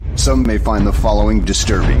Some may find the following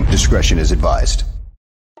disturbing. Discretion is advised.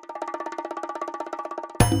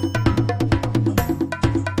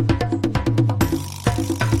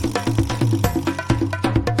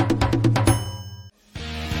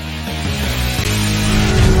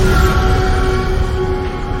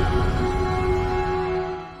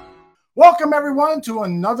 Welcome, everyone, to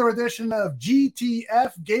another edition of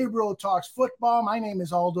GTF, Gabriel Talks Football. My name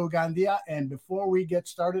is Aldo Gandia, and before we get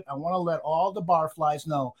started, I want to let all the barflies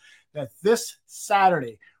know that this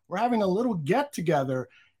Saturday, we're having a little get-together.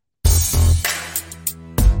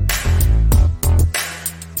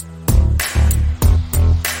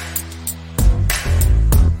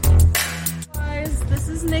 Guys, this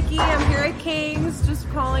is Nikki. I'm here at King's, just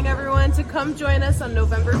calling everyone to come join us on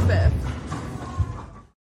November 5th.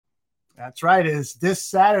 That's right. It is this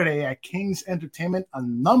Saturday at King's Entertainment. A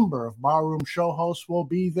number of barroom show hosts will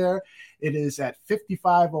be there. It is at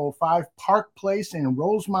 5505 Park Place in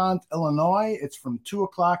Rosemont, Illinois. It's from 2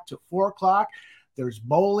 o'clock to 4 o'clock. There's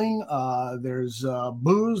bowling, there's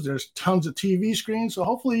booze, there's tons of TV screens. So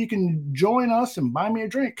hopefully you can join us and buy me a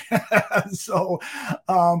drink. So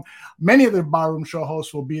many of the barroom show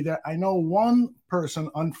hosts will be there. I know one person,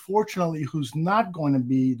 unfortunately, who's not going to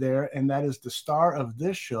be there, and that is the star of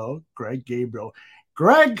this show, Greg Gabriel.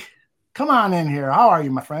 Greg, come on in here. How are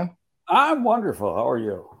you, my friend? I'm wonderful. How are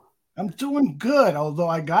you? I'm doing good, although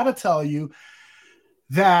I got to tell you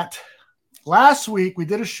that last week we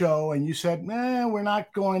did a show and you said, we're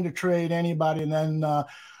not going to trade anybody. And then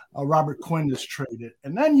Robert Quinn is traded.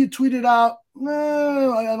 And then you tweeted out,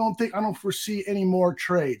 I don't foresee any more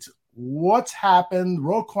trades. What's happened?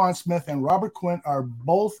 Roquan Smith and Robert Quinn are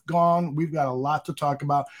both gone. We've got a lot to talk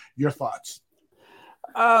about. Your thoughts?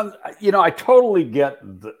 I totally get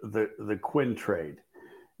the Quinn trade.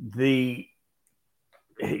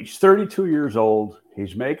 He's 32 years old.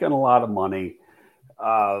 He's making a lot of money.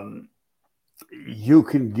 You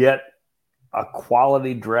can get a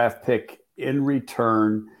quality draft pick in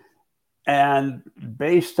return. And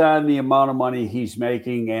based on the amount of money he's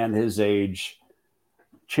making and his age,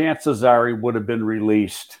 chances are he would have been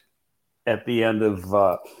released at the end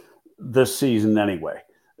of this season anyway,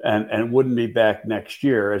 and wouldn't be back next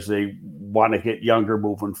year as they want to get younger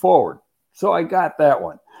moving forward. So I got that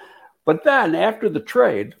one. But then after the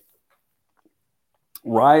trade,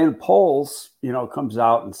 Ryan Poles, comes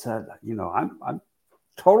out and said, I'm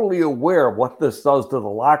totally aware of what this does to the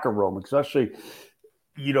locker room, especially,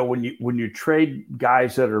 when you trade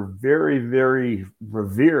guys that are very, very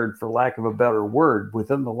revered, for lack of a better word,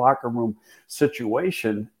 within the locker room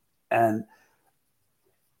situation. And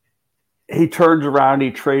he turns around,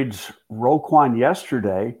 he trades Roquan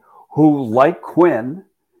yesterday, who, like Quinn,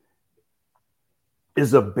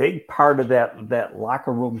 is a big part of that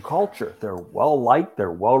locker room culture. They're well-liked,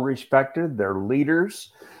 they're well-respected, they're leaders.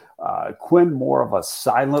 Quinn, more of a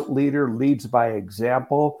silent leader, leads by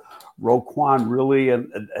example. Roquan really a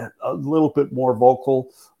little bit more vocal,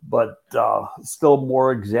 but still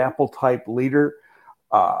more example-type leader,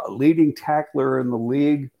 leading tackler in the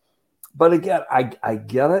league. But again, I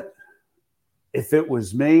get it. If it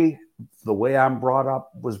was me, the way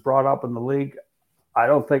was brought up in the league, I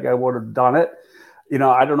don't think I would have done it.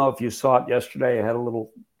 I don't know if you saw it yesterday. I had a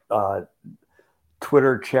little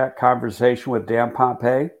Twitter chat conversation with Dan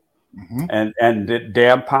Pompei, and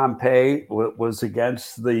Dan Pompei was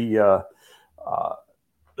against the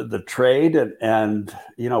trade, and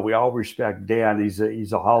we all respect Dan.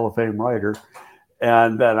 He's a Hall of Fame writer,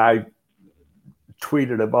 and then I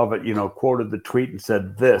tweeted above it, quoted the tweet and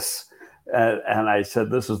said this, and I said,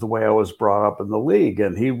 this is the way I was brought up in the league,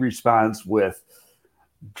 and he responds with,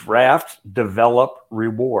 draft, develop,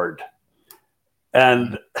 reward.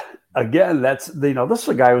 And again, that's, this is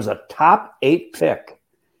a guy who was a top 8 pick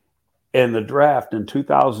in the draft in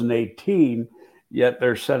 2018, yet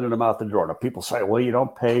they're sending him out the door. Now, people say, well, you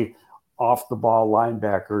don't pay off the ball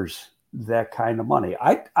linebackers that kind of money.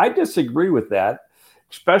 I disagree with that,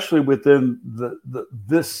 especially within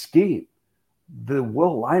this scheme. The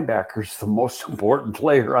will linebacker is the most important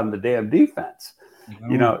player on the damn defense.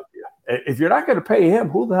 If you're not going to pay him,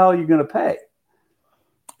 who the hell are you going to pay?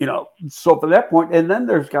 So for that point, and then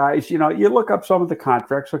there's guys, you look up some of the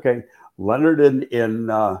contracts. Okay, Leonard in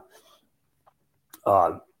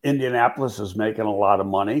Indianapolis is making a lot of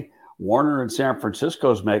money. Warner in San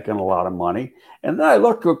Francisco is making a lot of money. And then I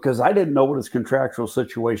looked because I didn't know what his contractual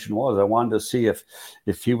situation was. I wanted to see if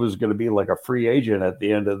he was going to be like a free agent at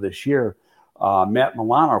the end of this year. Matt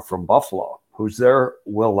Milano from Buffalo, who's their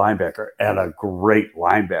will linebacker and a great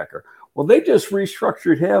linebacker. Well, they just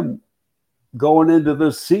restructured him going into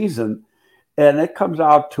this season, And it comes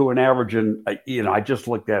out to an average, and I just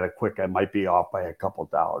looked at it quick. I might be off by a couple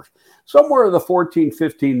of dollars, somewhere in the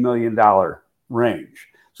 $14-15 million range.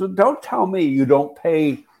 So don't tell me you don't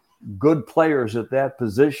pay good players at that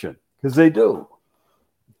position, because they do.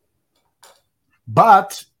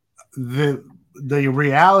 But the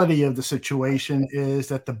reality of the situation is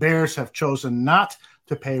that the Bears have chosen not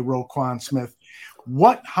to pay Roquan Smith.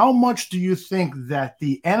 How much do you think that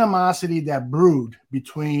the animosity that brewed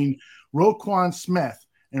between Roquan Smith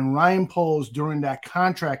and Ryan Poles during that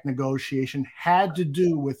contract negotiation had to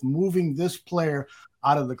do with moving this player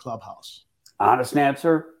out of the clubhouse? Honest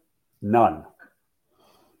answer, none.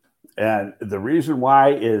 And the reason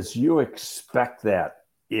why is you expect that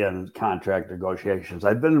in contract negotiations.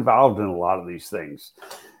 I've been involved in a lot of these things,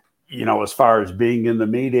 as far as being in the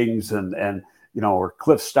meetings and or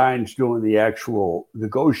Cliff Stein's doing the actual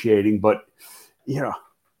negotiating. But,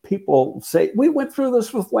 people say, we went through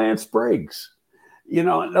this with Lance Briggs, and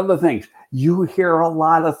other things. You hear a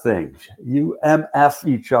lot of things. You MF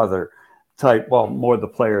each other type, well, more the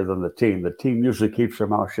player than the team. The team usually keeps their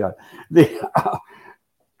mouth shut.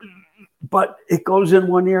 But it goes in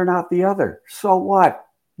one ear, not the other. So what?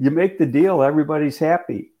 You make the deal, everybody's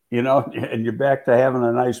happy, and you're back to having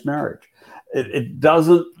a nice marriage. It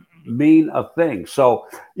doesn't mean a thing. So,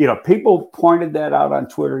 people pointed that out on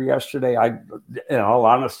Twitter yesterday. In all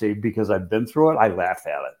honesty, because I've been through it, I laugh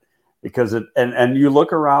at it because and you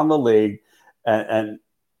look around the league and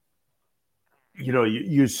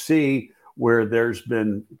you see where there's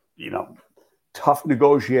been, tough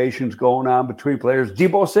negotiations going on between players.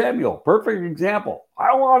 Deebo Samuel, perfect example.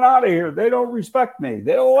 I want out of here. They don't respect me.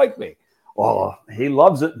 They don't like me. Well, he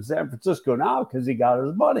loves it in San Francisco now because he got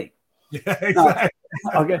his money. Yeah, exactly.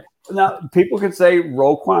 Okay. Now, people could say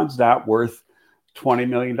Roquan's not worth $20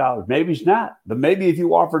 million. Maybe he's not. But maybe if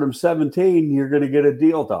you offered him 17, you're going to get a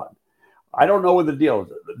deal done. I don't know what the deal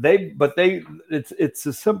is. It's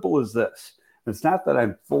as simple as this. It's not that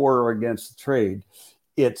I'm for or against the trade.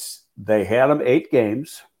 They had him 8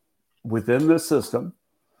 games within the system,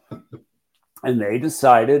 and they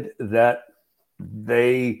decided that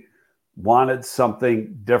they wanted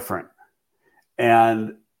something different.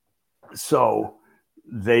 And so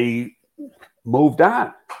they moved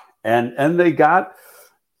on, and they got,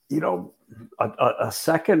 a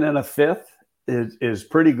second and a fifth is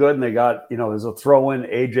pretty good. And they got, as a throw in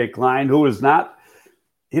AJ Klein, who is not,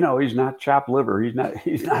 he's not chopped liver.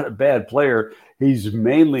 He's not a bad player. He's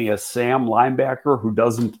mainly a Sam linebacker who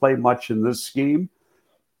doesn't play much in this scheme,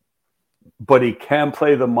 but he can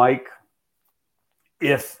play the mic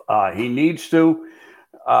if he needs to.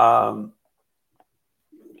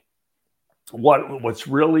 What's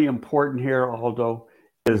really important here, Aldo,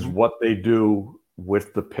 is what they do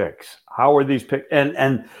with the picks. How are these picks?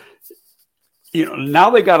 And now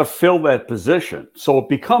they got to fill that position, so it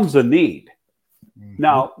becomes a need. Mm-hmm.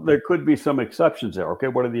 Now, there could be some exceptions there. Okay,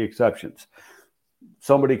 what are the exceptions?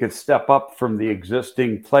 Somebody could step up from the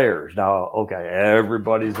existing players. Now, okay,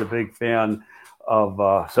 everybody's a big fan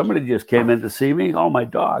of somebody just came in to see me. Oh, my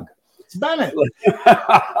dog. It's Bennett.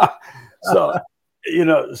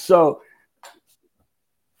 So,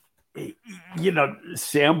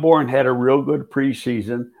 Sanborn had a real good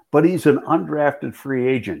preseason, but he's an undrafted free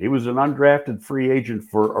agent. He was an undrafted free agent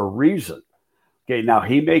for a reason. Okay, now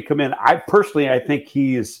he may come in. I think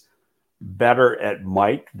he is better at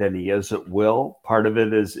Mike than he is at Will. Part of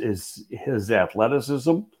it is his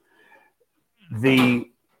athleticism.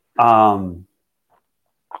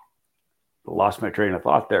 Lost my train of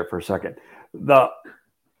thought there for a second.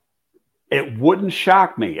 It wouldn't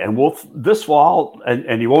shock me, and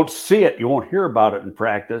and you won't see it, you won't hear about it in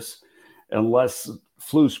practice unless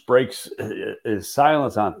Flus breaks his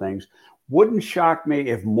silence on things. Wouldn't shock me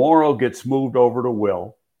if Morrow gets moved over to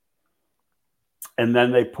Will, and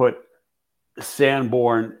then they put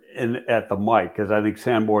Sanborn in at the mic, because I think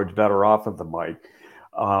Sanborn's better off at the mic.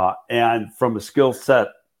 And from a skill set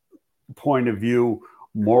point of view,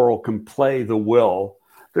 Morrow can play the Will.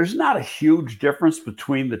 There's not a huge difference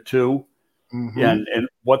between the two. Mm-hmm. and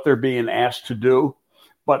what they're being asked to do.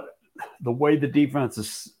 But the way the defense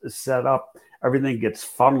is set up, everything gets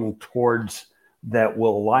funneled towards that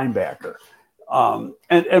Will linebacker.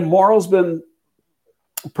 And Morrow's been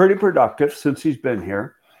pretty productive since he's been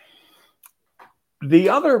here. The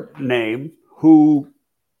other name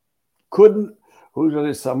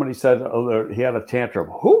somebody said, he had a tantrum.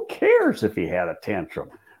 Who cares if he had a tantrum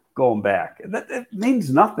going back? That means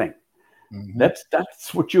nothing. Mm-hmm.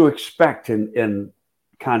 That's what you expect in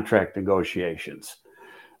contract negotiations.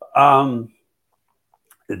 The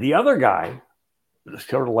other guy,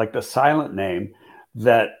 sort of like the silent name,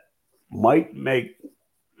 that might make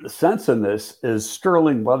sense in this is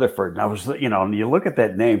Sterling Weatherford. And I was, and you look at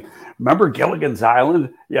that name. Remember Gilligan's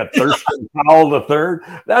Island? Yeah, Thurston Powell III.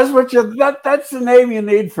 That's the name you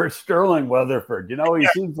need for Sterling Weatherford. He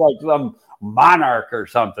seems like some monarch or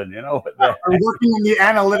something. Or working in the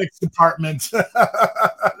analytics department.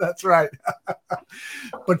 That's right.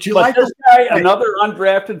 But this guy, another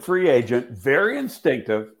undrafted free agent, very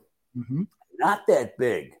instinctive, not that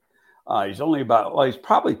big. He's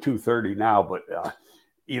probably 230 now, but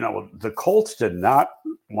the Colts did not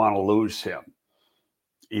want to lose him.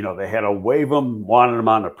 They had to waive him, wanted him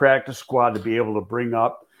on the practice squad to be able to bring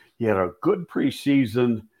up. He had a good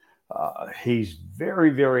preseason. He's very,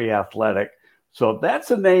 very athletic. So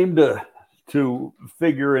that's a name to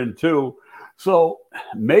figure in too. So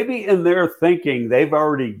maybe in their thinking, they've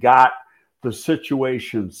already got the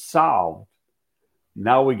situation solved.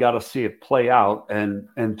 Now we got to see it play out. And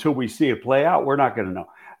until we see it play out, we're not going to know.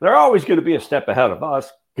 They're always going to be a step ahead of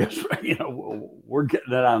us because, we're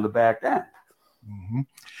getting it on the back end. Mm-hmm.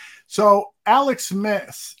 So Alex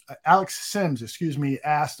Sims,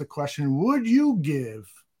 asked the question, would you give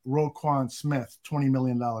Roquan Smith $20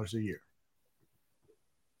 million a year?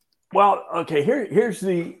 Well, okay, here's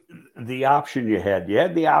the option you had. You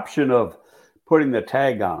had the option of putting the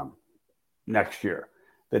tag on him next year.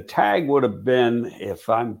 The tag would have been, if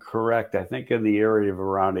I'm correct, I think in the area of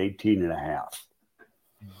around 18 and a half.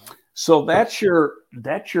 So that's your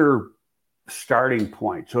starting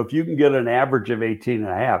point. So if you can get an average of 18 and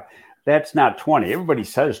a half, that's not 20. Everybody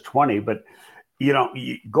says 20, but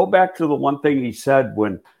you go back to the one thing he said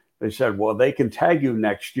when they said, well, they can tag you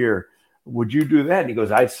next year. Would you do that? And he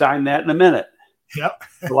goes, I'd sign that in a minute. Yep.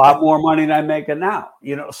 A lot more money than I'm making now.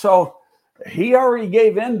 So he already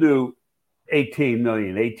gave into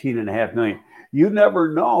 18.5 million. You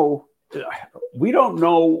never know. We don't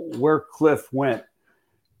know where Cliff went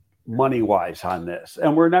money-wise on this,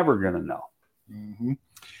 and we're never going to know. Mm-hmm.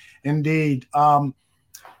 Indeed.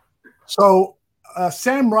 So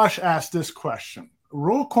Sam Rush asked this question.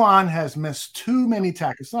 Roquan has missed too many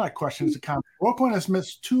tackles. It's not a question, it's a comment. Roquan has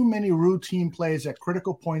missed too many routine plays at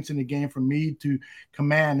critical points in the game for me to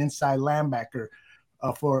command inside linebacker,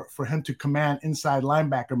 for him to command inside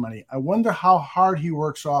linebacker money. I wonder how hard he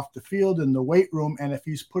works off the field in the weight room and if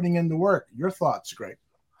he's putting in the work. Your thoughts, Greg?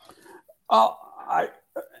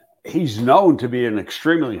 He's known to be an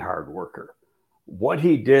extremely hard worker. What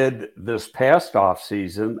he did this past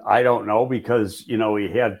offseason, I don't know, because, he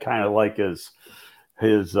had kind of like his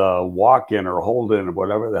walk-in or hold-in or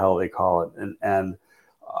whatever the hell they call it. And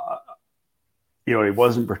he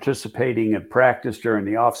wasn't participating in practice during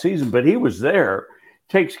the offseason, but he was there,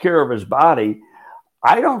 takes care of his body.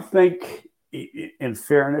 I don't think, in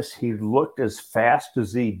fairness, he looked as fast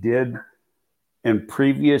as he did in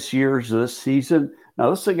previous years this season. Now,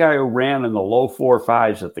 this is a guy who ran in the low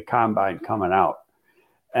 4.5s at the combine coming out.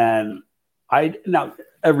 And now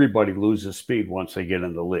everybody loses speed once they get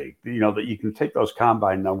in the league. That you can take those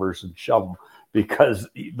combine numbers and shove them because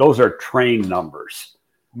those are trained numbers,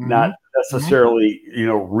 not necessarily,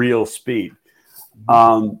 real speed.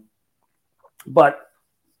 But,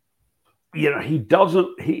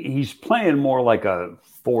 he's playing more like a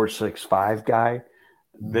 4.65 guy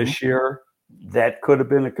this year. That could have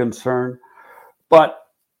been a concern. But,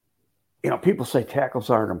 people say tackles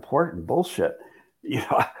aren't important. Bullshit.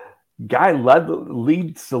 Guy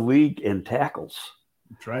leads the league in tackles.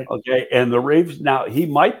 That's right. Okay. And the Ravens, now he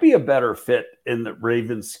might be a better fit in the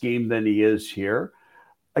Ravens scheme than he is here.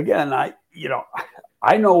 Again, I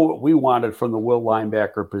know what we wanted from the will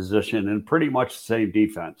linebacker position and pretty much the same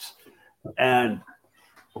defense. And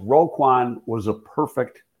Roquan was a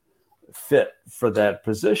perfect fit for that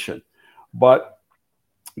position. But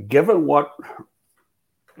given what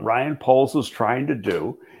Ryan Poles is trying to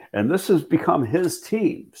do, and this has become his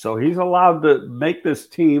team, so he's allowed to make this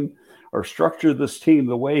team or structure this team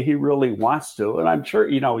the way he really wants to. And I'm sure,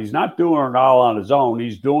 he's not doing it all on his own.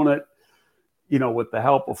 He's doing it, with the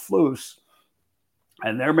help of Flus.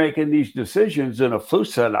 And they're making these decisions. And if Flus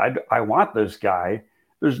said, I want this guy,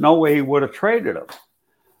 there's no way he would have traded him.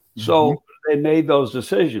 So they made those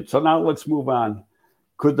decisions. So now let's move on.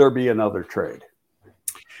 Could there be another trade?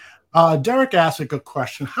 Derek asked a good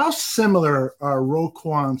question. How similar are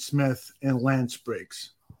Roquan Smith and Lance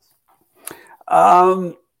Briggs?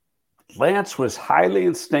 Lance was highly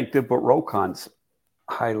instinctive, but Roquan's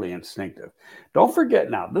highly instinctive. Don't forget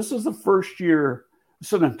now, this is the first year.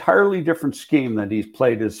 It's an entirely different scheme than he's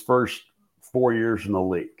played his first 4 years in the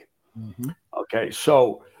league. Okay,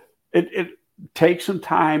 so it takes some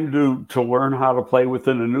time to learn how to play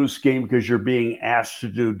within a new scheme because you're being asked to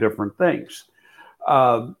do different things.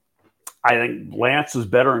 I think Lance is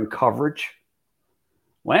better in coverage.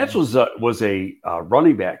 Lance was a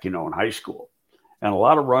running back, in high school. And a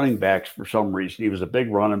lot of running backs, for some reason, he was a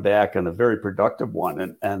big running back and a very productive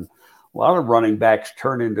one. And a lot of running backs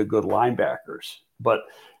turn into good linebackers. But,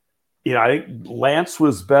 I think Lance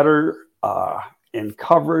was better in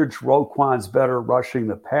coverage. Roquan's better rushing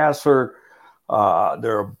the passer.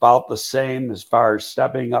 They're about the same as far as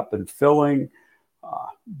stepping up and filling.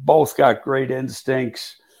 Both got great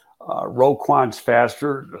instincts. Roquan's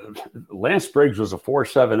faster. Lance Briggs was a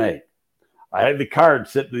 4.78. I had the card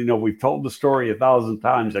sitting, we've told the story 1,000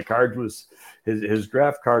 times. The card was, his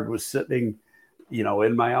draft card was sitting,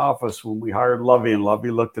 in my office when we hired Lovey, and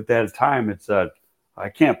Lovey looked at that time and said, I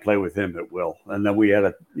can't play with him at will. And then we had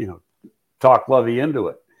to, talk Lovey into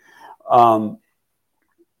it.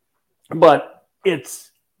 But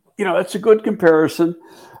it's a good comparison.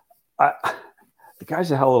 The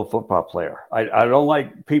guy's a hell of a football player. I don't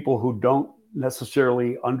like people who don't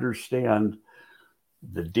necessarily understand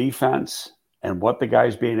the defense and what the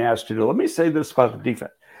guy's being asked to do. Let me say this about the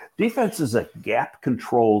defense. Defense is a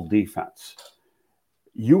gap-controlled defense.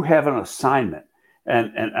 You have an assignment.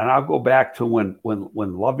 And I'll go back to when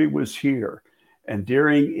Lovey was here, and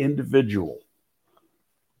during individual,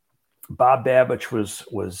 Bob Babich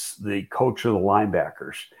was the coach of the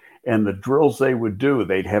linebackers. And the drills they would do,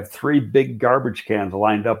 they'd have 3 big garbage cans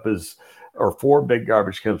lined up or 4 big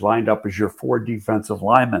garbage cans lined up as your 4 defensive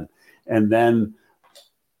linemen. And then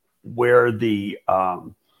where the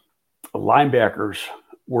linebackers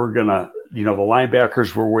were the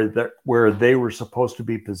linebackers were where they were supposed to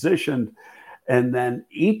be positioned. And then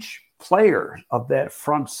each player of that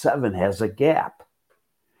front 7 has a gap.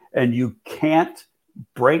 And you can't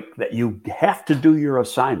break that. You have to do your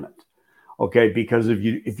assignment. Okay, because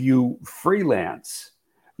if you freelance,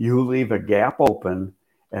 you leave a gap open,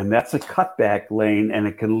 and that's a cutback lane, and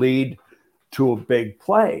it can lead to a big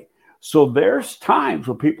play. So there's times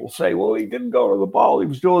when people say, well, he didn't go to the ball, he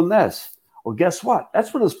was doing this. Well, guess what?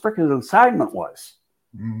 That's what his freaking assignment was.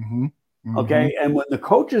 Mm-hmm. Mm-hmm. Okay, and when the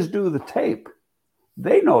coaches do the tape,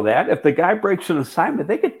 they know that. If the guy breaks an assignment,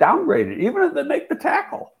 they get downgraded, even if they make the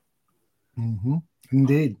tackle. Mm-hmm.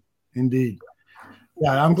 Indeed.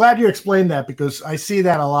 Yeah, I'm glad you explained that, because I see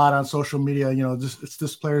that a lot on social media. It's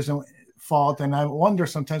this player's fault, and I wonder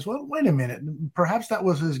sometimes, well, wait a minute, perhaps that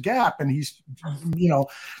was his gap, and he's,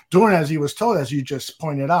 doing as he was told, as you just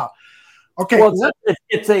pointed out. Okay, well,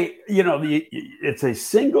 it's a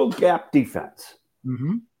single gap defense.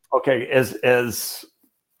 Mm-hmm. Okay, as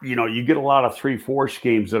you get a lot of 3-4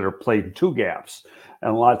 schemes that are played in 2 gaps. And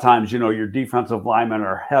a lot of times, your defensive linemen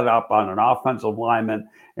are head up on an offensive lineman,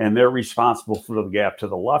 and they're responsible for the gap to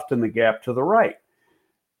the left and the gap to the right.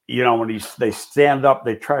 When they stand up,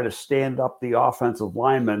 they try to stand up the offensive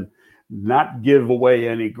lineman, not give away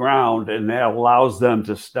any ground, and that allows them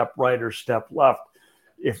to step right or step left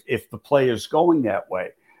if the play is going that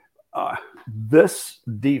way. This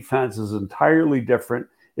defense is entirely different.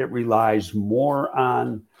 It relies more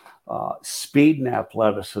on speed and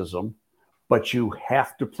athleticism, but you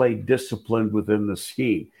have to play disciplined within the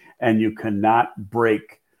scheme, and you cannot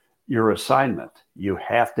break your assignment. You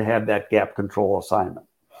have to have that gap control assignment.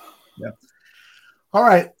 Yeah. All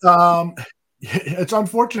right. It's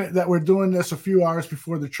unfortunate that we're doing this a few hours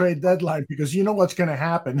before the trade deadline, because you know what's going to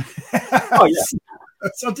happen. Oh, yeah.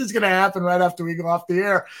 Something's going to happen right after we go off the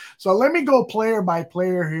air. So let me go player by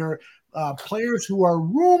player here. Players who are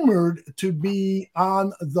rumored to be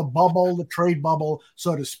on the bubble, the trade bubble,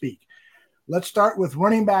 so to speak. Let's start with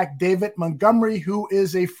running back David Montgomery, who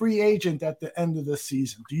is a free agent at the end of the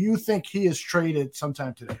season. Do you think he is traded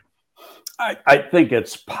sometime today? I think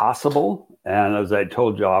it's possible. And as I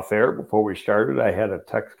told you off air before we started, I had a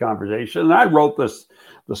text conversation. And I wrote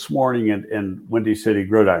this morning in Windy City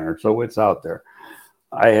Gridiron, so it's out there.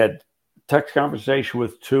 I had text conversation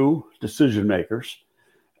with 2 decision makers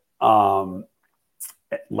last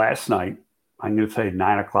night. I'm going to say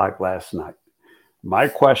 9:00 last night. My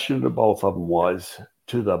question to both of them was,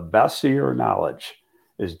 to the best of your knowledge,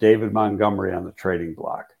 is David Montgomery on the trading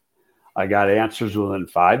block? I got answers within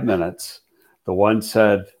 5 minutes. The one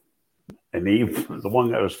said, the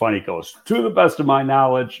one that was funny goes, to the best of my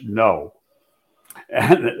knowledge, no.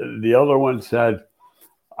 And the other one said,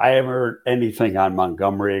 I haven't heard anything on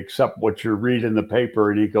Montgomery except what you read in the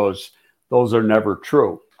paper. And he goes, those are never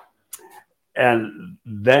true. And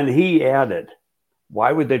then he added,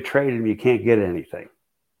 why would they trade him? You can't get anything.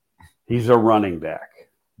 He's a running back.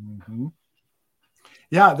 Mm-hmm.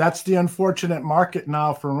 Yeah, that's the unfortunate market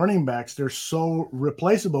now for running backs. They're so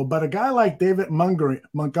replaceable. But a guy like David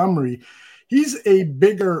Montgomery, he's a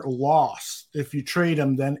bigger loss if you trade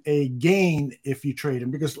him than a gain if you trade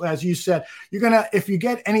him, because as you said, if you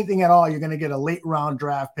get anything at all, you're gonna get a late round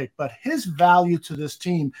draft pick. But his value to this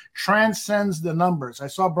team transcends the numbers. I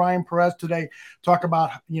saw Brian Perez today talk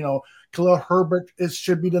about, Khalil Herbert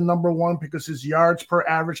should be the number one because his yards per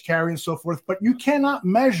average carry and so forth. But you cannot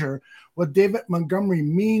measure what David Montgomery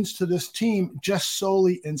means to this team just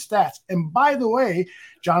solely in stats. And by the way,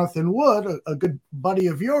 Jonathan Wood, a good buddy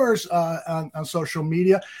of yours on social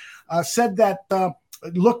media, said that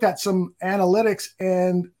looked at some analytics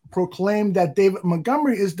and proclaimed that David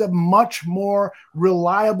Montgomery is the much more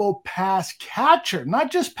reliable pass catcher,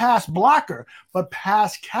 not just pass blocker, but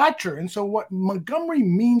pass catcher. And so what Montgomery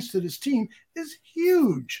means to this team is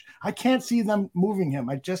huge. I can't see them moving him.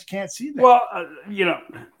 I just can't see that. Well,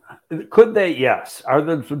 could they? Yes. Are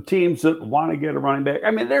there some teams that want to get a running back?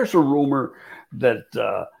 I mean, there's a rumor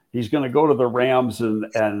that he's going to go to the Rams and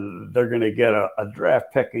they're going to get a draft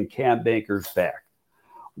pick and Cam Akers back.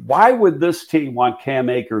 Why would this team want Cam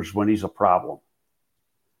Akers when he's a problem?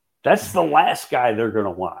 That's the last guy they're going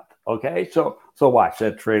to want. Okay, so watch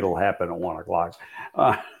that trade will happen at 1:00.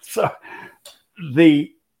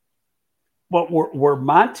 Where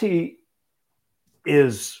Monty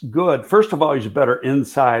is good. First of all, he's a better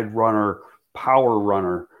inside runner, power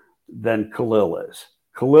runner than Khalil is.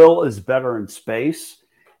 Khalil is better in space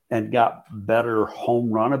and got better home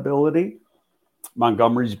run ability.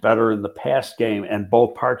 Montgomery's better in the pass game and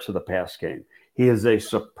both parts of the pass game. He is a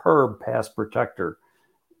superb pass protector,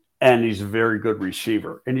 and he's a very good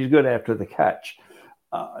receiver, and he's good after the catch.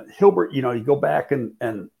 Hilbert, you go back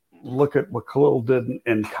and look at what Khalil did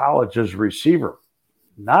in college as a receiver.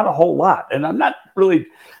 Not a whole lot. And I'm not really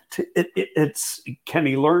it's can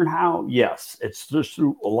he learn how? Yes. It's just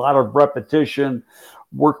through a lot of repetition,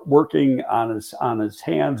 working on his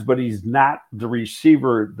hands, but he's not the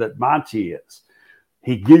receiver that Monty is.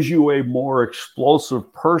 He gives you a more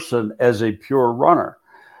explosive person as a pure runner.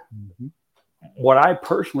 Mm-hmm. What I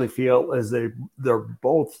personally feel is they're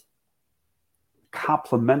both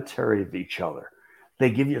complementary of each other. They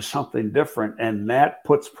give you something different, and that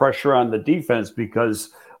puts pressure on the defense because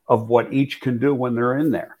of what each can do when they're in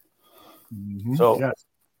there. Mm-hmm. So, yes.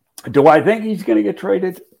 Do I think he's going to get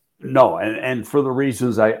traded? No, and for the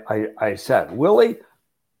reasons I said. Willie,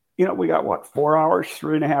 we got 4 hours,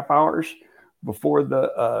 3.5 hours before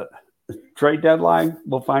the trade deadline.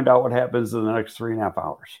 We'll find out what happens in the next 3.5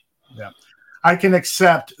 hours. Yeah. I can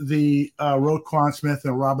accept the Roquan Smith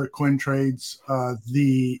and Robert Quinn trades.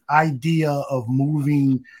 The idea of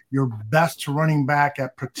moving your best running back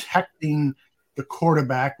at protecting the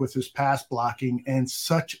quarterback with his pass blocking and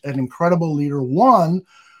such an incredible leader, one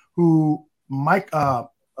who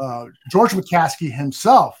George McCaskey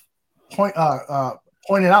himself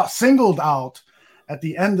singled out at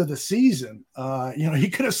the end of the season. He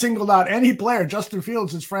could have singled out any player. Justin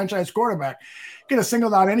Fields, his franchise quarterback, could have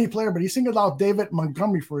singled out any player, but he singled out David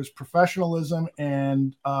Montgomery for his professionalism,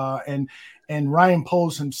 and Ryan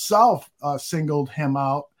Poles himself singled him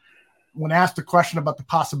out. When asked a question about the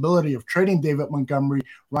possibility of trading David Montgomery,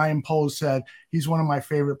 Ryan Poles said he's one of my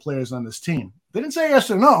favorite players on this team. They didn't say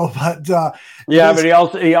yes or no, but but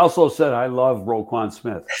he also said I love Roquan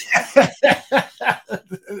Smith.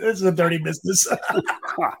 This is a dirty business.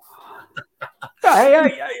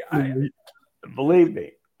 I believe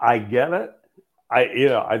me, I get it.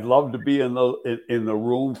 I'd love to be in the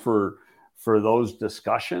room for those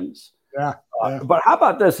discussions. Yeah. But how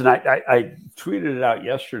about this? And I tweeted it out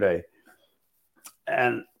yesterday.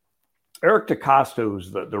 And Eric DeCosta,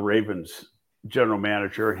 who's the Ravens general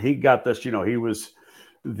manager, he got this. He was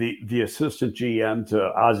the assistant GM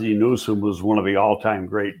to Ozzie Newsome, was one of the all-time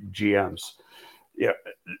great GMs. Yeah,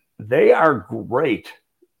 they are great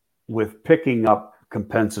with picking up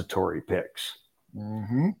compensatory picks.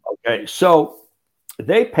 Mm-hmm. Okay, so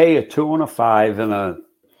they pay a 2 and a 5 and a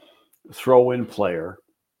throw-in player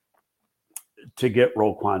to get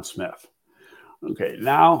Roquan Smith. Okay,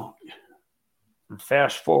 now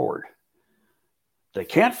fast forward. They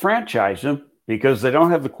can't franchise him because they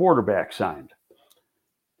don't have the quarterback signed.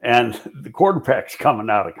 And the quarterback's coming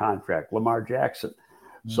out of contract, Lamar Jackson.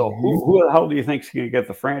 So who the hell do you think is going to get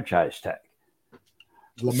the franchise tag?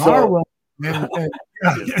 Lamar will. If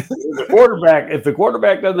the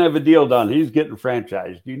quarterback doesn't have a deal done, he's getting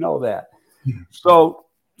franchised. You know that. So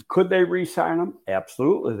could they re-sign him?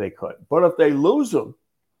 Absolutely they could. But if they lose him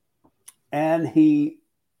and he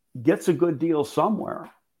gets a good deal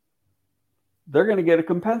somewhere, they're going to get a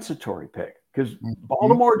compensatory pick because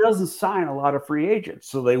Baltimore doesn't sign a lot of free agents.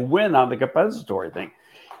 So they win on the compensatory thing.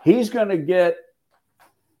 He's going to get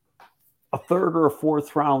a 3rd or a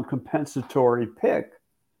 4th round compensatory pick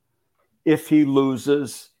if he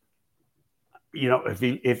loses, if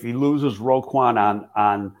he loses Roquan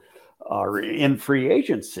on in free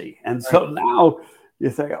agency. And so now you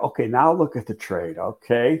think, okay, now look at the trade.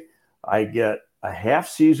 Okay, I get a half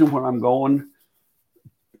season when I'm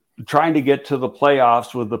trying to get to the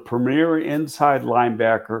playoffs with the premier inside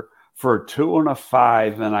linebacker for a 2 and a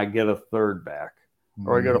 5, and I get a third back,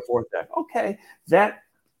 or I get a fourth back. Okay, that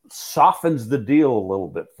softens the deal a little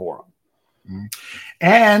bit for him.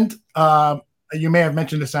 And you may have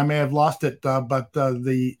mentioned this, I may have lost it, but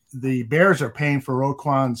the Bears are paying for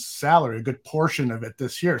Roquan's salary, a good portion of it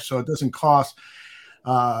this year, so it doesn't cost.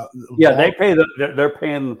 They pay. They're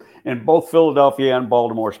paying in both Philadelphia and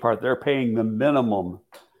Baltimore's part. They're paying the minimum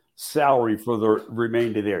salary for the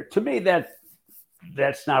remainder of the year. To me,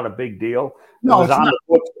 that's not a big deal. No, it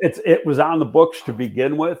was on the books to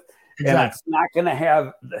begin with, exactly. And it's not going to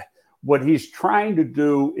have. What he's trying to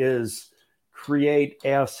do is create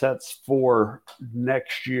assets for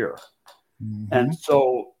next year, and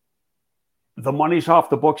so the money's off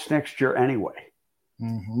the books next year anyway.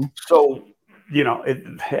 So.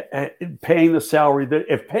 Paying the salary,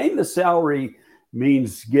 if paying the salary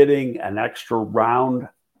means getting an extra round,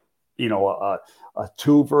 a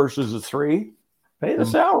 2 versus a 3, pay the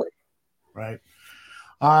salary. Right.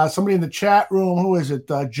 Somebody in the chat room, who is it?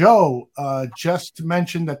 Joe just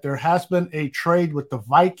mentioned that there has been a trade with the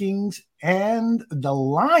Vikings and the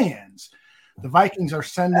Lions. The Vikings are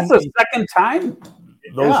sending. That's the second time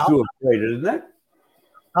those two have traded, isn't it?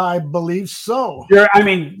 I believe so. I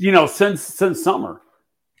mean, since summer.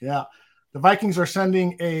 Yeah. The Vikings are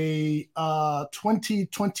sending a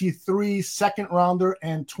 2023 second rounder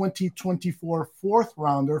and 2024 fourth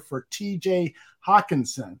rounder for TJ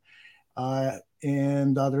Hawkinson.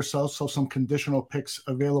 And there's also some conditional picks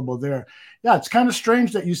available there. Yeah, it's kind of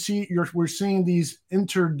strange that we're seeing these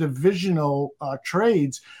interdivisional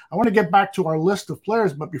trades. I want to get back to our list of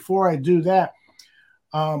players, but before I do that,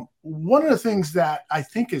 one of the things that I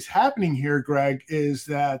think is happening here, Greg, is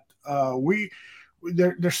that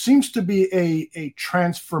there seems to be a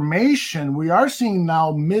transformation. We are seeing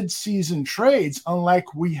now mid-season trades,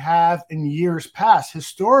 unlike we have in years past.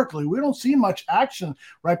 Historically, we don't see much action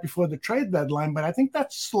right before the trade deadline, but I think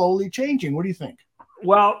that's slowly changing. What do you think?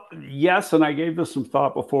 Well, yes, and I gave this some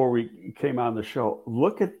thought before we came on the show.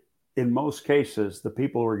 Look at, in most cases, the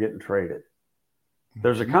people who are getting traded.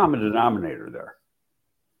 There's a common denominator there.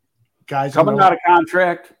 Guys coming out of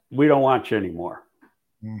contract, we don't want you anymore.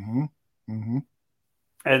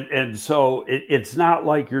 And so it's not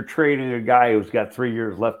like you're trading a guy who's got 3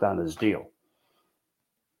 years left on his deal.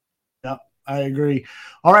 Yeah, I agree.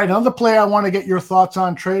 All right, another player I want to get your thoughts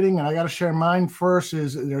on trading, and I got to share mine first,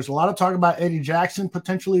 is there's a lot of talk about Eddie Jackson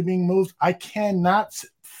potentially being moved. I cannot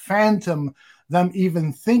fathom them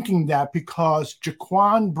even thinking that, because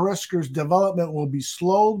Jaquan Brisker's development will be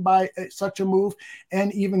slowed by such a move,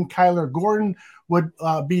 and even Kyler Gordon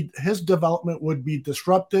his development would be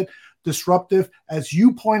disruptive. As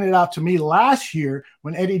you pointed out to me last year,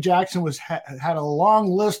 when Eddie Jackson had a long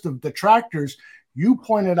list of detractors, you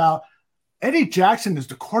pointed out Eddie Jackson is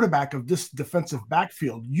the quarterback of this defensive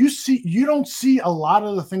backfield. You don't see a lot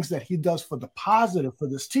of the things that he does for the positive for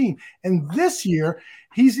this team. And this year,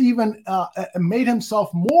 he's even made himself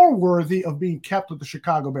more worthy of being kept with the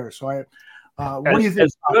Chicago Bears. So what do you think?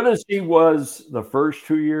 As good as he was the first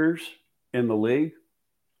 2 years in the league,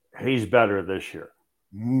 he's better this year.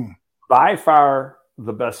 By far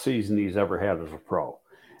the best season he's ever had as a pro.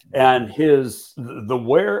 And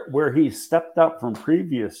where he stepped up from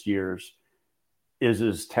previous years is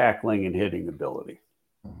his tackling and hitting ability.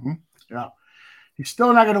 Yeah. He's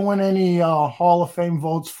still not going to win any Hall of Fame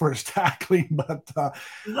votes for his tackling, but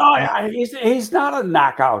he's not a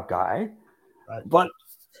knockout guy, right. But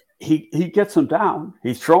he gets him down.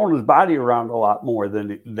 He's throwing his body around a lot more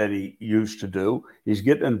than he used to do. He's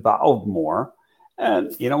getting involved more,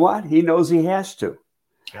 and you know what? He knows he has to.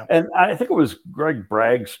 Yep. And I think it was Greg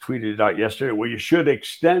Braggs tweeted out yesterday, well, you should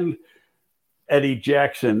extend Eddie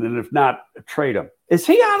Jackson, and if not, trade him. Is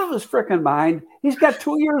he out of his freaking mind? He's got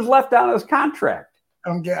 2 years left on his contract. I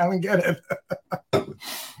don't get it.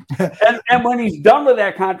 and when he's done with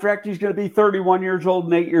that contract, he's going to be 31 years old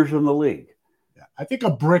and 8 years in the league. Yeah, I think a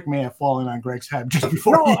brick may have fallen on Greg's head just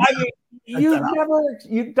before. No,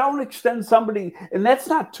 you don't extend somebody, and that's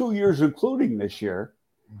not 2 years including this year.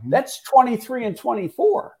 That's 23 and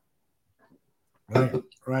 24.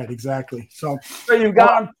 Right, exactly. So you've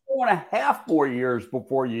got 2.5 more years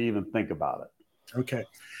before you even think about it. Okay.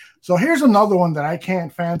 So here's another one that I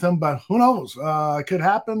can't fathom, but who knows? It could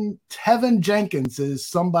happen. Tevin Jenkins is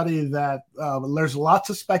somebody that there's lots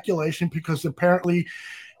of speculation, because apparently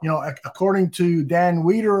according to Dan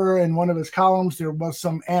Wiederer in one of his columns, there was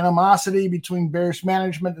some animosity between Bears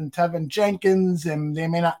management and Tevin Jenkins, and they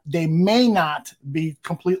may not be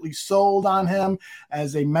completely sold on him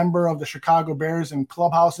as a member of the Chicago Bears and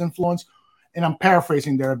clubhouse influence. And I'm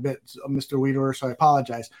paraphrasing there a bit, Mr. Wiederer, so I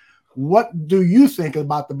apologize. What do you think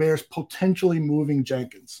about the Bears potentially moving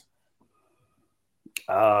Jenkins?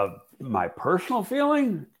 My personal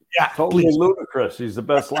feeling? Yeah, totally ludicrous. He's the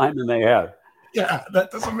best lineman they have. Yeah,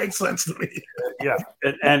 that doesn't make sense to me. Yeah,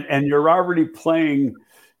 and you're already playing,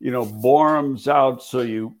 Borum's out, so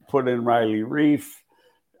you put in Riley Reef.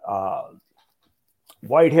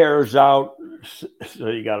 Whitehair's out, so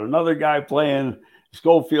you got another guy playing.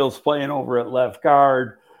 Schofield's playing over at left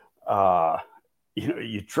guard.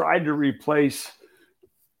 You tried to replace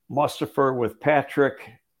Mustipher with Patrick.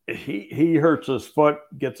 He hurts his foot,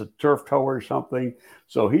 gets a turf toe or something,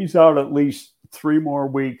 so he's out at least 3 more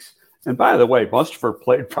weeks. And by the way, Mustipher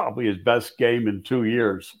played probably his best game in 2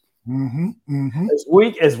 years. Mm-hmm, mm-hmm.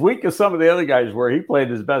 As weak as some of the other guys were, he played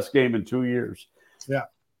his best game in 2 years. Yeah,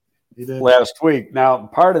 he did last week. Now,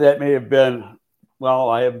 part of that may have been,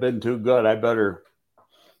 I have been too good. I better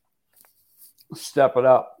step it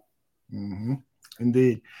up. Mm-hmm.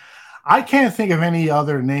 Indeed. I can't think of any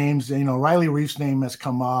other names. Riley Reef's name has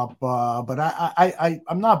come up, but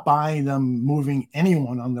I'm not buying them moving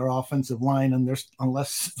anyone on their offensive line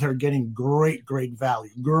unless they're getting great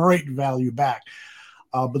value back.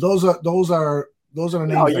 But those are the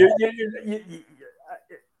names.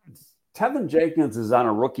 Tevin Jenkins is on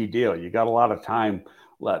a rookie deal. You got a lot of time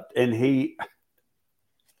left, and he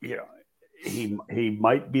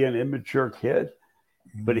might be an immature kid,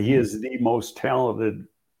 but he is the most talented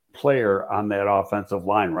player on that offensive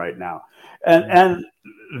line right now. And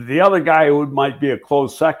the other guy who might be a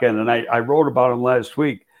close second, and I wrote about him last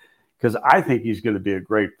week because I think he's going to be a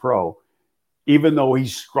great pro, even though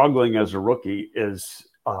he's struggling as a rookie, is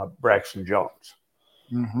Braxton Jones.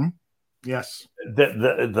 Mm-hmm. Yes.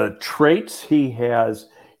 The traits he has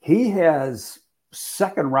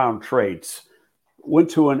second round traits, went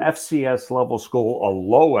to an FCS level school, a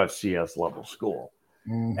low FCS level school.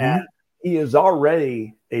 Mm-hmm. And he is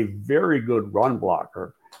already a very good run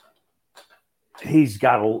blocker. He's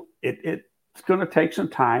got it's going to take some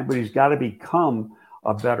time, but he's got to become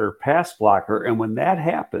a better pass blocker. And when that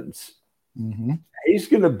happens, mm-hmm. he's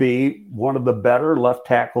going to be one of the better left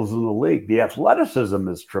tackles in the league. The athleticism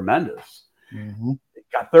is tremendous. Mm-hmm. He's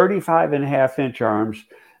got 35.5-inch arms.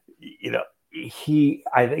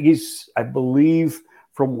 I believe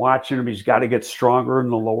from watching him, he's got to get stronger in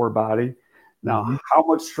the lower body. Now, mm-hmm. how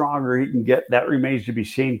much stronger he can get, that remains to be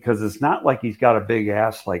seen, because it's not like he's got a big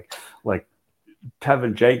ass like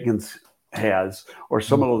Tevin Jenkins has or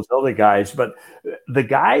some mm-hmm. of those other guys. But the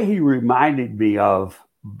guy he reminded me of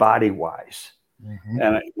body-wise, mm-hmm.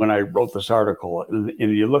 and when I wrote this article, and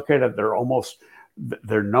you look at it,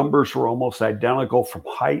 their numbers were almost identical from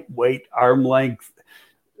height, weight, arm length,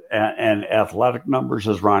 and athletic numbers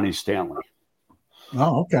as Ronnie Stanley.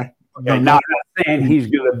 Oh, okay. Okay, now, I'm not saying he's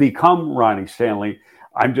going to become Ronnie Stanley.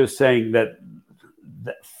 I'm just saying that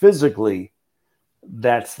physically,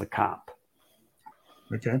 that's the comp.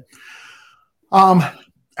 Okay.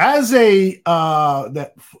 As a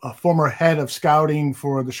former head of scouting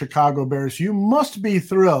for the Chicago Bears, you must be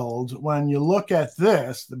thrilled when you look at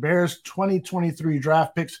this. The Bears 2023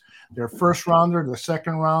 draft picks, their first rounder, their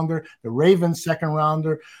second rounder, the Ravens second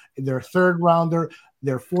rounder, their third rounder,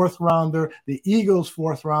 their fourth rounder, the Eagles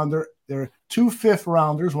fourth rounder, their 2 fifth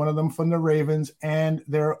rounders, one of them from the Ravens, and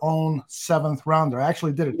their own 7th rounder. I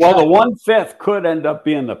actually did it. Well, the 1/5 could end up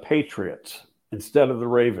being the Patriots instead of the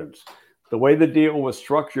Ravens. The way the deal was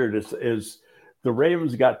structured is the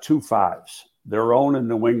Ravens got 2 5s, their own and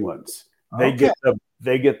New England's. They get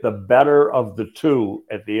the better of the 2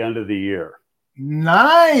 at the end of the year.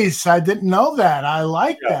 Nice. I didn't know that. I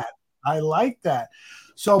like that.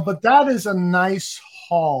 So, but that is a nice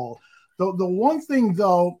haul. The one thing,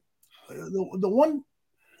 though, the one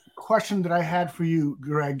question that I had for you,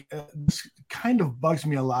 Greg, this kind of bugs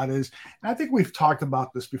me a lot is, and I think we've talked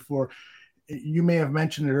about this before, you may have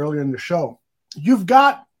mentioned it earlier in the show, you've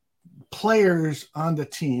got players on the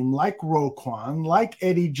team like Roquan, like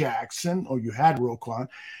Eddie Jackson, or you had Roquan.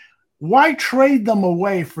 Why trade them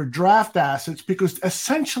away for draft assets? Because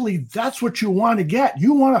essentially that's what you want to get.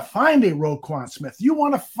 You want to find a Roquan Smith. You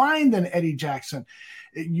want to find an Eddie Jackson.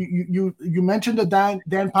 You mentioned a Dan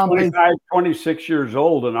Pompei. 26 years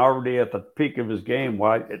old and already at the peak of his game.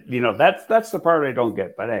 Why? That's the part I don't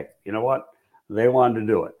get. But hey, you know what? They wanted to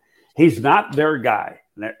do it. He's not their guy,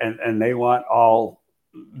 and they want all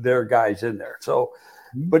their guys in there. So,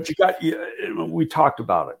 but we talked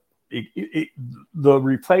about it. the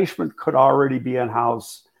replacement could already be in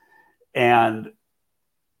house, and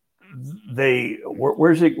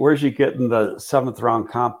where's he getting the 7th round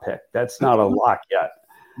comp pick? That's not a lock yet.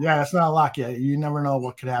 Yeah, it's not a lock yet. You never know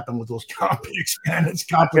what could happen with those comp picks, and it's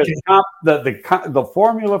complicated. The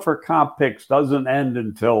formula for comp picks doesn't end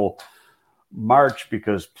until March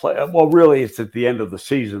because really it's at the end of the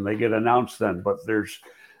season. They get announced then, but there's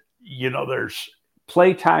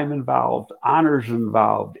play time involved, honors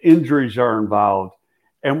involved, injuries are involved,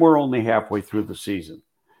 and we're only halfway through the season.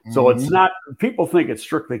 So it's not, people think it's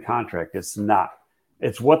strictly contract. It's not.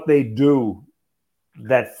 It's what they do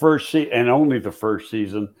that first season and only the first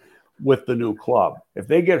season with the new club. If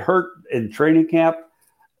they get hurt in training camp,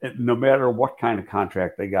 no matter what kind of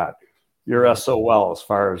contract they got, you're SOL as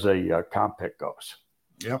far as a comp pick goes.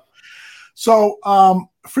 Yep. So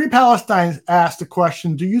Free Palestine asked a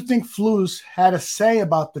question. Do you think Flus had a say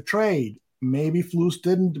about the trade? Maybe Flus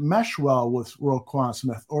didn't mesh well with Roquan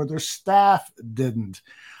Smith, or their staff didn't.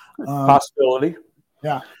 Possibility.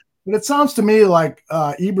 Yeah. But it sounds to me like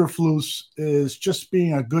Eberflus is just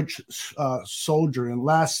being a good soldier. In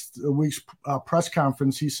last week's press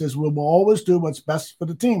conference, he says, we will always do what's best for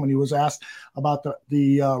the team when he was asked about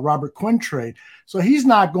the Robert Quinn trade. So he's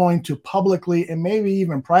not going to publicly and maybe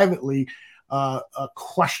even privately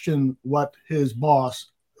question what his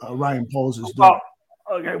boss, Ryan Poles, is doing.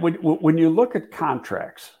 Okay. When you look at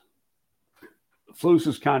contracts,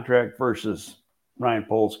 Flus's contract versus Ryan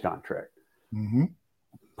Poles' contract,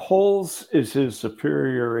 Poles is his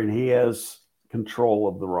superior and he has control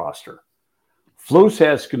of the roster. Flus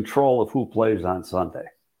has control of who plays on Sunday.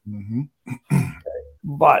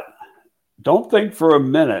 But don't think for a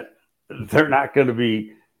minute they're not going to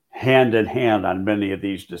be hand in hand on many of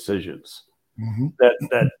these decisions.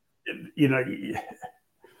 That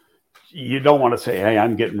you don't want to say, hey,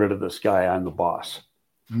 I'm getting rid of this guy, I'm the boss.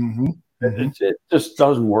 It just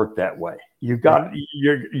doesn't work that way. You're going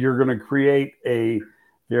to create a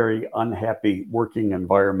very unhappy working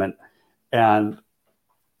environment. And,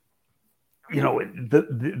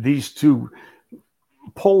 these two,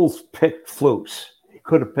 Poles picked Flus. He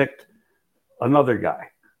could have picked another guy,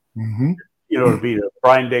 to be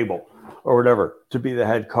Brian Dable or whatever, to be the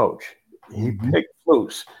head coach. He picked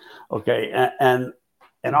Flus. Okay. And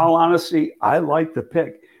in all honesty, I like the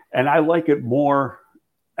pick, and I like it more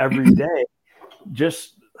every day.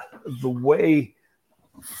 Just the way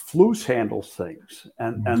Flus handles things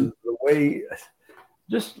and the way,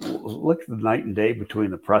 just look at the night and day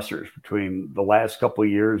between the pressers, between the last couple of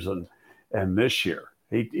years and this year.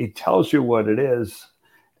 He tells you what it is,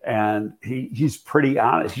 and he's pretty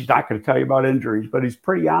honest. He's not going to tell you about injuries, but he's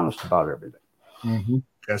pretty honest about everything.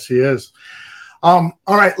 Yes, he is. All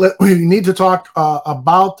right, we need to talk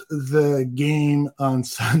about the game on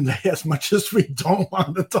Sunday as much as we don't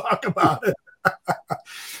want to talk about it.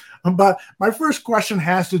 But my first question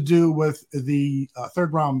has to do with the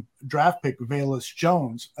third-round draft pick, Velus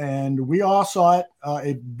Jones. And we all saw it,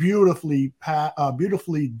 a beautifully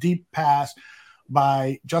deep pass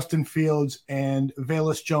by Justin Fields and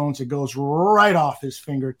Velus Jones. It goes right off his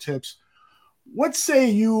fingertips. What say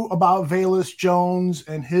you about Velus Jones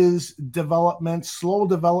and his development, slow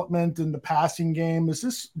development in the passing game? Is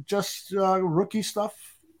this just rookie stuff?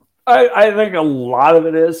 I think a lot of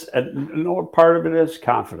it is, and part of it is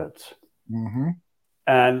confidence.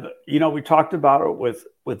 And, we talked about it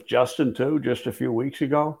with Justin, too, just a few weeks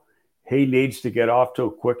ago. He needs to get off to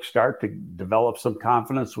a quick start to develop some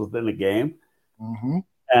confidence within the game.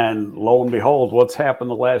 And lo and behold, what's happened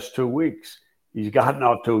the last 2 weeks? He's gotten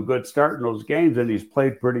off to a good start in those games, and he's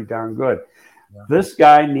played pretty darn good. This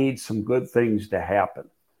guy needs some good things to happen.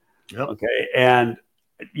 Okay. And,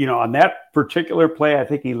 on that particular play, I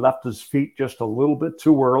think he left his feet just a little bit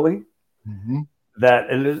too early. Play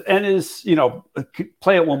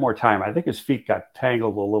it one more time. I think his feet got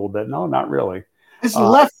tangled a little bit. No, not really. His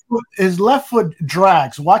left foot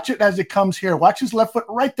drags. Watch it as it comes here. Watch his left foot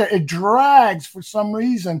right there. It drags for some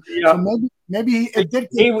reason. So maybe it did.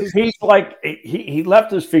 He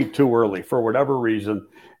left his feet too early for whatever reason,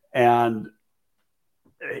 and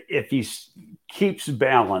if he keeps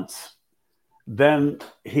balance, then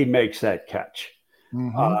he makes that catch.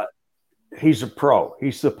 He's a pro.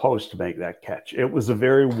 He's supposed to make that catch. It was a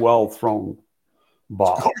very well thrown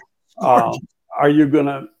ball. Are you going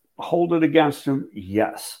to hold it against him?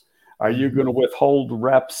 Yes. Are you going to withhold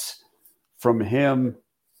reps from him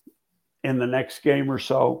in the next game or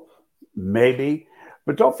so? Maybe.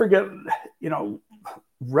 But don't forget,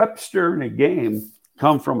 reps during a game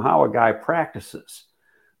come from how a guy practices.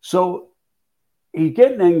 So he's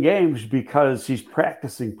getting in games because he's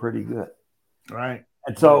practicing pretty good. Right.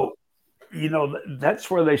 And so that's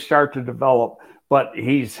where they start to develop. But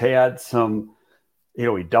he's had some, he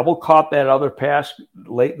double caught that other pass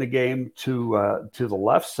late in the game to the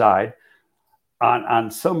left side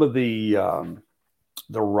on some of the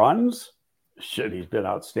runs. Shit, he's been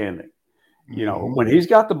outstanding. When he's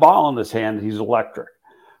got the ball in his hand, he's electric.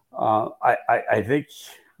 I think,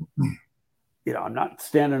 I'm not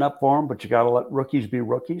standing up for him, but you got to let rookies be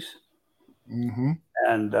rookies. Mm-hmm.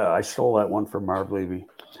 And I stole that one from Marv Levy.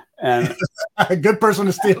 And a good person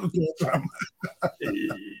to steal it from.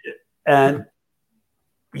 And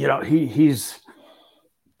he's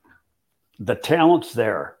the talent's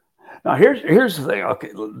there. Now here's the thing.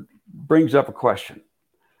 Okay, brings up a question: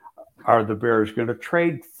 are the Bears going to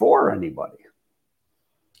trade for anybody?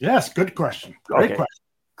 Yes, good question. Great question.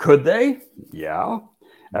 Could they? Yeah.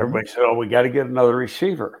 Everybody said, "Oh, we got to get another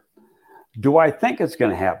receiver." Do I think it's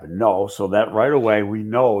going to happen? No. So that right away, we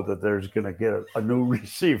know that there's going to get a new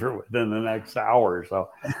receiver within the next hour or so.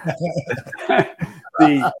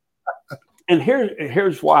 And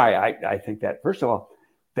here's why I think that. First of all,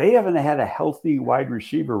 they haven't had a healthy wide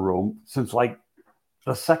receiver room since like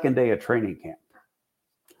the second day of training camp.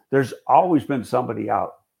 There's always been somebody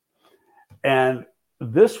out. And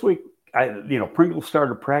this week, Pringle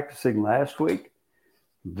started practicing last week.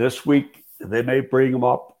 This week, they may bring him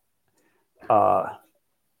up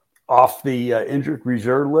off the injured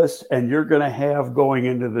reserve list, and you're going to have going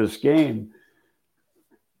into this game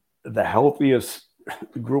the healthiest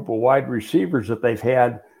group of wide receivers that they've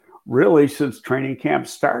had really since training camp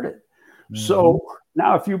started. Mm-hmm. So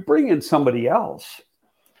now if you bring in somebody else,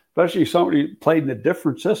 especially somebody who played in a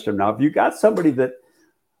different system, now if you got somebody that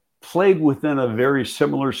played within a very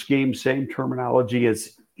similar scheme, same terminology, it's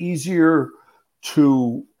easier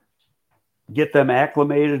to get them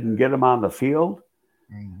acclimated and get them on the field.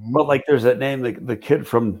 Mm-hmm. But like there's that name, the kid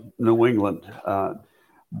from New England,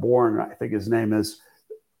 Bourne, I think his name is,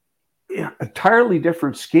 entirely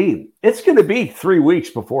different scheme. It's going to be 3 weeks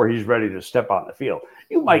before he's ready to step on the field.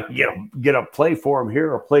 You might get a play for him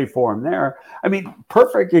here or play for him there. I mean,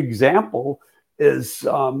 perfect example is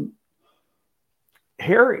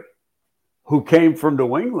Harry, who came from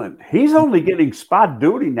New England. He's only getting spot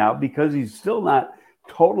duty now because he's still not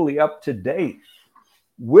totally up to date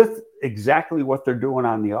with exactly what they're doing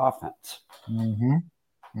on the offense. Mm-hmm.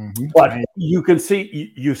 Mm-hmm. But you can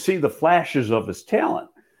see the flashes of his talent.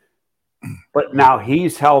 But now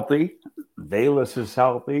he's healthy. Valus is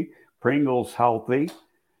healthy. Pringle's healthy.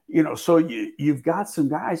 So you've got some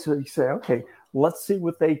guys that you say, okay, let's see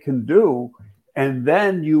what they can do. And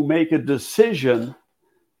then you make a decision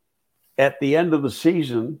at the end of the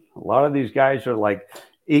season. A lot of these guys are like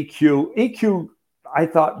EQ, I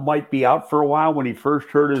thought might be out for a while when he first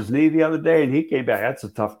hurt his knee the other day, and he came back. That's a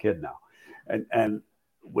tough kid now. And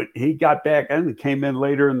when he got back and came in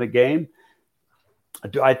later in the game,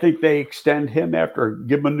 do I think they extend him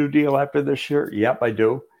give him a new deal after this year? Yep, I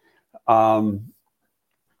do. Don't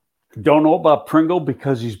know about Pringle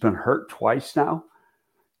because he's been hurt twice now.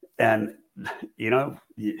 And, you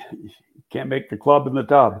can't make the club in the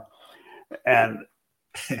tub. And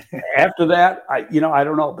after that, I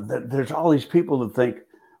don't know. But there's all these people that think,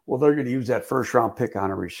 well, they're going to use that first round pick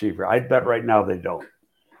on a receiver. I bet right now they don't.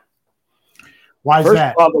 Why is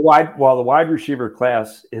that? While the wide receiver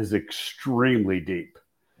class is extremely deep.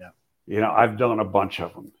 Yeah. I've done a bunch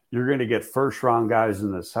of them. You're going to get first round guys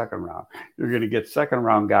in the second round. You're going to get second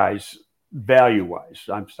round guys value wise.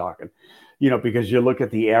 I'm talking, because you look at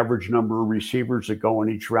the average number of receivers that go in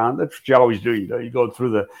each round. That's what you always do. You go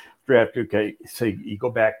through the draft. Okay, say you go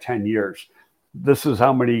back 10 years. This is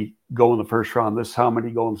how many go in the first round. This is how many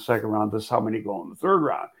go in the second round. This is how many go in the third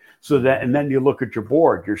round. And then you look at your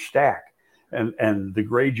board, your stack. And the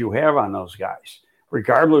grade you have on those guys,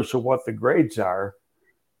 regardless of what the grades are,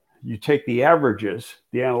 you take the averages,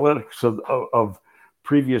 the analytics of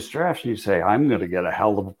previous drafts, and you say, I'm going to get a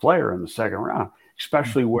hell of a player in the second round,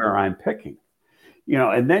 especially where I'm picking.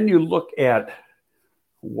 And then you look at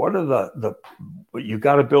what are what you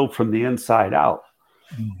got to build from the inside out.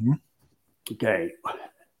 Mm-hmm. Okay.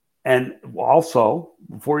 And also,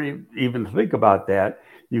 before you even think about that,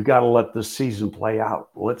 you've got to let the season play out.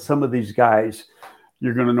 Let some of these guys,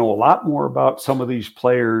 you're going to know a lot more about some of these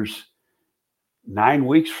players 9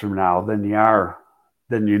 weeks from now than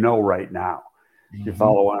you know right now. Mm-hmm. You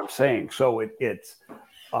follow what I'm saying? So it's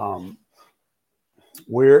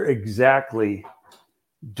where exactly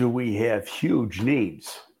do we have huge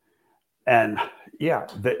needs? And yeah,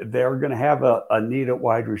 they're going to have a need at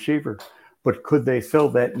wide receiver, but could they fill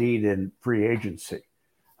that need in free agency?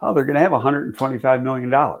 Oh, they're going to have $125 million.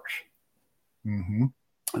 Mm-hmm.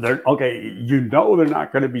 They're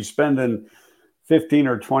not going to be spending 15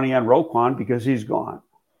 or 20 on Roquan because he's gone.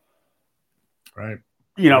 Right.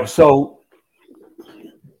 So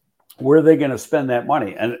where are they going to spend that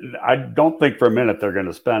money? And I don't think for a minute they're going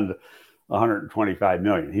to spend $125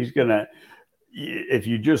 million. He's going to, if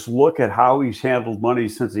you just look at how he's handled money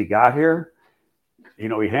since he got here, he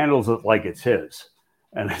handles it like it's his.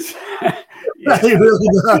 And it's, he really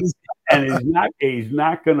does. And he's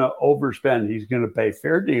not going to overspend. He's going to pay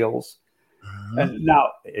fair deals. And now,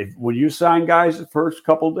 when you sign guys the first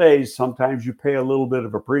couple of days, sometimes you pay a little bit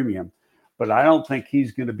of a premium. But I don't think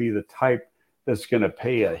he's going to be the type that's going to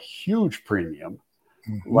pay a huge premium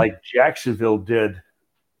like Jacksonville did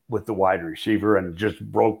with the wide receiver and just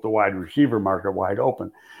broke the wide receiver market wide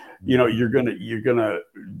open. You're gonna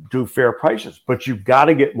do fair prices, but you've got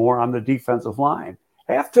to get more on the defensive line.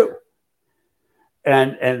 Have to.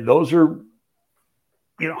 And those are,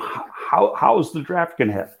 how is the draft going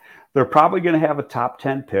to hit? They're probably going to have a top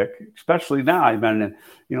 10 pick, especially now. I mean,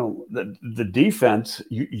 the defense,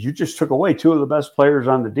 you just took away two of the best players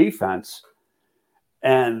on the defense.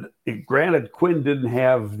 And granted, Quinn didn't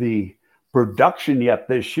have the production yet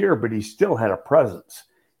this year, but he still had a presence.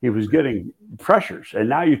 He was getting pressures. And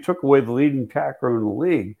now you took away the leading tackler in the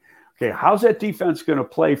league. Okay, how's that defense going to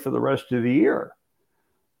play for the rest of the year?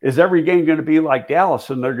 Is every game going to be like Dallas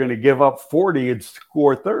and they're going to give up 40 and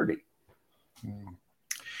score 30?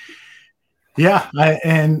 Yeah,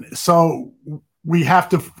 and so we have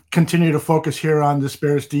to continue to focus here on this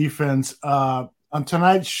Bears defense. On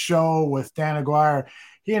tonight's show with Dan Aguirre,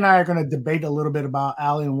 he and I are going to debate a little bit about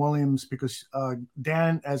Alan Williams because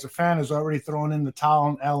Dan, as a fan, has already thrown in the towel,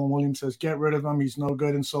 and Alan Williams says, get rid of him, he's no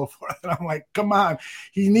good, and so forth. And I'm like, come on.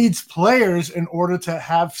 He needs players in order to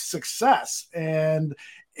have success. And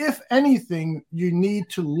if anything, you need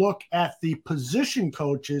to look at the position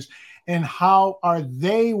coaches and how are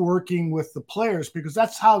they working with the players, because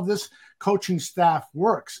that's how this coaching staff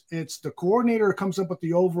works. It's the coordinator who comes up with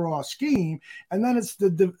the overall scheme, and then it's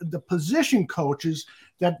the position coaches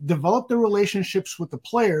that develop the relationships with the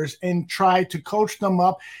players and try to coach them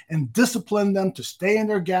up and discipline them to stay in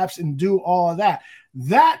their gaps and do all of that.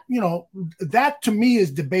 That, that to me is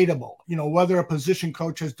debatable, whether a position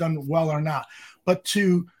coach has done well or not. But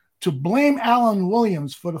to blame Alan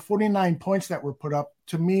Williams for the 49 points that were put up,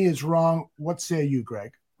 to me, is wrong. What say you,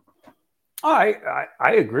 Greg? I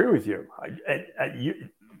agree with you.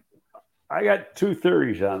 I got two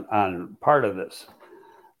theories on part of this.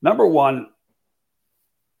 Number one,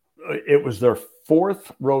 it was their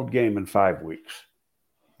fourth road game in 5 weeks.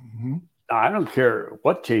 Mm-hmm. I don't care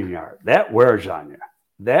what team you are. That wears on you.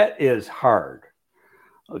 That is hard.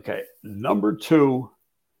 Okay. Number two,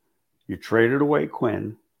 you traded away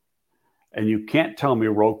Quinn, and you can't tell me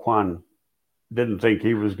Roquan didn't think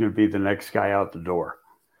he was going to be the next guy out the door.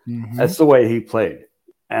 Mm-hmm. That's the way he played.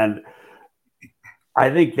 And I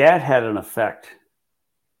think that had an effect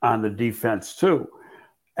on the defense too.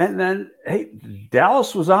 And then, hey,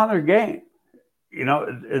 Dallas was on their game.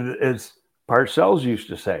 As Parcells used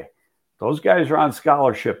to say, those guys are on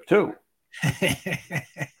scholarship too.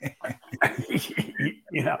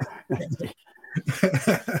 You're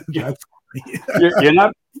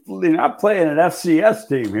not playing an FCS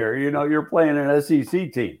team here. You're playing an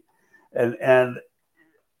SEC team, and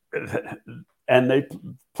they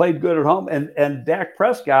played good at home. And Dak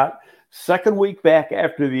Prescott, second week back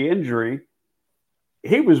after the injury,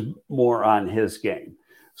 he was more on his game.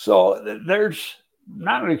 So there's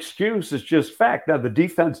not an excuse. It's just fact. Now, the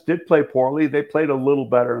defense did play poorly. They played a little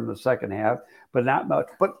better in the second half, but not much.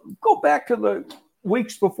 But go back to the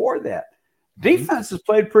weeks before that. Defense has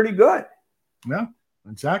played pretty good. Yeah,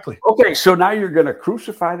 exactly. Okay, so now you're going to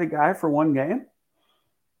crucify the guy for one game?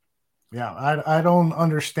 Yeah, I don't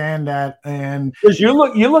understand that. And because you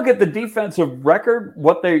look at the defensive record,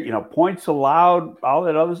 what they, points allowed, all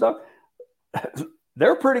that other stuff,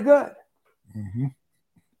 they're pretty good. Mm-hmm.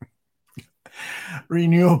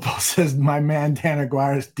 Renewable says my man Dan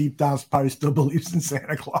Aguirre deep down probably still believes in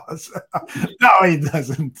Santa Claus. No, he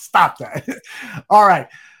doesn't. Stop that. All right.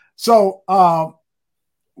 So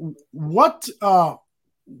what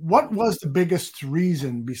was the biggest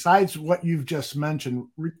reason besides what you've just mentioned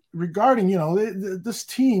regarding, this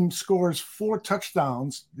team scores 4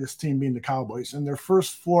 touchdowns, this team being the Cowboys, in their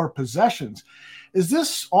first 4 possessions. Is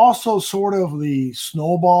this also sort of the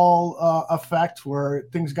snowball effect where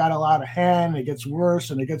things got out of hand, it gets worse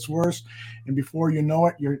and it gets worse, and before you know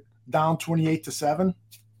it, you're down 28-7?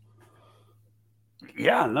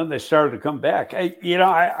 Yeah, and then they started to come back. I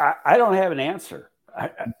don't have an answer.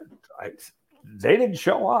 They didn't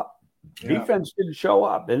show up. Yeah. Defense didn't show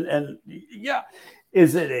up. And yeah,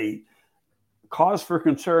 is it a cause for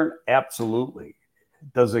concern? Absolutely.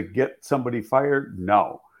 Does it get somebody fired?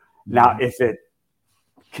 No. Now, if it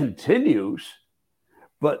continues,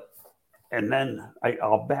 and then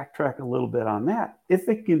I'll backtrack a little bit on that. If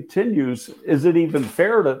it continues, is it even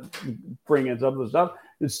fair to bring in some of the stuff?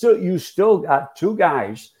 You still got two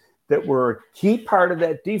guys that were a key part of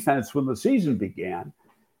that defense when the season began,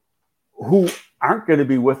 who aren't going to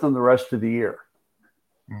be with them the rest of the year.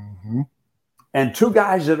 Mm-hmm. And two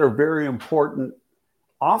guys that are very important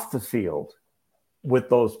off the field with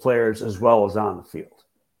those players as well as on the field.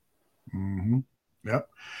 Mm-hmm. Yep.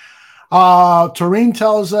 Tareen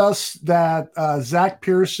tells us that Zach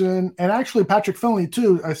Pearson and actually Patrick Finley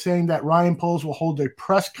too are saying that Ryan Poles will hold a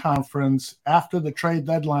press conference after the trade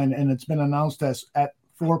deadline, and it's been announced as at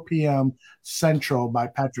 4 p.m. Central by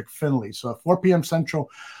Patrick Finley. So at 4 p.m.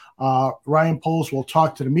 Central, Ryan Poles will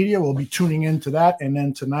talk to the media. We'll be tuning into that, and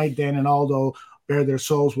then tonight Dan and Aldo bare their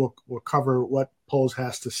souls will cover what Poles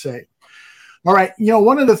has to say. All right,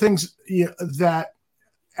 one of the things that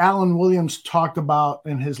Alan Williams talked about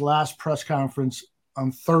in his last press conference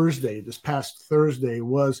on this past Thursday,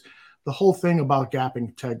 was the whole thing about gap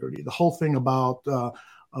integrity, the whole thing about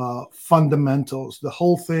fundamentals, the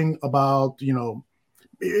whole thing about,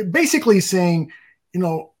 basically saying,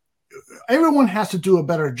 everyone has to do a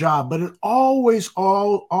better job, but it always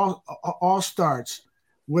all starts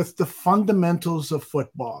with the fundamentals of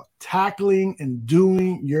football, tackling and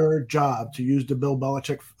doing your job, to use the Bill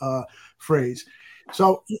Belichick phrase.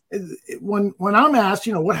 So when I'm asked,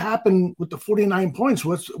 what happened with the 49 points,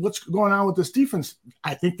 what's going on with this defense,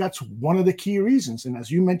 I think that's one of the key reasons. And as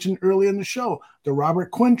you mentioned earlier in the show, the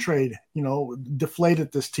Robert Quinn trade, deflated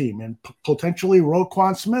this team, and potentially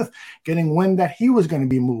Roquan Smith getting wind that he was going to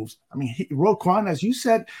be moved. I mean, Roquan, as you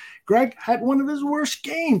said, Greg, had one of his worst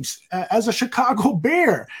games as a Chicago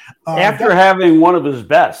Bear. After having one of his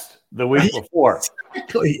best the week before.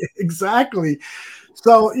 Exactly.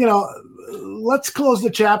 So, let's close the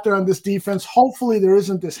chapter on this defense. Hopefully there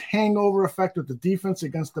isn't this hangover effect of the defense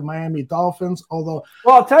against the Miami Dolphins, although.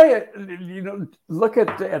 Well, I'll tell you, look at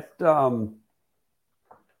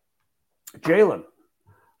Jalen.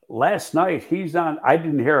 Last night, he's on. I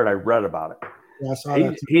didn't hear it. I read about it. Yeah, I saw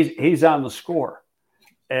that. He's on the score.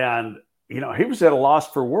 And, he was at a loss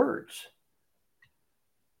for words.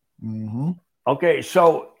 Mm-hmm. Okay,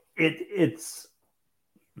 so it's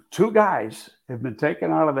two guys have been taken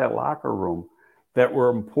out of that locker room that were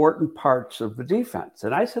important parts of the defense.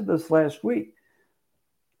 And I said this last week,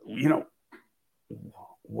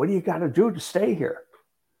 what do you got to do to stay here?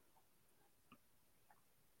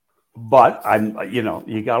 But you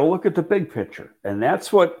got to look at the big picture. And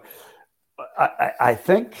that's what I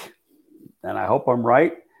think, and I hope I'm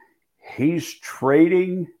right. He's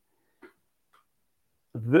trading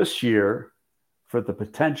this year for the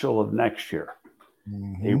potential of next year.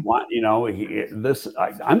 Mm-hmm.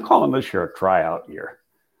 I'm calling this year a tryout year.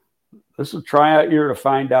 This is a tryout year to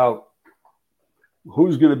find out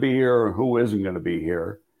who's going to be here and who isn't going to be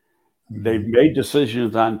here. Mm-hmm. They've made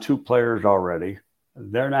decisions on two players already.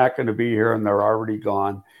 They're not going to be here and they're already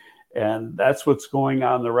gone. And that's what's going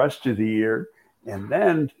on the rest of the year. And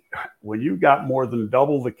then when you got more than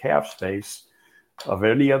double the cap space of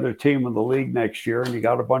any other team in the league next year, and you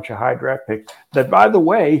got a bunch of high draft picks that, by the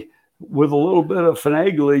way, with a little bit of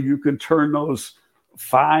finagling, you can turn those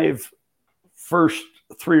 5 first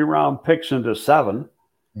 3-round picks into 7.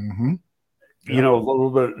 Mm-hmm. A little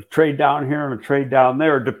bit of trade down here and a trade down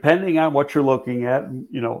there, depending on what you're looking at.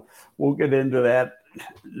 We'll get into that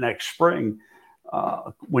next spring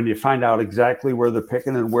when you find out exactly where they're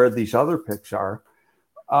picking and where these other picks are.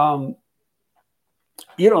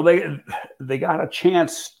 They got a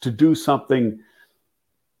chance to do something,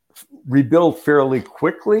 rebuild fairly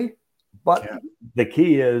quickly. But the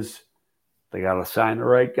key is they got to sign the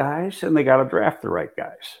right guys and they got to draft the right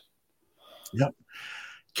guys. Yep.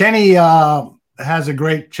 Kenny has a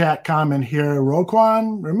great chat comment here.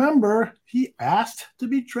 Roquan, remember, he asked to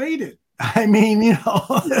be traded. I mean, he did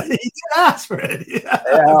ask for it. Yes.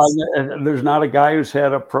 Yeah, there's not a guy who's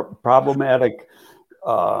had a problematic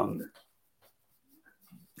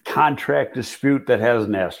contract dispute that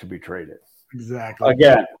hasn't asked to be traded. Exactly.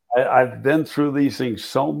 Again, I've been through these things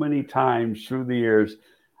so many times through the years.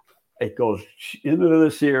 It goes into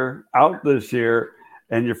this year, out this year,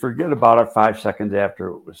 and you forget about it 5 seconds after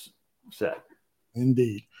it was said.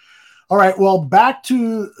 Indeed. All right. Well, back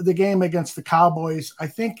to the game against the Cowboys. I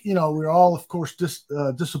think, we're all, of course,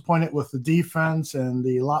 disappointed with the defense and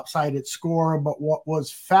the lopsided score. But what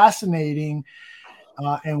was fascinating,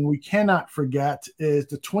 and we cannot forget, is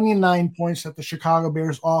the 29 points that the Chicago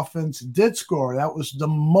Bears offense did score. That was the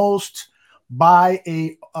most by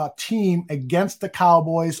a team against the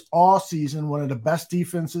Cowboys all season, one of the best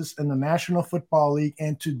defenses in the National Football League,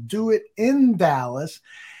 and to do it in Dallas,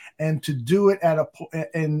 and to do it at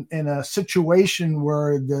in a situation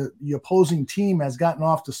where the opposing team has gotten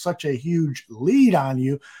off to such a huge lead on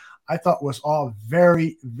you, I thought was all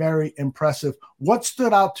very, very impressive. What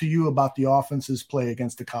stood out to you about the offense's play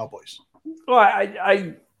against the Cowboys? Well,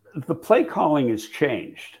 the play calling has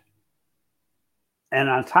changed. And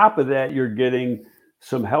on top of that, you're getting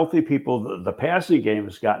some healthy people. The passing game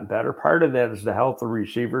has gotten better. Part of that is the health of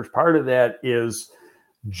receivers. Part of that is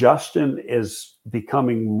Justin is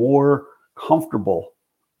becoming more comfortable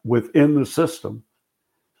within the system,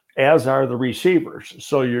 as are the receivers.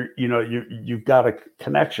 So you've got a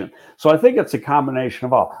connection. So I think it's a combination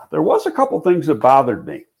of all. There was a couple things that bothered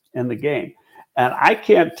me in the game, and I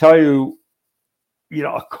can't tell you.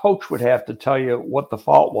 A coach would have to tell you what the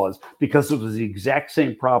fault was, because it was the exact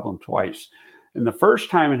same problem twice. And the first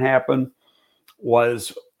time it happened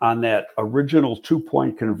was on that original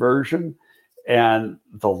 2-point conversion, and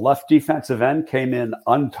the left defensive end came in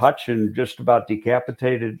untouched and just about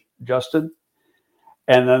decapitated Justin.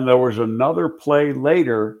 And then there was another play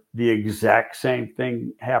later, the exact same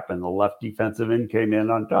thing happened. The left defensive end came in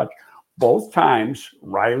untouched. Both times,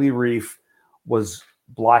 Riley Reiff was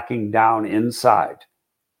blocking down inside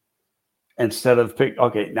instead of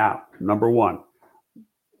now, number one,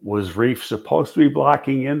 was Reiff supposed to be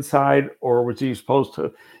blocking inside, or was he supposed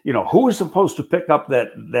to, who was supposed to pick up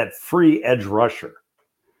that free edge rusher?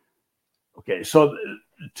 Okay, so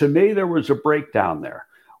to me, there was a breakdown there.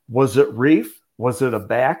 Was it Reiff? Was it a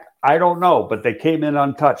back? I don't know, but they came in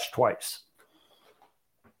untouched twice.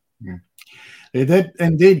 They did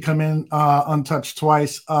indeed come in untouched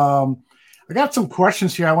twice. I got some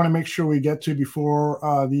questions here I want to make sure we get to before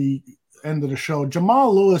the end of the show.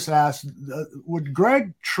 Jamal Lewis asked, would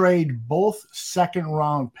Greg trade both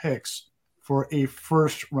second-round picks for a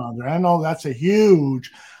first-rounder? I know that's a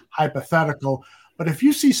huge hypothetical, but if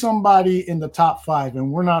you see somebody in the top 5,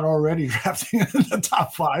 and we're not already drafting in the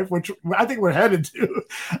top 5, which I think we're headed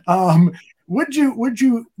to, would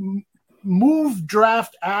you move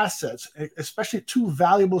draft assets, especially 2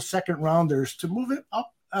 valuable second-rounders, to move it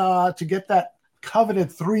up to get that coveted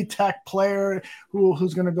 3-tech player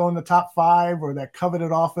who's going to go in the top 5, or that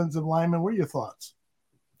coveted offensive lineman? What are your thoughts?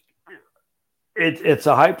 It's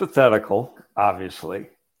a hypothetical, obviously,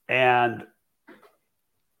 and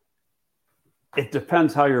it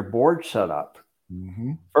depends how your board's set up.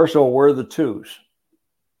 Mm-hmm. First of all, where are the 2s?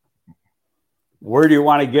 Where do you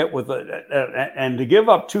want to get with it? And to give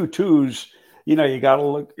up 2 2s, you got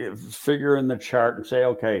to figure in the chart and say,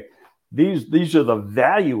 okay, these are the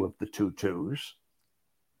value of the 2 2s.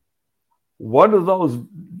 What do those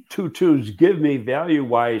 2 2s give me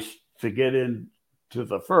value-wise to get into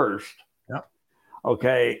the first? Yep.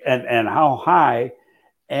 Okay, and how high?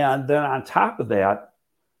 And then on top of that,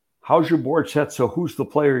 how's your board set? So who's the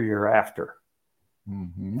player you're after?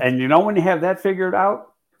 Mm-hmm. And when you have that figured out,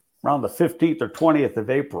 around the 15th or 20th of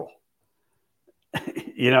April,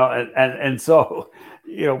 and so,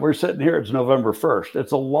 we're sitting here, it's November 1st.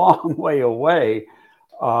 It's a long way away.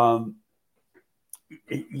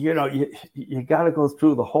 You got to go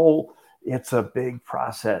through the whole, it's a big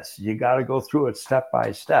process. You got to go through it step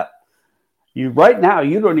by step. Right now,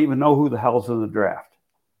 you don't even know who the hell's in the draft.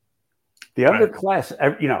 The underclass,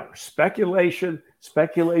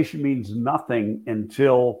 speculation means nothing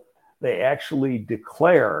until they actually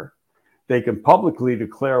declare. They can publicly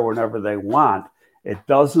declare whenever they want. It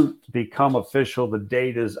doesn't become official. The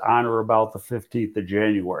date is on or about the 15th of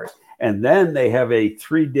January. And then they have a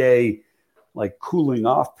 3-day cooling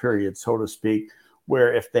off period, so to speak,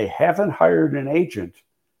 where if they haven't hired an agent,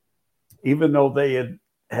 even though they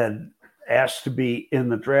had asked to be in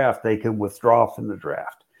the draft, they can withdraw from the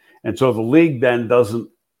draft. And so the league then doesn't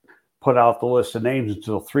put out the list of names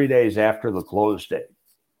until 3 days after the close date.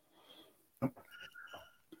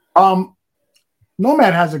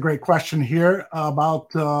 Nomad has a great question here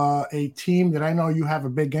about a team that I know you have a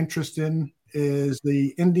big interest in, is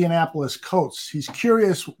the Indianapolis Colts. He's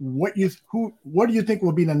curious what do you think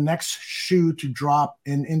will be the next shoe to drop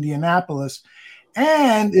in Indianapolis,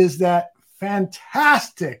 and is that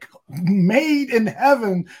fantastic made in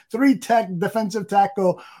heaven 3-tech defensive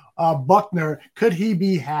tackle Buckner, could he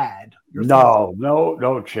be had?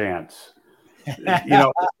 No chance.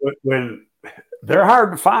 When they're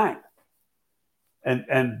hard to find.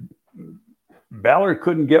 And Ballard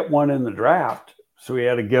couldn't get one in the draft, so he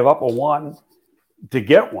had to give up a 1 to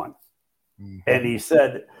get one. Mm-hmm. And he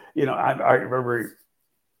said, I remember,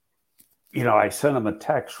 I sent him a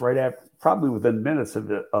text right after, probably within minutes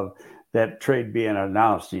of that trade being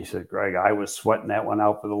announced, he said, Greg, I was sweating that one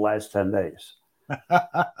out for the last 10 days.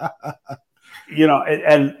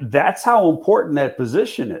 And that's how important that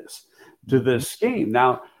position is to this scheme.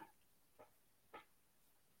 Now,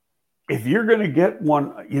 if you're going to get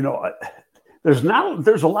one, there's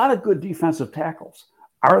a lot of good defensive tackles.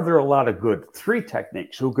 Are there a lot of good 3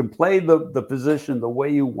 techniques who can play the position the way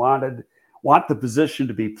you want the position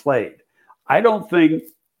to be played? I don't think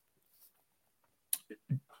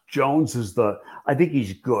Jones is I think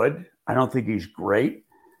he's good. I don't think he's great.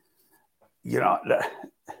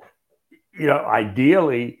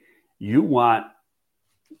 Ideally, you want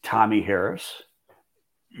Tommy Harris.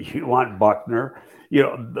 You want Buckner.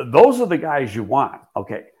 Those are the guys you want.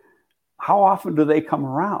 Okay. How often do they come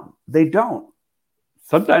around? They don't.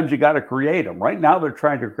 Sometimes you got to create them. Right now, they're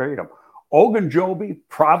trying to create them. Ogunjobi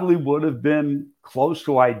probably would have been close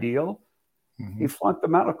to ideal. Mm-hmm. He flunked the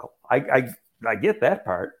medical. I get that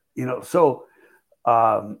part. So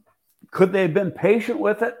could they have been patient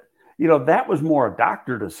with it? That was more a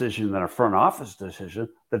doctor decision than a front office decision.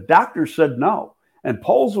 The doctor said no, and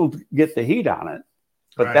Poles will get the heat on it.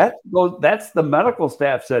 But that's the medical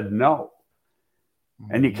staff said no.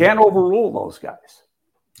 And you can't overrule those guys.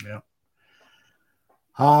 Yeah.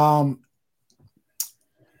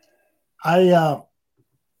 I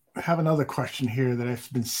have another question here that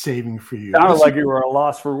I've been saving for you. Sounded like you were at a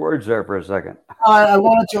loss for words there for a second. I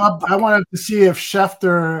wanted to see if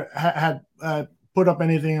Schefter had put up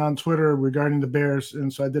anything on Twitter regarding the Bears,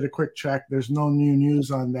 and so I did a quick check. There's no new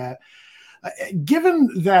news on that. Given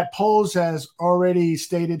that Poles has already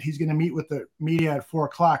stated he's going to meet with the media at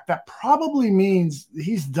 4:00, that probably means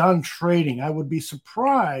he's done trading. I would be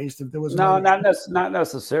surprised if there was not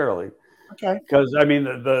necessarily. Okay, because I mean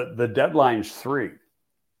the deadline's 3.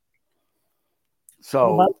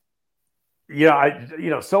 So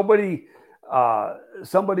somebody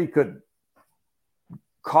could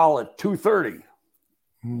call it 2:30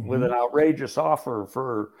 with an outrageous offer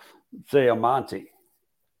for, say, a Monty,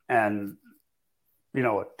 and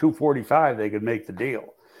at 2:45 they could make the deal,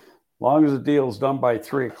 as long as the deal's done by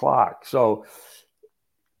 3:00. So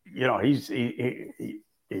he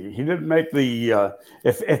didn't make the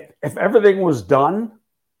if everything was done,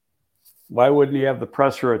 why wouldn't he have the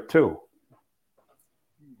presser at 2?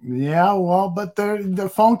 Yeah, well, but the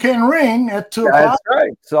phone can ring at 2:00. That's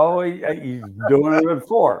right. So he's doing it at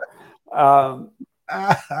 4.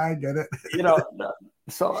 I get it.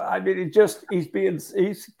 So I mean,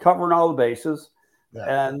 he's covering all the bases,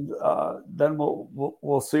 and then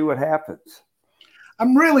we'll see what happens.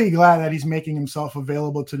 I'm really glad that he's making himself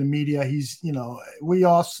available to the media. He's, we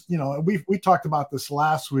talked about this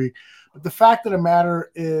last week, but the fact of the matter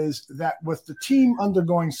is that with the team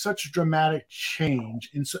undergoing such dramatic change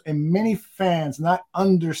and many fans not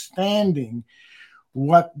understanding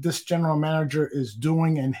what this general manager is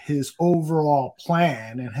doing and his overall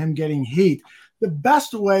plan and him getting heat, the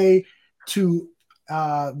best way to,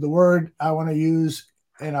 the word I want to use,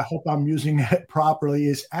 and I hope I'm using it properly,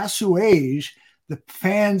 is assuage the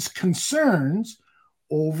fans' concerns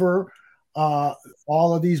over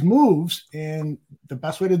all of these moves. And the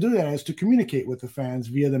best way to do that is to communicate with the fans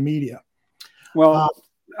via the media. Well,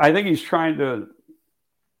 I think he's trying to,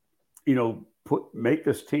 make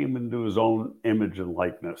this team into his own image and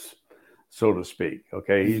likeness, so to speak.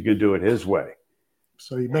 Okay. He's going to do it his way.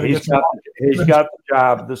 So you better he's got the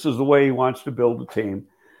job. This is the way he wants to build a team.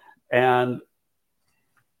 And,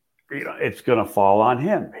 it's going to fall on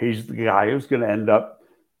him. He's the guy who's going to end up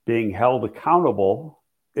being held accountable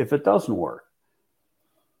if it doesn't work.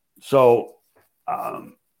 So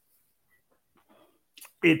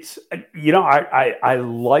it's, I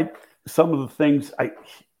like some of the things.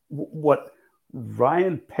 What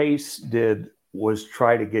Ryan Pace did was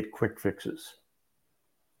try to get quick fixes.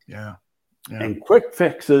 Yeah. And quick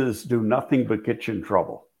fixes do nothing but get you in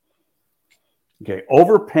trouble. Okay.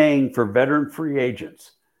 Overpaying for veteran free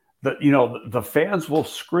agents. The fans will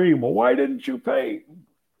scream, well, why didn't you pay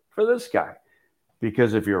for this guy?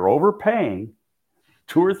 Because if you're overpaying,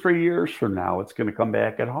 2 or 3 years from now, it's going to come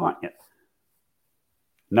back and haunt you.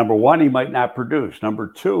 Number 1, he might not produce. Number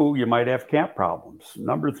 2, you might have camp problems.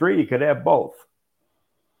 Number 3, you could have both.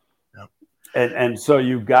 Yep. And so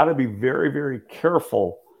you've got to be very, very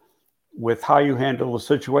careful with how you handle the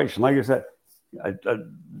situation. Like I said,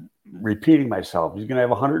 repeating myself, he's going to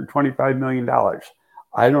have $125 million.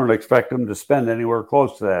 I don't expect him to spend anywhere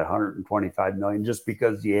close to that $125 million just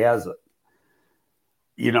because he has it.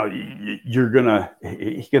 He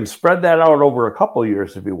can spread that out over a couple of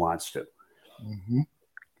years if he wants to. Mm-hmm.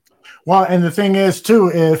 Well, and the thing is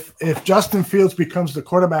too, if Justin Fields becomes the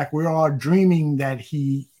quarterback, we're all dreaming that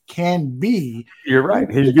he can be. You're right.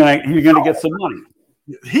 He's gonna get some money.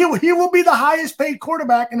 He will be the highest paid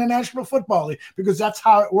quarterback in the National Football League because that's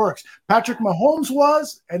how it works. Patrick Mahomes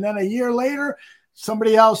was, and then a year later,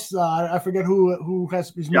 somebody else, I forget who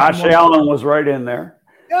has. Josh Allen was right in there.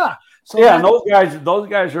 Yeah. So yeah, and those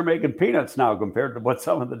guys are making peanuts now compared to what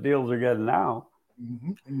some of the deals are getting now.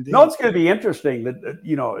 Mm-hmm, no, it's going to be interesting that,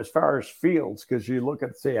 as far as Fields, because you look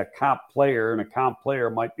at, say, a comp player, and a comp player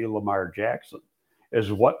might be Lamar Jackson.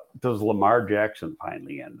 Is what does Lamar Jackson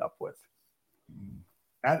finally end up with?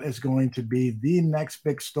 That is going to be the next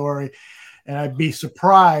big story. And I'd be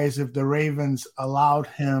surprised if the Ravens allowed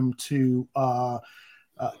him to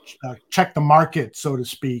check the market, so to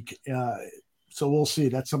speak. So we'll see.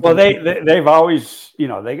 That's something. Well, they've always,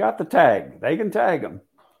 they got the tag. They can tag him.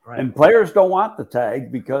 Right. And players don't want the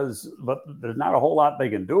tag but there's not a whole lot they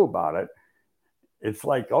can do about it. It's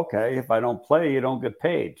like, okay, if I don't play, you don't get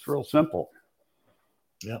paid. It's real simple.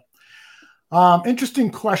 Yep. Interesting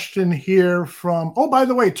question here from, by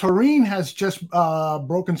the way, Taurine has just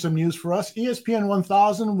broken some news for us. ESPN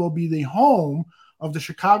 1000 will be the home of the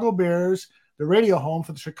Chicago Bears, the radio home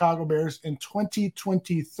for the Chicago Bears in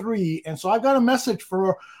 2023. And so I've got a message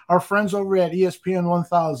for our friends over at ESPN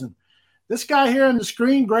 1000. This guy here on the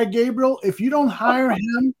screen, Greg Gabriel, if you don't hire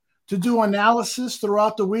him to do analysis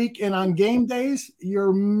throughout the week and on game days,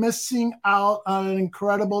 you're missing out on an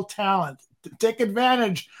incredible talent. Take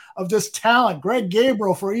advantage of this talent. Greg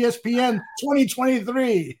Gabriel for ESPN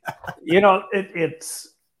 2023.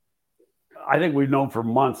 I think we've known for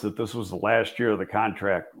months that this was the last year of the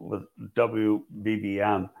contract with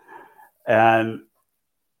WBBM. And,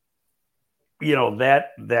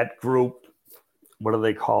 that group, what are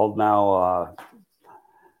they called now?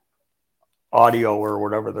 Audio or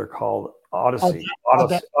whatever they're called. Odyssey.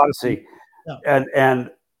 Yeah.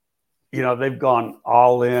 And they've gone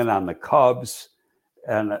all in on the Cubs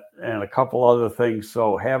and a couple other things.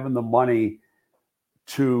 So having the money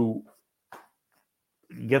to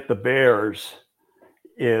get the Bears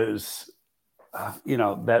is,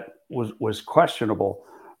 that was questionable.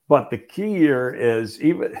 But the key here is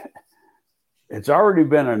it's already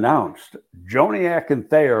been announced. Joniak and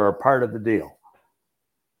Thayer are part of the deal.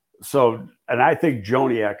 So, and I think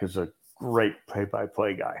Joniak is a great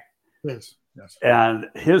play-by-play guy. Yes. And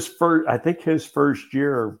his first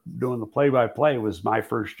year doing the play-by-play was my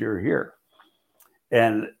first year here.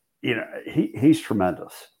 And, he's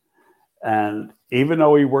tremendous. And even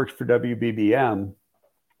though he works for WBBM,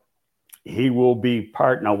 he will be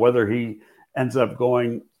part. Now, whether he ends up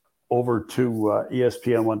going over to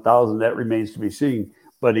ESPN 1000, that remains to be seen.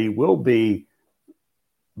 But he will be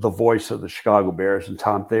the voice of the Chicago Bears, and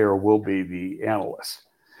Tom Thayer will be the analyst.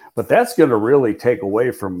 But that's going to really take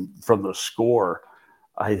away from the score,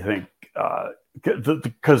 I think,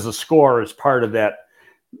 because the score is part of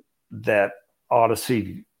that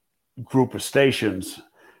Odyssey group of stations.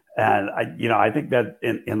 And I think that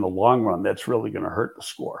in the long run, that's really going to hurt the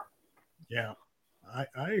score. Yeah,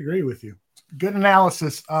 I agree with you. Good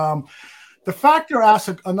analysis. The Factor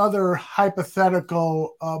asked another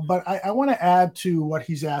hypothetical, but I want to add to what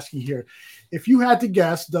he's asking here. If you had to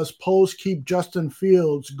guess, does Poles keep Justin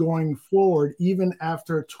Fields going forward even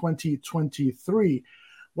after 2023?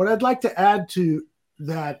 What I'd like to add to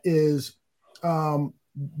that is,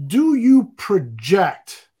 do you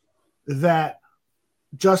project that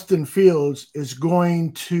Justin Fields is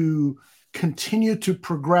going to continue to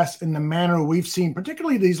progress in the manner we've seen,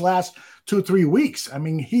 particularly these last 2-3 weeks? I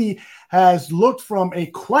mean, he has looked from a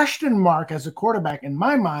question mark as a quarterback, in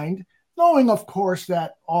my mind, knowing, of course,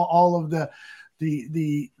 that all of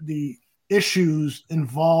the issues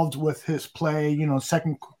involved with his play,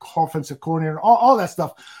 second offensive coordinator, all that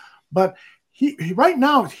stuff. But he right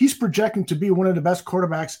now, he's projecting to be one of the best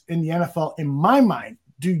quarterbacks in the NFL, in my mind.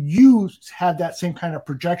 Do you have that same kind of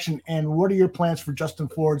projection? And what are your plans for Justin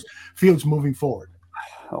Fields moving forward?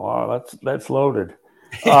 Oh, that's loaded.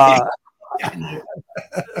 I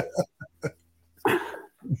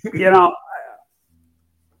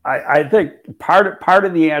think part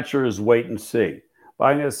of the answer is wait and see. But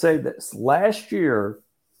I'm going to say this: last year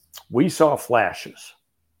we saw flashes.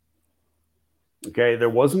 Okay, there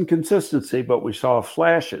wasn't consistency, but we saw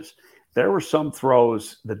flashes. There were some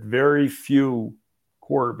throws that very few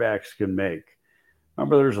quarterbacks can make.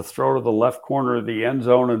 Remember, there's a throw to the left corner of the end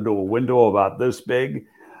zone into a window about this big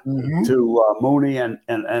to Mooney and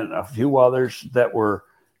a few others that were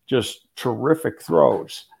just terrific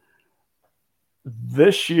throws.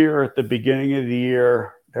 This year, at the beginning of the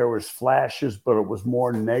year, there was flashes, but it was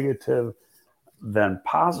more negative than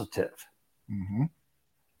positive.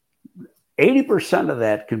 80% of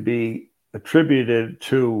that can be attributed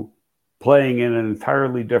to playing in an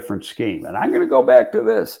entirely different scheme. And I'm going to go back to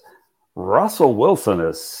this. Russell Wilson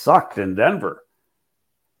has sucked in Denver.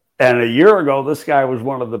 And a year ago, this guy was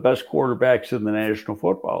one of the best quarterbacks in the National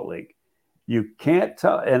Football League. You can't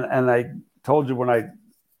tell. And I told you when I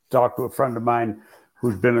talked to a friend of mine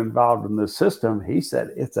who's been involved in this system, he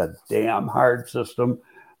said it's a damn hard system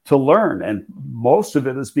to learn. And most of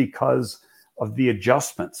it is because of the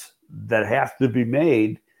adjustments that have to be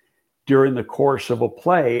made during the course of a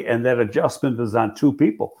play. And that adjustment is on two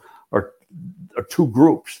people or two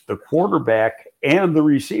groups, the quarterback and the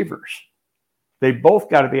receivers. They both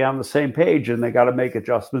got to be on the same page and they got to make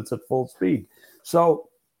adjustments at full speed. So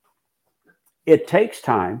it takes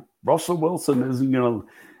time. Russell Wilson isn't going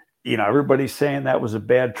to, everybody's saying that was a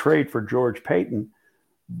bad trade for George Paton.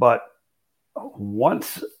 But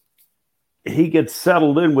once he gets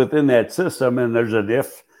settled in within that system, and there's an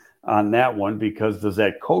if on that one, because does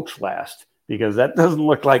that coach last? Because that doesn't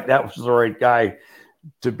look like that was the right guy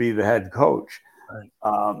to be the head coach.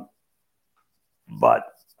 Right. But,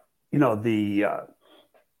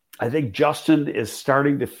 I think Justin is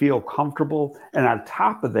starting to feel comfortable. And on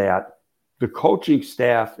top of that, the coaching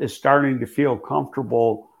staff is starting to feel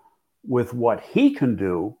comfortable with what he can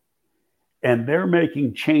do. And they're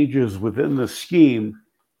making changes within the scheme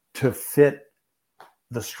to fit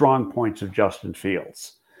the strong points of Justin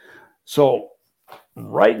Fields. So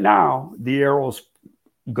right now, the arrow's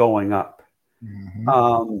going up.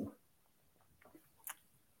 Mm-hmm.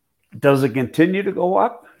 Does it continue to go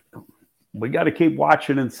up? We got to keep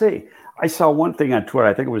watching and see. I saw one thing on Twitter.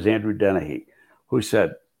 I think it was Andrew Dennehy, who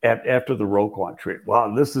said after the Roquan trade,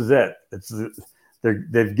 "Wow, this is it.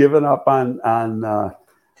 They've given up on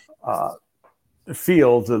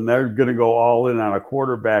Fields, and they're going to go all in on a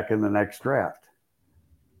quarterback in the next draft."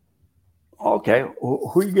 Okay,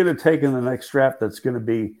 who are you going to take in the next draft that's going to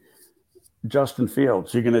be Justin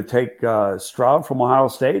Fields? You're going to take Stroud from Ohio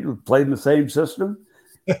State, who played in the same system?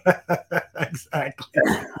 Exactly.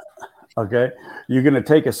 Okay. You're going to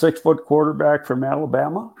take a 6-foot quarterback from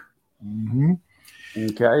Alabama? Mm-hmm.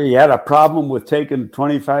 Okay. You had a problem with taking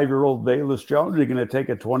 25-year-old Velus Jones. You're going to take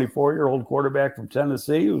a 24-year-old quarterback from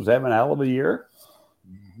Tennessee who's having a hell of a year?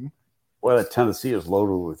 Mm-hmm. Well, Tennessee is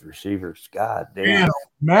loaded with receivers. God damn.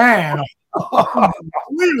 Man.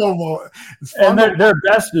 Unbelievable. And their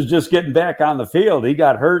best is just getting back on the field. He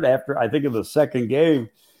got hurt after, I think, in the second game,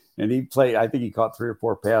 and he played, I think he caught 3 or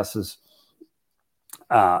 4 passes.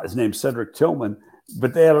 His name's Cedric Tillman,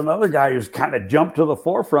 but they had another guy who's kind of jumped to the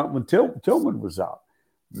forefront when Tillman was out.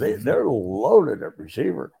 They're loaded at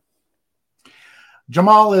receiver.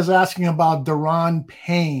 Jamal is asking about Daron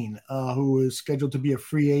Payne, who is scheduled to be a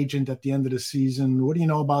free agent at the end of the season. What do you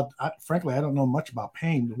know about? Frankly, I don't know much about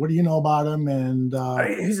Payne. What do you know about him? And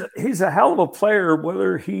he's a hell of a player.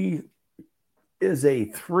 Whether he is a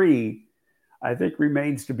 3, I think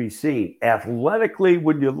remains to be seen. Athletically,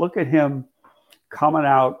 when you look at him coming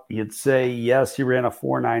out, you'd say, yes, he ran a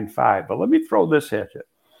 4.95. But let me throw this at you.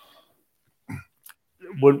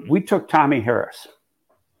 When we took Tommy Harris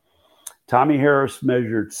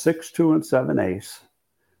measured 6'2" and 7/8,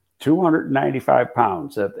 295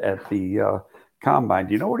 pounds at the combine.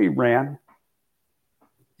 Do you know what he ran?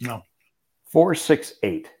 No.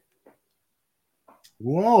 4.68.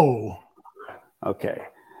 Whoa. Okay.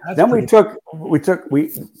 Then because,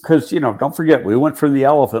 don't forget, we went from the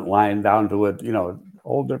elephant line down to a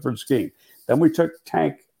whole different scheme. Then we took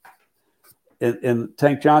Tank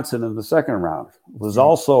Johnson in the second round. Was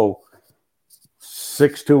also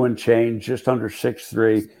 6'2" and change, just under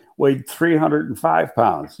 6'3", weighed 305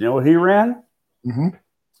 pounds. You know what he ran? Mm-hmm.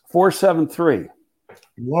 4.73.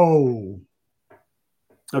 Whoa.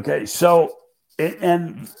 Okay, so,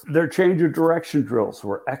 and their change of direction drills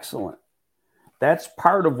were excellent. That's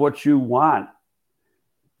part of what you want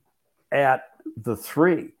at the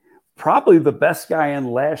 3. Probably the best guy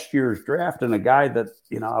in last year's draft, and a guy that,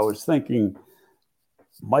 I was thinking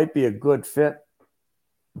might be a good fit,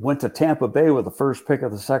 went to Tampa Bay with the first pick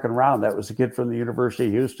of the second round. That was a kid from the University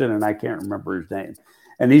of Houston, and I can't remember his name.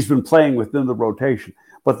 And he's been playing within the rotation.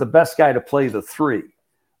 But the best guy to play the 3,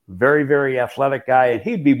 very, very athletic guy, and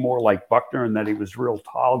he'd be more like Buckner in that he was a real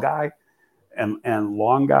tall guy and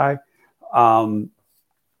long guy. Now,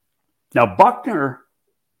 Buckner,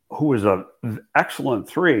 who was an excellent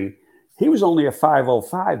 3, he was only a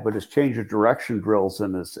 5.05, but his change of direction drills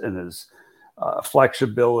and his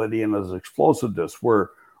flexibility and his explosiveness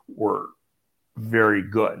were very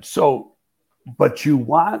good. So, but you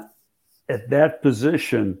want at that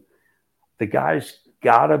position, the guy's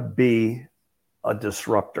got to be a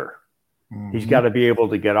disruptor. Mm-hmm. He's got to be able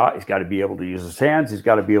to get out. He's got to be able to use his hands. He's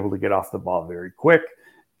got to be able to get off the ball very quick.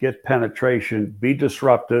 get penetration, be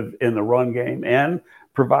disruptive in the run game, and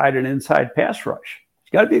provide an inside pass rush.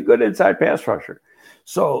 He's got to be a good inside pass rusher.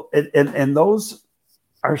 So, and those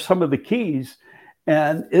are some of the keys.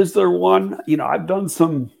 And is there one? I've done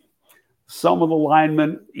some of the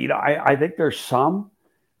linemen. I think there's some,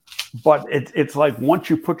 but it's like once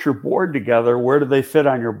you put your board together, where do they fit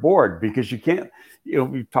on your board? Because you can't.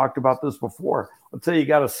 We've talked about this before. Let's say you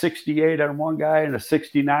got a 68 on one guy and a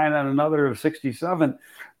 69 on another, of 67,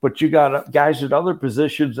 but you got guys at other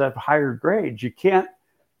positions that have higher grades. You can't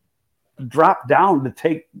drop down to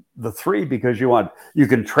take the 3 because you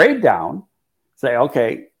can trade down, say,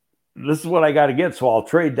 okay, this is what I got to get, so I'll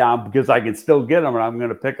trade down because I can still get them, and I'm going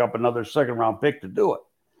to pick up another second-round pick to do it.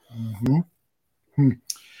 Mm-hmm.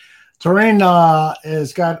 Terrain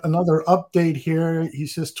has got another update here. He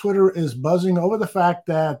says Twitter is buzzing over the fact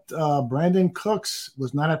that Brandon Cooks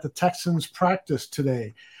was not at the Texans practice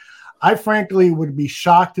today. I frankly would be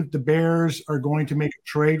shocked if the Bears are going to make a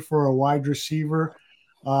trade for a wide receiver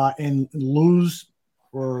and lose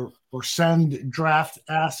or send draft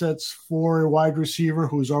assets for a wide receiver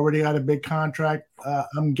who's already got a big contract.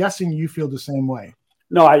 I'm guessing you feel the same way.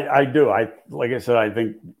 No, I do. Like I said, I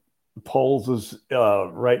think Poles is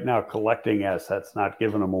right now collecting assets, not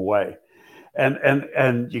giving them away.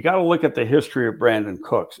 And you got to look at the history of Brandon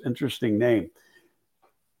Cooks. Interesting name,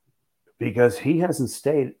 because he hasn't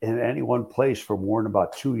stayed in any one place for more than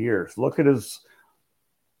about 2 years. Look at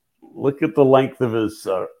the length of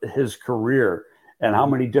his career and how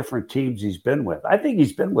many different teams he's been with. I think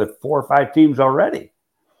he's been with 4 or 5 teams already.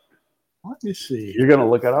 Let me see. You're going to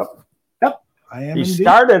look it up? Yep, I am. He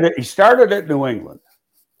started at New England.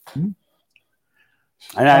 Hmm.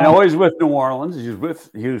 And I know he's with New Orleans. He's with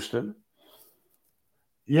Houston.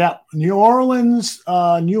 Yeah, New Orleans,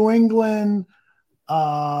 New England,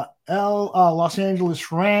 Los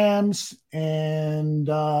Angeles Rams, and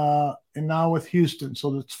now with Houston.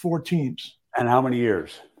 So that's 4 teams. And how many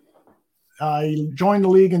years? He joined the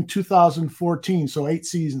league in 2014, so 8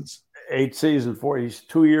 seasons. 8 seasons, 4. He's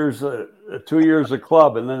 2 years, 2 years of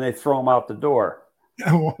club, and then they throw him out the door.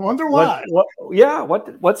 I wonder why.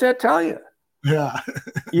 What's that tell you? Yeah.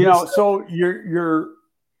 So you're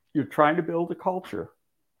trying to build a culture.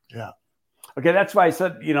 Yeah. Okay, that's why I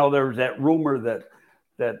said, there was that rumor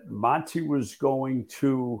that Monty was going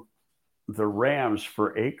to the Rams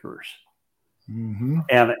for Akers and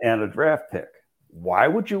a draft pick. Why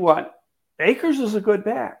would you want Akers? Is a good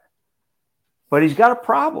back, but he's got a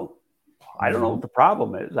problem. I don't know what the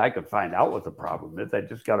problem is. I could find out what the problem is. I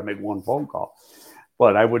just got to make one phone call.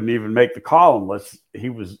 But I wouldn't even make the call unless he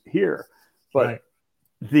was here. But right.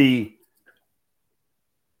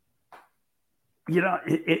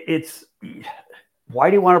 It's why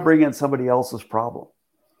do you want to bring in somebody else's problem?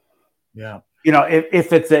 Yeah.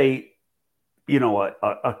 If it's a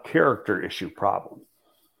character issue problem.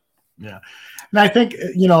 Yeah. And I think,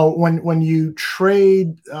 when you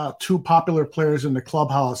trade 2 popular players in the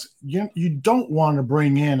clubhouse, you don't want to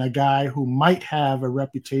bring in a guy who might have a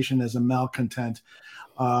reputation as a malcontent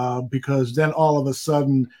because then all of a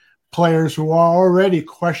sudden players who are already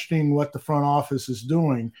questioning what the front office is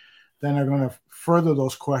doing then are going to further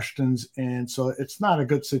those questions. And so it's not a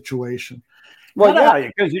good situation. Well, yeah,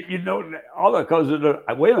 because all that goes into,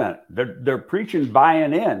 wait a minute, they're preaching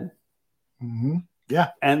buying in. Mm-hmm. Yeah.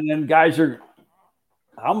 And then guys are,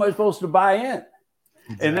 how am I supposed to buy in?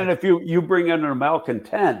 Exactly. And then if you bring in a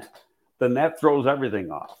malcontent, then that throws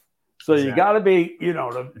everything off. So you got to be,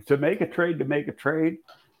 to make a trade,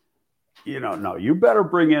 no, you better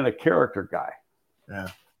bring in a character guy. Yeah,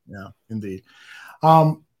 indeed.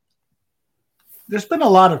 There's been a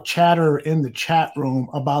lot of chatter in the chat room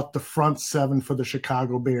about the front 7 for the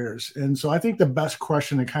Chicago Bears. And so I think the best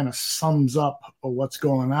question that kind of sums up what's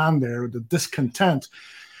going on there, the discontent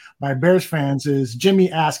by Bears fans, is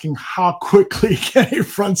Jimmy asking how quickly can a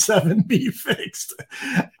front 7 be fixed?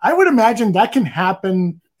 I would imagine that can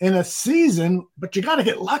happen in a season, but you got to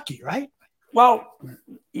get lucky, right? Well,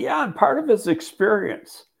 yeah, and part of it's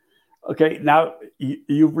experience. Okay, now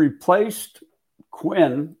you've replaced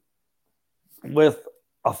Quinn with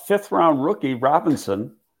a 5th-round rookie,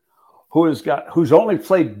 Robinson, who's only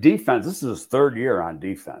played defense. This is his 3rd year on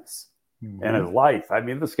defense in his life. I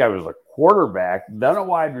mean, this guy was a quarterback, then a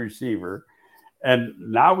wide receiver, and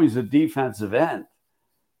now he's a defensive end.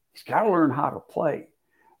 He's got to learn how to play.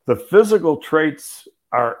 The physical traits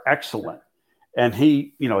are excellent, and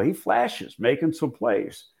he flashes, making some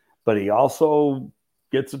plays, but he also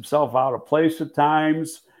gets himself out of place at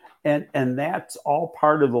times. And that's all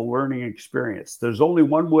part of the learning experience. There's only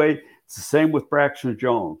one way. It's the same with Braxton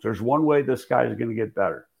Jones. There's one way this guy is going to get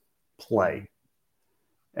better. Play.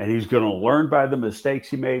 and he's going to learn by the mistakes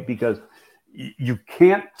he made, because you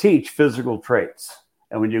can't teach physical traits.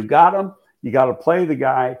 And when you've got them, you got to play the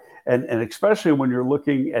guy. And especially when you're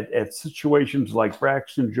looking at situations like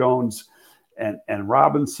Braxton Jones and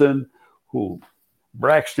Robinson, who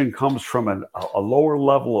Braxton comes from a lower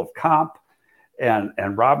level of comp,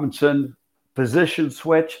 and Robinson position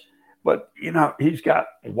switch. But, he's got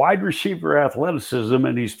wide receiver athleticism,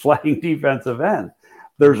 and he's playing defensive end.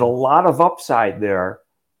 There's a lot of upside there.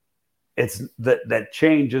 It's that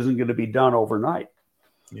change isn't going to be done overnight.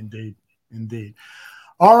 Indeed.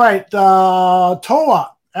 All right.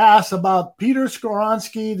 Toa asks about Peter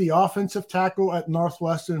Skoronski, the offensive tackle at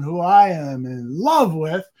Northwestern, who I am in love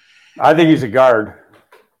with. I think he's a guard.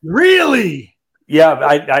 Really? Yeah,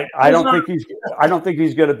 I don't think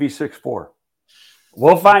he's going to be 6'4".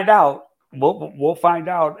 We'll find out. We'll find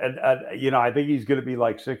out. And I think he's going to be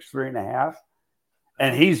like 6'3.5".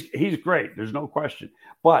 And he's great. There's no question.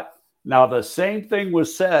 But now the same thing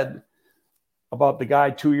was said about the guy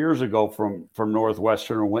 2 years ago from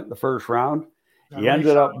Northwestern who went in the first round. He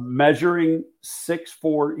ended up measuring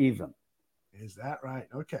 6'4" even. Is that right?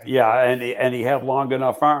 Okay. Yeah, and he had long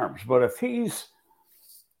enough arms. But if he's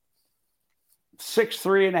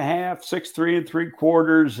 6'3.5", 6'3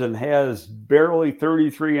 3/4, and has barely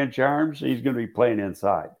 33-inch arms, he's going to be playing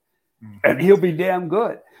inside. Mm-hmm. And he'll be damn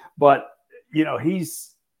good. But,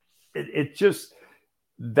 it's just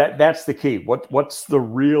that's the key. What's the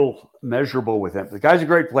real measurable with him? The guy's a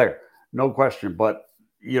great player, no question. But,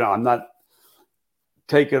 I'm not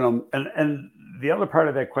taking him. And the other part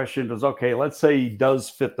of that question is, okay, let's say he does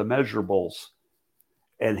fit the measurables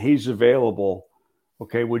and he's available.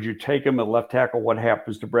 Okay, would you take him at left tackle? What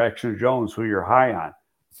happens to Braxton Jones, who you're high on?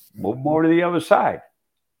 Move more to the other side.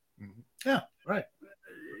 Yeah, right.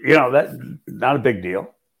 That not a big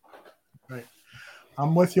deal. Right.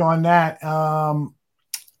 I'm with you on that. Kayshon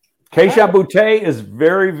Boutte is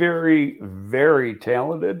very, very, very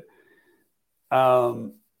talented.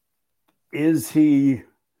 Is he,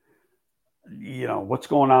 what's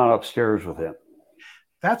going on upstairs with him?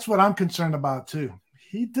 That's what I'm concerned about too.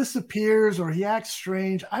 He disappears or he acts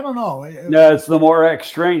strange. I don't know. No, it's the more acts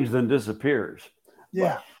strange than disappears.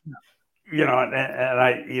 Yeah. But,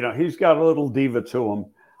 he's got a little diva to him.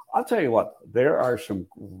 I'll tell you what, there are some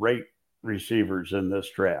great receivers in this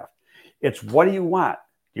draft. It's what do you want?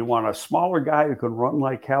 Do you want a smaller guy who can run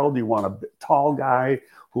like hell? Do you want a tall guy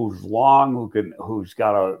who's long, who's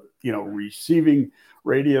got a receiving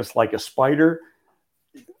radius like a spider?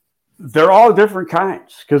 They're all different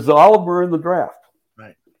kinds because all of them are in the draft.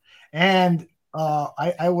 Right. And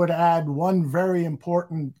I would add one very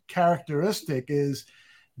important characteristic is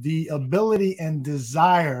the ability and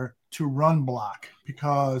desire to run block,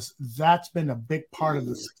 because that's been a big part of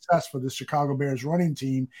the success for the Chicago Bears running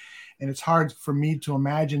team. And it's hard for me to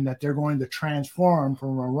imagine that they're going to transform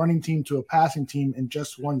from a running team to a passing team in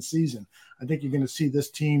just one season. I think you're going to see this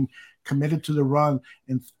team committed to the run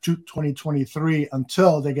in 2023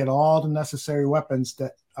 until they get all the necessary weapons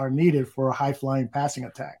that are needed for a high-flying passing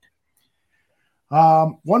attack.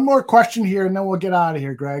 One more question here, and then we'll get out of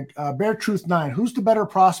here, Greg. Bear Truth 9, who's the better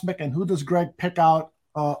prospect, and who does Greg pick out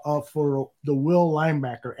for the will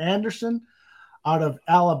linebacker? Anderson out of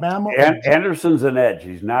Alabama? Anderson's an edge.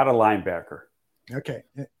 He's not a linebacker. Okay.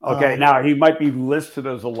 Now he might be listed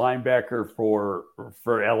as a linebacker for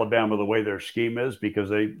Alabama the way their scheme is, because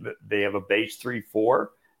they have a base 3-4,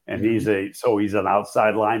 and he's an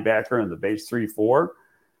outside linebacker in the base 3-4.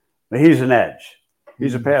 But he's an edge.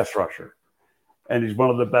 He's a pass rusher, and he's one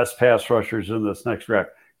of the best pass rushers in this next draft.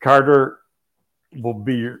 Carter would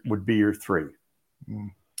be your 3,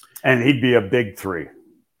 and he'd be a big 3.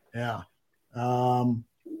 Yeah.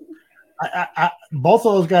 Both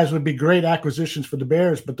of those guys would be great acquisitions for the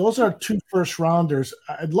Bears, but those are 2 first-rounders.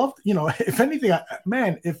 I'd love, if anything,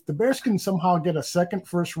 if the Bears can somehow get a second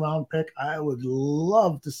first-round pick, I would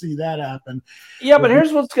love to see that happen. Yeah, but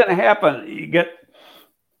here's what's going to happen.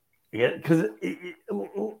 Because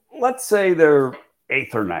let's say they're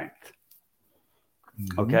 8th or 9th,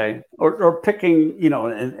 okay, or picking,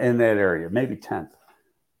 in that area, maybe 10th.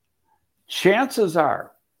 Chances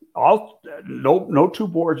are, no 2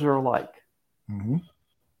 boards are alike. Mm-hmm.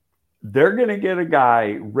 They're going to get a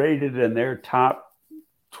guy rated in their top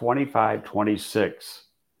 25, 26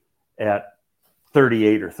 at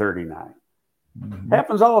 38 or 39. Mm-hmm.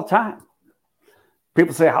 Happens all the time.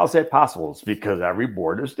 People say, how's that possible? It's because every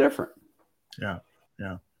board is different. Yeah,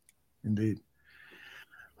 indeed.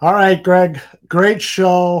 All right, Greg, great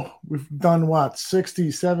show. We've done 60,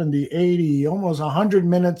 70, 80, almost 100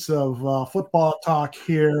 minutes of football talk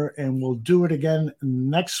here, and we'll do it again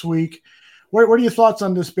next week What are your thoughts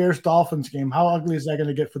on this Bears-Dolphins game? How ugly is that going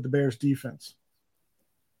to get for the Bears defense?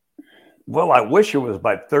 Well, I wish it was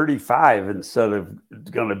by 35 instead of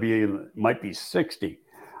going to be, might be 60.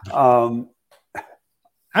 I'm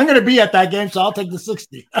going to be at that game, so I'll take the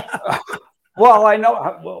 60. Well, I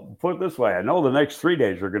know. Well, put it this way: I know the next 3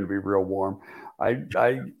 days are going to be real warm. I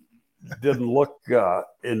didn't look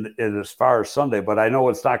in as far as Sunday, but I know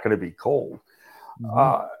it's not going to be cold.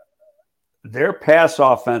 Mm-hmm. Their pass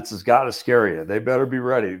offense has got to scare you. They better be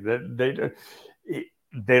ready.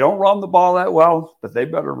 They don't run the ball that well, but they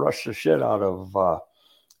better rush the shit out of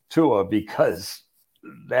Tua, because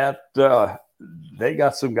that they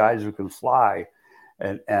got some guys who can fly,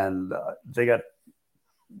 and they got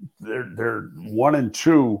they're 1 and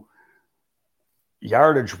 2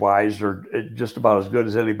 yardage wise are just about as good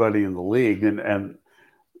as anybody in the league, and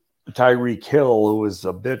Tyreek Hill, who is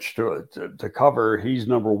a bitch to cover, he's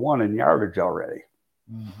number 1 in yardage already.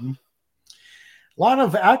 Mm-hmm. A lot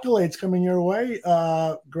of accolades coming your way,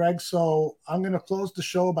 Greg. So I'm going to close the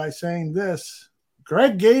show by saying this.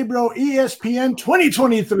 Greg Gabriel, ESPN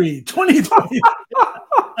 2023.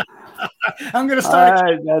 I'm going to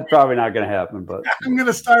start. That's probably not going to happen, but I'm going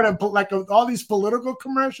to start all these political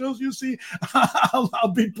commercials you see.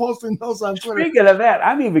 I'll be posting those on Twitter. Speaking of that,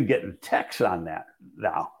 I'm even getting texts on that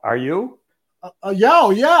now. Are you?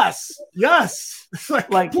 Yes. It's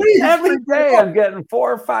like please, every day I'm getting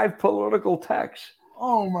 4 or 5 political texts.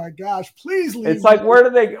 Oh my gosh, please leave. It's like, where do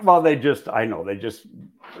they, well, they just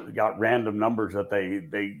got random numbers that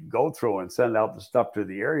they go through and send out the stuff to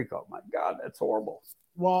the area code. My God, that's horrible.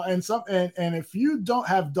 Well, and if you don't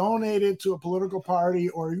have donated to a political party,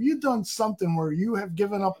 or if you've done something where you have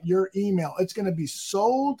given up your email, it's going to be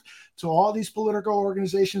sold to all these political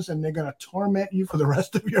organizations, and they're going to torment you for the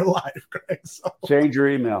rest of your life, Greg. So, change your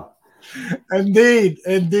email. Indeed.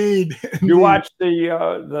 You watched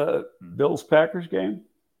the Bills-Packers game?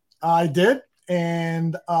 I did,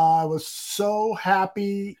 and I was so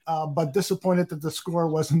happy, but disappointed that the score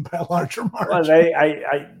wasn't by a larger margin. Well,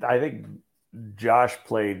 I think Josh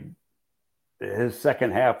played his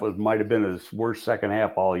second half might have been his worst second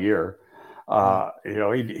half all year.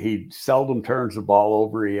 He seldom turns the ball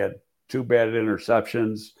over. He had 2 bad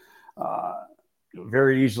interceptions.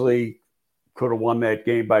 Very easily could have won that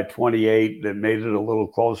game by 28. That made it a little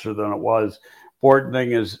closer than it was. Important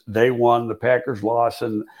thing is they won, the Packers lost,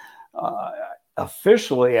 and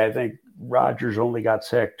officially I think Rodgers only got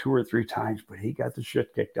sacked 2 or 3 times, but he got the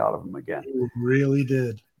shit kicked out of him again. He really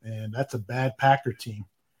did. And that's a bad Packer team.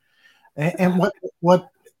 And what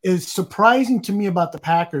is surprising to me about the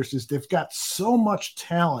Packers is they've got so much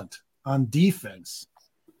talent on defense,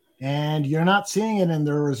 and you're not seeing it in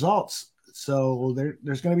their results. So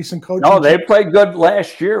there's going to be some coaching. No, they played good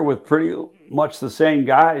last year with pretty much the same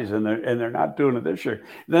guys, and they're not doing it this year.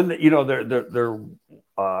 Then their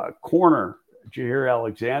corner, Jair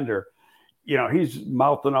Alexander, he's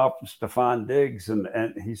mouthing off Stephon Diggs, and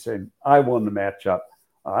he said, "I won the matchup."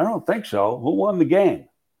 I don't think so. Who won the game?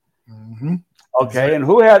 Mm-hmm. Okay, and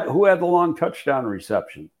who had the long touchdown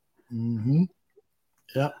reception? Mm-hmm.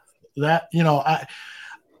 Yep. That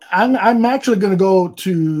I'm actually going to go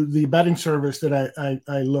to the betting service that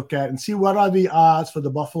I look at and see what are the odds for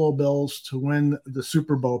the Buffalo Bills to win the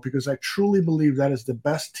Super Bowl, because I truly believe that is the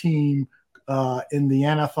best team in the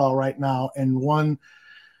NFL right now, and one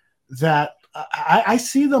that I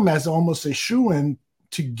see them as almost a shoo-in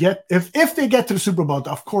to get, if they get to the Super Bowl.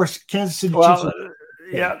 Of course, Kansas City Chiefs.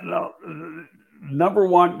 Number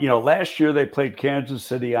one, last year they played Kansas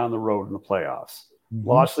City on the road in the playoffs,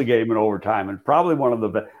 lost the game in overtime, and probably one of the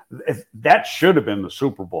best. That should have been the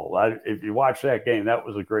Super Bowl. If you watch that game, that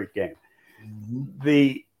was a great game.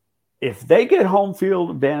 Mm-hmm. If they get home field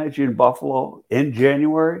advantage in Buffalo in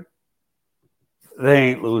January, they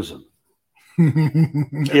ain't losing.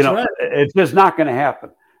 Right. It's just not going to happen.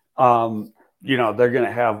 They're going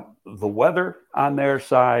to have the weather on their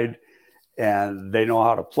side, and they know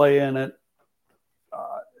how to play in it.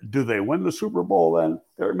 Do they win the Super Bowl then?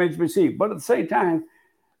 That remains to be seen. But at the same time,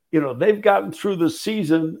 they've gotten through the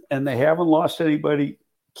season, and they haven't lost anybody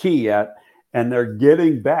key yet, and they're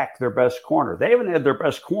getting back their best corner. They haven't had their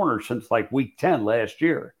best corner since like week 10 last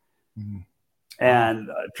year. Mm-hmm. And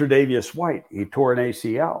Tre'Davious White, he tore an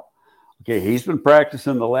ACL. Okay, he's been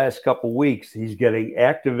practicing the last couple weeks. He's getting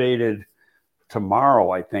activated tomorrow,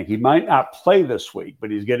 I think. He might not play this week, but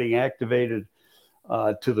he's getting activated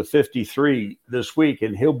to the 53 this week,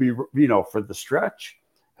 and he'll be, for the stretch,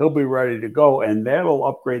 he'll be ready to go, and that'll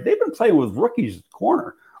upgrade. They've been playing with rookies at the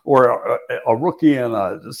corner, or a rookie and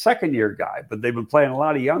a second-year guy, but they've been playing a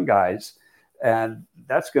lot of young guys, and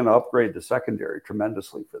that's going to upgrade the secondary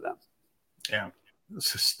tremendously for them. Yeah.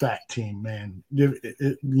 It's a stacked team, man.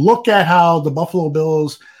 Look at how the Buffalo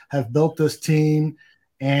Bills have built this team,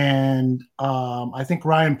 and I think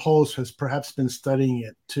Ryan Poles has perhaps been studying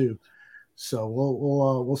it too. So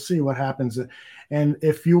we'll see what happens. And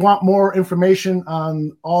if you want more information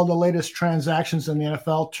on all the latest transactions in the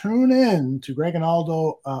NFL, tune in to Greg and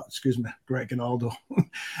Aldo. Greg and Aldo.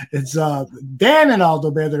 It's Dan and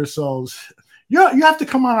Aldo Bear Their Souls. You have to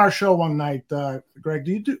come on our show one night, Greg.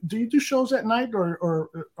 Do you do shows at night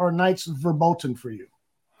or nights verboten for you?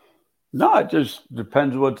 No, it just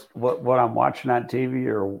depends what I'm watching on TV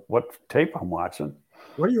or what tape I'm watching.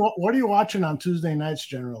 What are you watching on Tuesday nights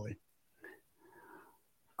generally?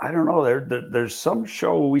 I don't know. There's some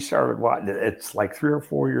show we started watching. It's like 3 or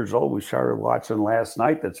 4 years old. We started watching last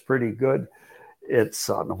night. That's pretty good. It's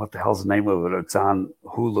I don't know what the hell's the name of it. It's on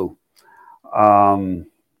Hulu.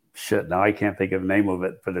 Now I can't think of the name of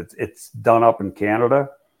it, but it's done up in Canada.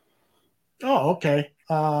 Oh, okay.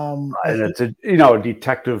 And it's a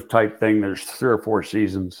detective type thing. There's 3 or 4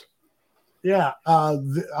 seasons. Yeah,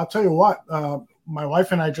 I'll tell you what. My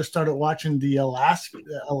wife and I just started watching the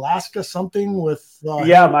Alaska something with.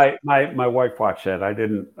 My wife watched that. I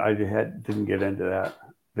didn't get into that.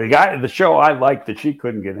 The show I liked that she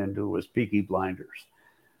couldn't get into was Peaky Blinders.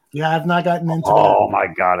 Yeah, I've not gotten into that. Oh my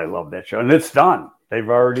God, I love that show, and it's done. They've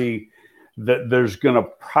already. There's going to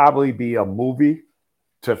probably be a movie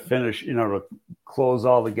to finish, to close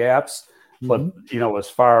all the gaps. Mm-hmm. But as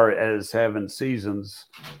far as having seasons,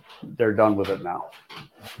 they're done with it now.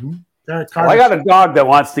 Mm-hmm. I got a dog that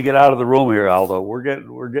wants to get out of the room here, Aldo. We're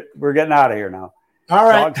getting out of here now. All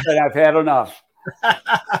right. Dog said I've had enough.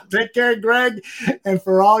 Take care, Greg. And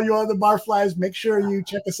for all you other barflies, make sure you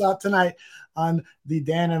check us out tonight on the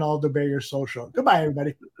Dan and Aldo Bear Your Soul Show. Goodbye,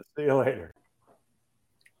 everybody. See you later.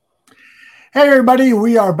 Hey, everybody.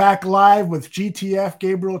 We are back live with GTF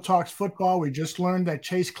Gabriel Talks Football. We just learned that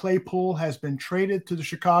Chase Claypool has been traded to the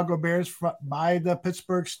Chicago Bears by the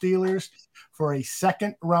Pittsburgh Steelers for a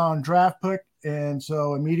second-round draft pick. And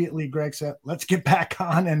so immediately Greg said, let's get back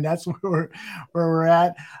on, and that's where we're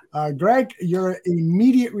at. Greg, your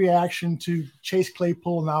immediate reaction to Chase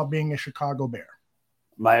Claypool now being a Chicago Bear?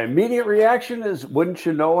 My immediate reaction is, wouldn't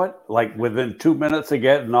you know it? Like within 2 minutes of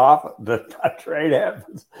getting off, the trade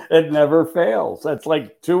happens. It never fails. That's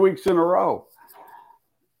like 2 weeks in a row.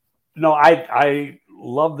 No, I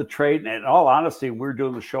love the trade. And in all honesty, we were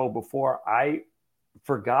doing the show before. I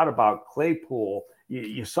forgot about Claypool.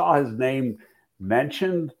 You saw his name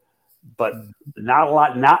mentioned, but not a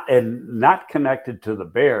lot, not connected to the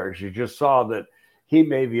Bears. You just saw that he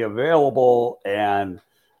may be available, and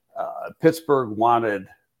Pittsburgh wanted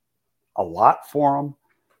a lot for him,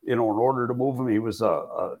 in order to move him. He was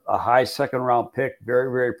a high second-round pick,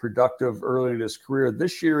 very, very productive early in his career.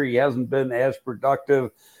 This year, he hasn't been as productive.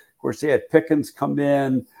 Of course, they had Pickens come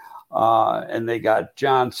in, and they got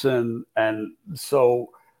Johnson, and so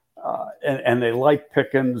and they like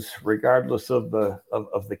Pickens regardless of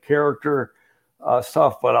the character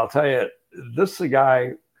stuff. But I'll tell you, this is a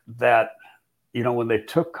guy that when they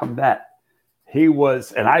took Kmet, he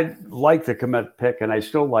was, and I like the Kmet pick, and I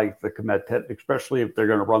still like the Kmet pick, especially if they're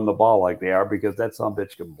going to run the ball like they are, because that son of a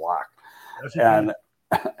bitch can block. And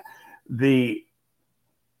the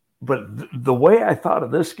way I thought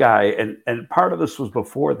of this guy, and part of this was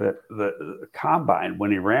before the combine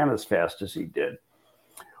when he ran as fast as he did,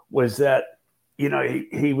 was that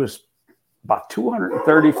he was about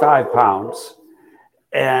 235 pounds,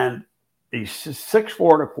 and he's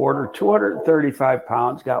 6'4", 235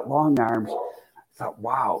 pounds, got long arms. I thought,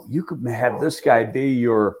 wow, you could have this guy be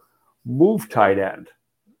your move tight end,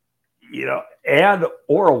 and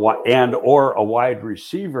or a wide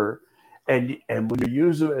receiver, and when you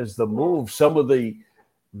use it as the move, some of the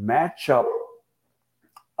matchup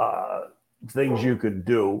things you can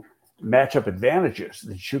do, matchup advantages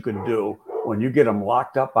that you can do when you get them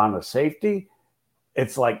locked up on a safety,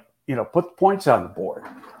 it's like, put the points on the board.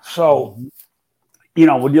 So,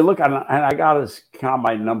 when you look at, and I got his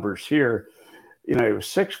combine numbers here, he was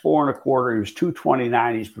 6'4", he was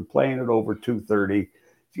 229. He's been playing at over 230.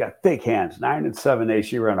 He's got big hands, 9 and 7/8.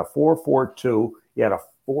 He ran a 4.42. He had a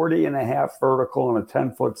 40.5 vertical and a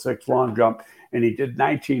 10'6" long jump, and he did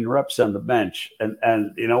 19 reps on the bench.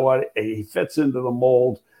 And you know what? He fits into the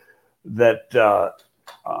mold that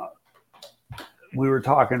we were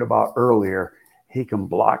talking about earlier. He can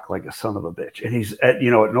block like a son of a bitch. And he's at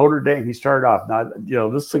Notre Dame, he started off. Now,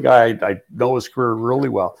 this is a guy, I know his career really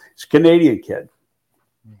well. He's a Canadian kid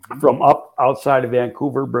from up outside of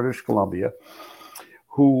Vancouver, British Columbia,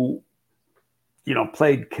 who,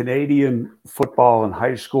 played Canadian football in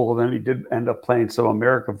high school. Then he did end up playing some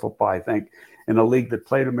American football, I think, in a league that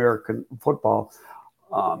played American football.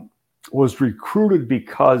 was recruited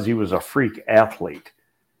because he was a freak athlete,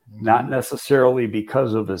 not necessarily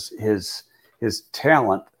because of his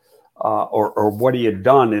talent or what he had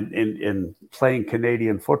done in playing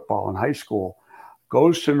Canadian football in high school.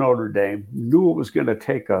 Goes to Notre Dame, knew it was going to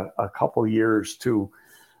take a couple years to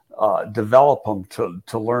develop him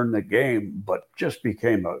to learn the game, but just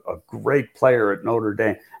became a great player at Notre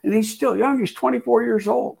Dame. And he's still young. He's 24 years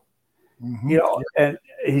old. You know, and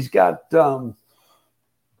he's got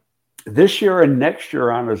this year and next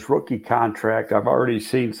year on his rookie contract. I've already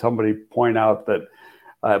seen somebody point out that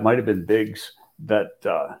it might have been Biggs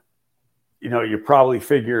that you know, you probably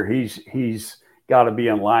figure he's got to be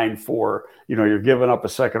in line for, you know, you're giving up a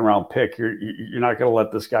second round pick. You're not going to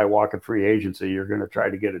let this guy walk in free agency. You're going to try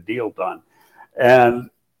to get a deal done. And,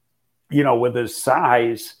 you know, with his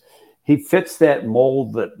size, he fits that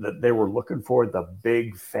mold that they were looking for, the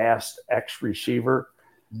big, fast X receiver,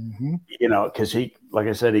 you know, because he, like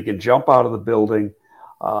I said, he can jump out of the building.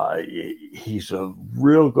 He's a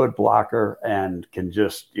real good blocker and can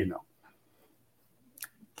just, you know,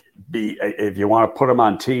 if you want to put him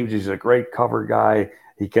on teams, he's a great cover guy.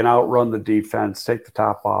 He can outrun the defense, take the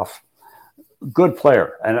top off. Good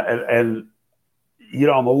player. And you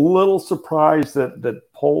know, I'm a little surprised that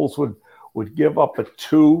Poles would give up a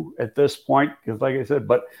 2 at this point, because like I said,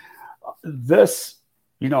 but this,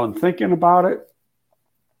 you know, in thinking about it,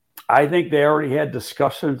 I think they already had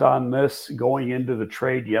discussions on this going into the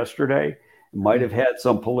trade yesterday. Might have had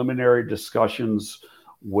some preliminary discussions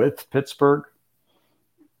with Pittsburgh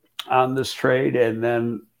on this trade, and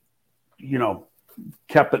then, you know,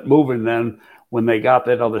 kept it moving then when they got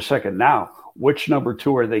that other second. Now, which number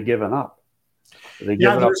 2 are they giving up? Are they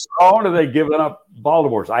giving up their own, or are they giving up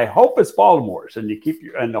Baltimore's? I hope it's Baltimore's, and you keep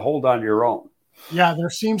and hold on your own. Yeah,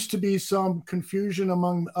 there seems to be some confusion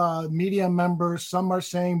among media members. Some are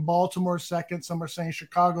saying Baltimore second, some are saying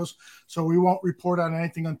Chicago's. So we won't report on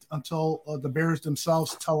anything until the Bears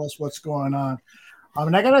themselves tell us what's going on.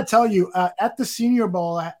 And I got to tell you, at the Senior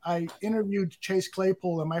Bowl, I interviewed Chase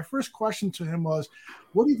Claypool, and my first question to him was,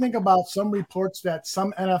 what do you think about some reports that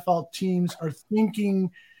some NFL teams are thinking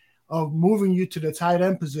of moving you to the tight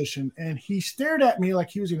end position? And he stared at me like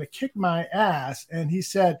he was going to kick my ass, and he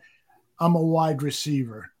said, I'm a wide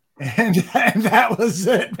receiver. And that was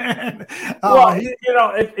it, man. Well, you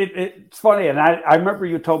know, it's funny, and I remember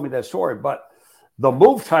you told me that story, but the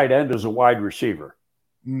move tight end is a wide receiver.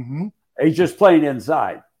 Mm-hmm. He's just playing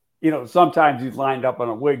inside. You know, sometimes he's lined up on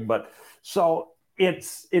a wing, but so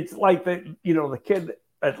it's like the, you know, the kid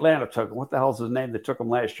Atlanta took him. What the hell's his name? They took him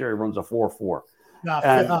last year. He runs a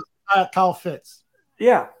 4.4. Kyle Fitz.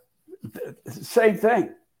 Yeah, same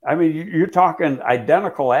thing. I mean, you're talking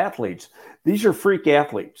identical athletes. These are freak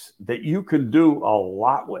athletes that you can do a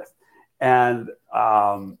lot with. And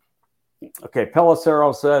okay,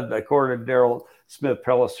 Pelissero said, according to Daryl Smith,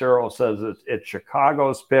 Pelissero says it's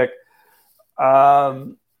Chicago's pick.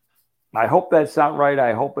 I hope that's not right.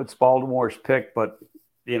 I hope it's Baltimore's pick, but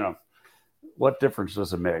you know, what difference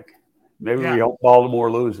does it make? Maybe we hope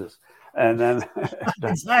Baltimore loses. And then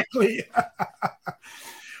exactly.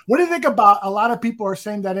 What do you think about, a lot of people are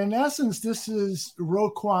saying that in essence, this is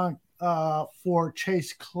Roquan for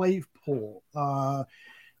Chase Claypool.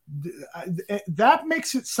 That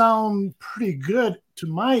makes it sound pretty good to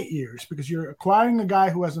my ears, because you're acquiring a guy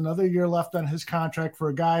who has another year left on his contract for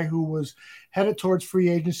a guy who was headed towards free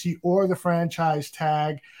agency or the franchise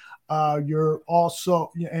tag. You're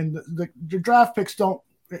also, and the draft picks don't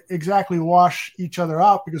exactly wash each other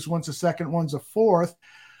out, because one's a second, one's a fourth.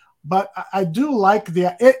 But I do like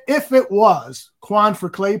if it was Quan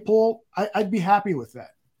for Claypool, I'd be happy with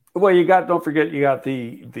that. Well, don't forget, you got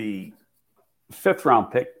the 5th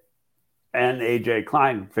round pick and AJ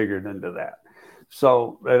Klein figured into that.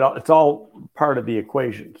 So it's all part of the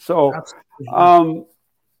equation. So,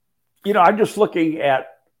 you know, I'm just looking at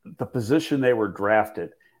the position they were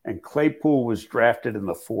drafted, and Claypool was drafted in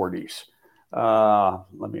the 40s. I'll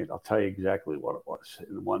tell you exactly what it was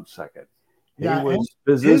in 1 second. He was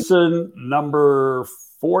position number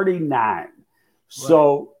 49. Right.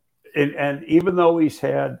 So, and even though he's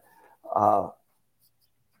had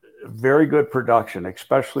very good production,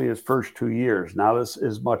 especially his first 2 years, not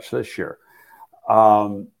as much this year,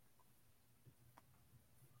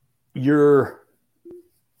 they're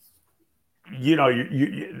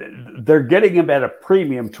getting him at a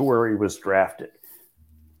premium to where he was drafted.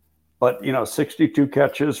 But, you know, 62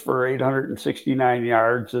 catches for 869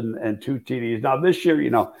 yards and 2 TDs. Now, this year, you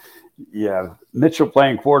know, you have Mitchell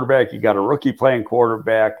playing quarterback. You got a rookie playing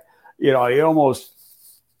quarterback. You know, you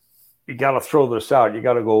got to throw this out. You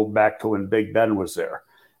got to go back to when Big Ben was there.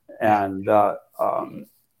 And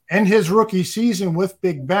In his rookie season with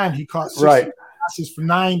Big Ben, he caught 60 passes for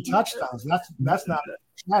 9 touchdowns. That's not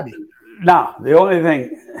shabby. No, the only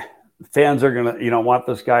thing fans are going to, want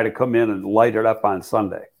this guy to come in and light it up on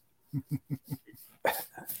Sunday.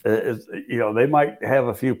 They might have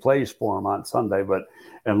a few plays for him on Sunday, but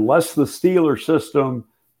unless the Steelers system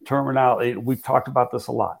terminology, we've talked about this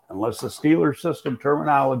a lot, unless the Steelers system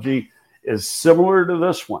terminology is similar to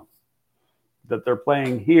this one that they're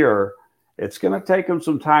playing here, it's going to take him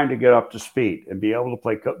some time to get up to speed and be able to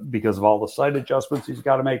play because of all the site adjustments he's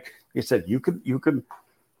got to make. He said, you can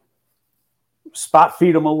spot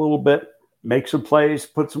feed him a little bit, make some plays,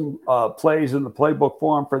 put some plays in the playbook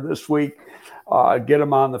for him for this week, get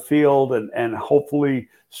him on the field and hopefully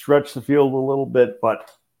stretch the field a little bit. But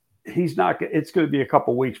it's going to be a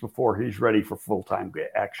couple weeks before he's ready for full-time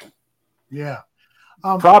action. Yeah.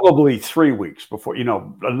 Probably 3 weeks before,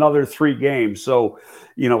 another 3 games. So,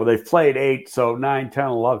 they've played 8, so 9, 10,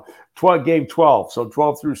 11, 12, game 12. So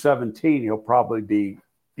 12 through 17, he'll probably be,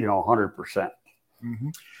 100%. Mm-hmm.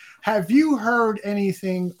 Have you heard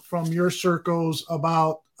anything from your circles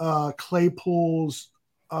about Claypool's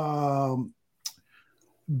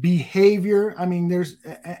behavior? I mean,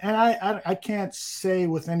 I can't say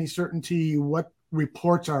with any certainty what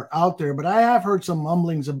reports are out there, but I have heard some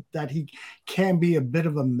mumblings that he can be a bit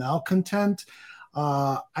of a malcontent.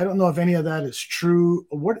 I don't know if any of that is true.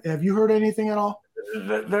 What have you heard anything at all?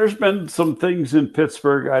 There's been some things in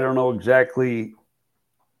Pittsburgh. I don't know exactly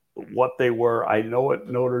what they were. I know at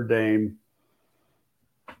Notre Dame,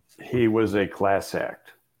 he was a class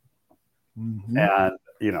act. Mm-hmm. And,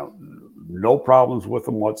 no problems with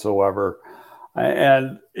him whatsoever.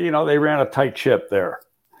 And, they ran a tight ship there.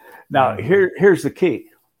 Now, here's the key,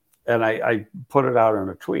 and I put it out in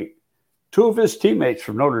a tweet. 2 of his teammates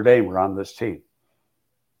from Notre Dame were on this team,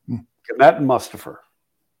 Kmet and Mustipher.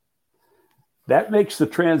 That makes the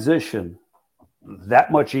transition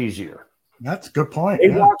that much easier. That's a good point.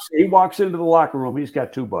 He walks into the locker room. He's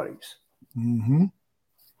got 2 buddies. Mm-hmm.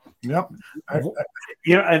 Yep.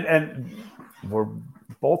 And were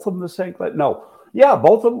both of them the same class? No. Yeah,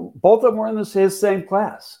 both of them were in his same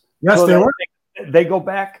class. Yes, so they were. They go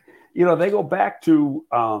back. They go back to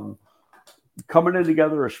coming in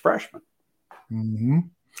together as freshmen. Mm-hmm.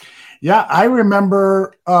 Yeah, I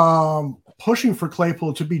remember pushing for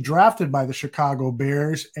Claypool to be drafted by the Chicago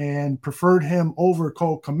Bears and preferred him over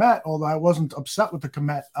Cole Kmet, although I wasn't upset with the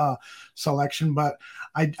Kmet selection. But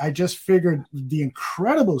I just figured the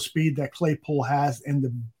incredible speed that Claypool has and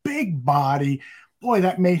the big body, boy,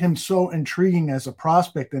 that made him so intriguing as a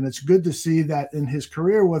prospect. And it's good to see that in his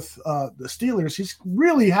career with the Steelers, he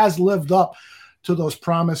really has lived up to those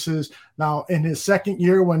promises. Now, in his second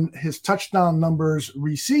year, when his touchdown numbers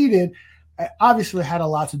receded, obviously had a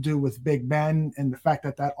lot to do with Big Ben and the fact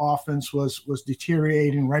that offense was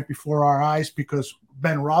deteriorating right before our eyes because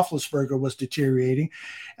Ben Roethlisberger was deteriorating.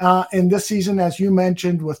 And this season, as you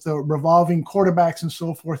mentioned, with the revolving quarterbacks and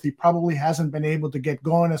so forth, he probably hasn't been able to get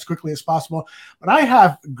going as quickly as possible. But I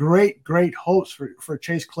have great hopes for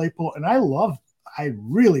Chase Claypool, and I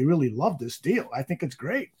really, really love this deal. I think it's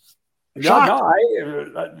great. No,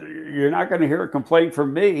 you're not going to hear a complaint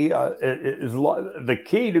from me. The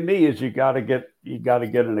key to me is you got to get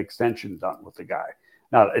an extension done with the guy.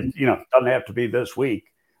 Now, it doesn't have to be this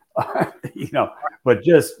week, but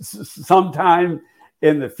just sometime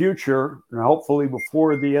in the future, and hopefully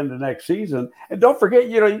before the end of next season. And don't forget,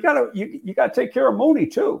 you got to take care of Mooney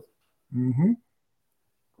too. Mm-hmm.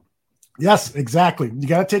 Yes, exactly. You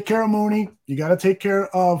got to take care of Mooney. You got to take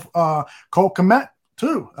care of Cole Kmet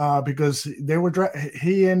too, because they were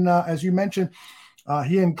he and as you mentioned,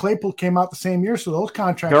 he and Claypool came out the same year, so those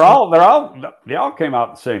contracts they all came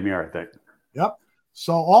out the same year, I think. Yep.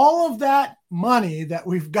 So all of that money that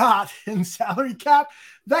we've got in salary cap,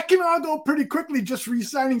 that can all go pretty quickly just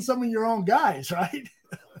re-signing some of your own guys, right?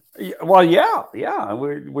 Well, yeah.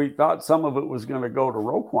 We thought some of it was going to go to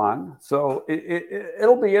Roquan, so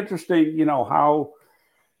it'll be interesting, how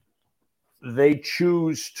they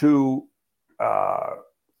choose to.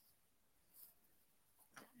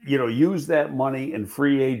 Use that money in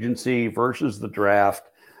free agency versus the draft.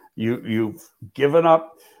 You've given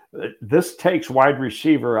up. This takes wide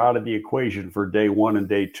receiver out of the equation for day 1 and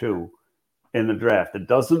day 2 in the draft. It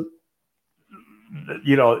doesn't,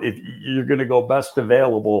 if you're going to go best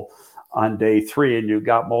available on day 3 and you've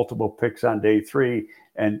got multiple picks on day 3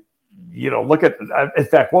 and, look at, in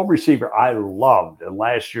fact, one receiver I loved in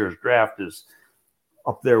last year's draft is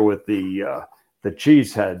up there with the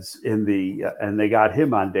cheeseheads and they got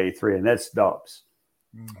him on day 3, and that's Dubs.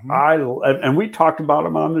 Mm-hmm. And we talked about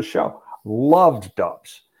him on the show. Loved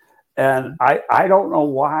Dubs, and I don't know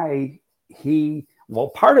why Well,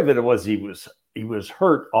 part of it was he was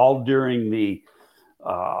hurt all during the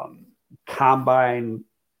combine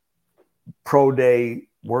pro day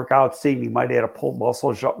workout scene. He might have had a pulled muscle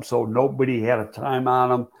or something, so nobody had a time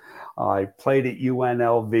on him. I played at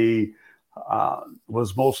UNLV,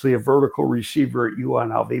 was mostly a vertical receiver at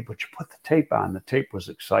UNLV, but you put the tape on. The tape was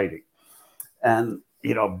exciting. And,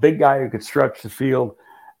 big guy who could stretch the field.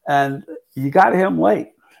 And you got him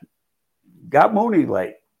late. Got Mooney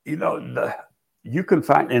late. You can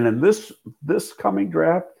find, and in this coming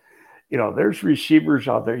draft, there's receivers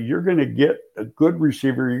out there. You're going to get a good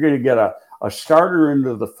receiver. You're going to get a starter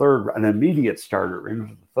into the third, an immediate starter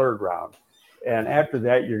into the third round. And after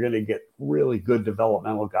that, you're going to get really good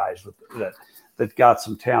developmental guys that got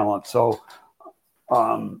some talent. So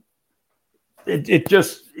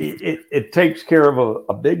it takes care of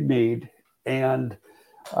a big need. And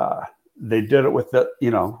they did it with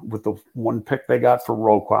the one pick they got for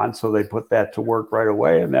Roquan. So they put that to work right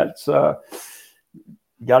away. And that's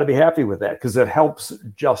you got to be happy with that because it helps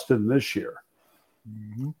Justin this year.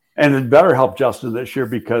 Mm-hmm. And it better help Justin this year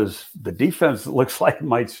because the defense looks like it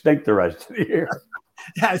might stink the rest of the year.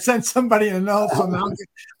 Yeah, I sent somebody a note. So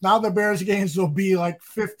now the Bears games will be like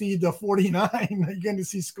 50-49. You're going to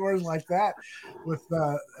see scores like that with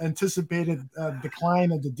anticipated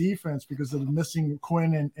decline of the defense because of the missing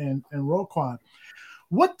Quinn and Roquan.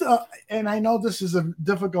 And I know this is a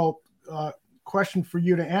difficult question for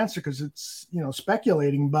you to answer because it's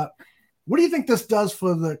speculating, but what do you think this does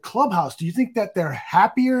for the clubhouse? Do you think that they're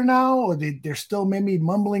happier now, or they're still maybe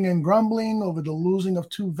mumbling and grumbling over the losing of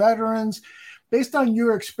two veterans? Based on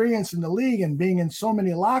your experience in the league and being in so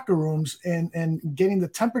many locker rooms and getting the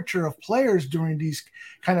temperature of players during these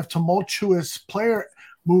kind of tumultuous player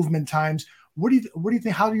movement times, what do you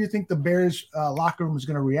think? How do you think the Bears locker room is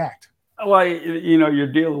going to react? Well,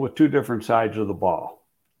 you're dealing with two different sides of the ball.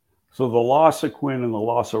 So the loss of Quinn and the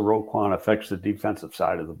loss of Roquan affects the defensive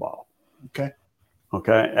side of the ball. Okay.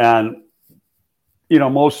 And,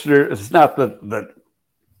 it's not that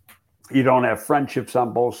you don't have friendships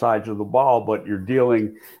on both sides of the ball, but you're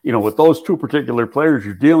dealing, with those two particular players,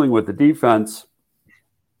 you're dealing with the defense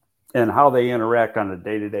and how they interact on a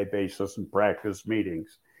day-to-day basis in practice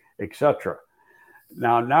meetings, etc.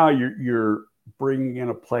 Now you're bringing in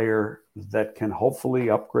a player that can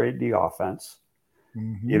hopefully upgrade the offense.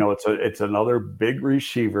 Mm-hmm. It's another big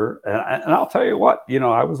receiver. And I'll tell you what,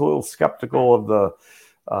 I was a little skeptical of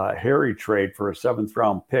the Harry trade for a 7th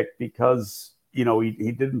round pick because, he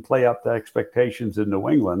didn't play up to expectations in New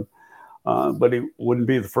England, but he wouldn't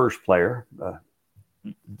be the first player.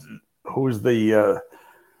 Who's the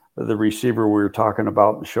receiver we were talking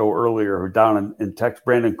about in the show earlier who down in Texas,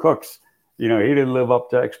 Brandon Cooks, he didn't live up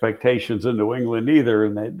to expectations in New England either.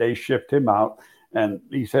 And they shipped him out. And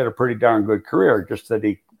he's had a pretty darn good career, just that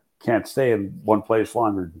he can't stay in one place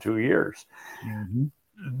longer than 2 years.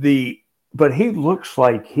 Mm-hmm. But he looks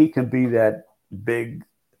like he can be that big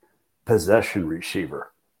possession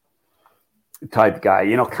receiver type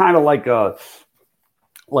guy, kind of like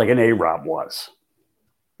an A-Rob was.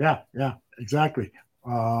 Yeah, exactly.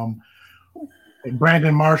 And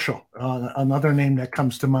Brandon Marshall, another name that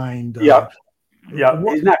comes to mind. Yeah,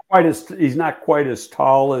 he's not quite as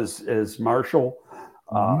tall as Marshall.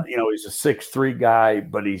 Mm-hmm. He's a 6'3" guy,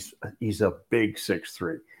 but he's a big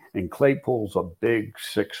 6'3", and Claypool's a big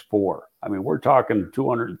 6'4". I mean, we're talking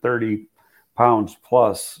 230 pounds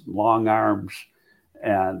plus, long arms,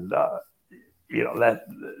 and that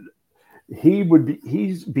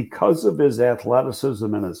he's because of his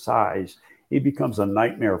athleticism and his size, he becomes a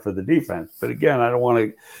nightmare for the defense. But again, I don't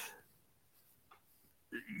want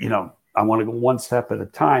to, I want to go one step at a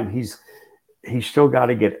time. He's still got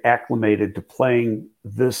to get acclimated to playing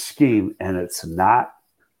this scheme, and it's not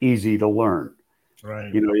easy to learn.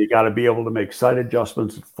 Right. You got to be able to make side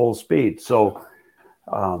adjustments at full speed. So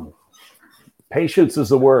patience is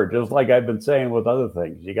the word, just like I've been saying with other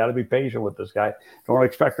things. You got to be patient with this guy. Don't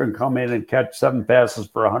expect him to come in and catch 7 passes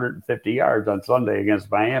for 150 yards on Sunday against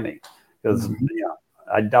Miami, because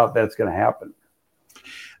I doubt that's going to happen.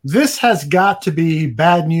 This has got to be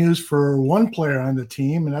bad news for one player on the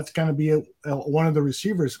team, and that's going to be one of the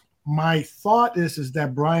receivers. My thought is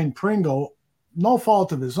that Byron Pringle, no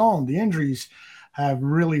fault of his own, the injuries have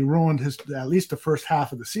really ruined at least the first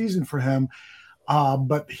half of the season for him.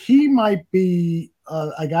 But he might be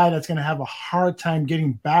a guy that's going to have a hard time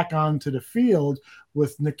getting back onto the field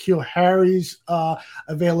with N'Keal Harry's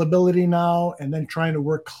availability now, and then trying to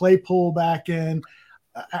work Claypool back in.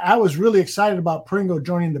 I was really excited about Pringle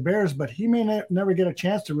joining the Bears, but he may never get a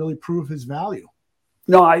chance to really prove his value.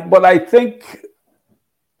 No, but I think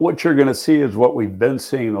what you're going to see is what we've been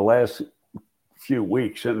seeing the last few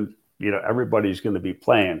weeks. And, everybody's going to be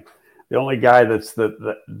playing. The only guy that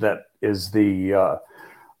is the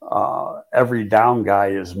every down guy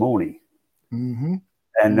is Mooney. Mm-hmm.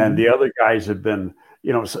 And then the other guys have been,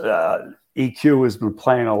 EQ has been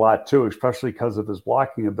playing a lot too, especially because of his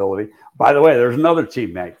blocking ability. By the way, there's another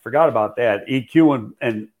teammate. Forgot about that. EQ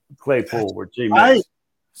and Claypool were teammates. Right.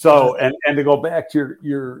 So, and to go back to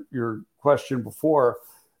your question before,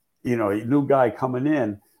 a new guy coming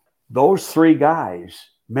in, those three guys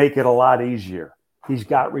make it a lot easier. He's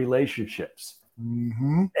got relationships.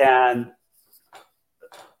 Mm-hmm. And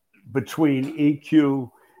between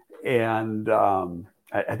EQ and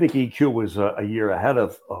I think EQ was a year ahead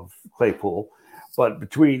of Claypool, but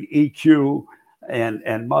between EQ and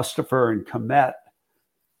Mustipher and Kmet,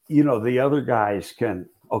 the other guys can,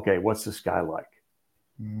 okay, what's this guy like?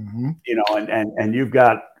 Mm-hmm. And you've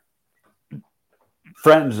got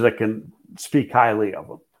friends that can speak highly of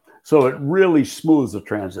him. So it really smooths the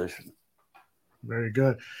transition. Very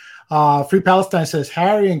good. Free Palestine says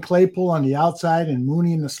Harry and Claypool on the outside and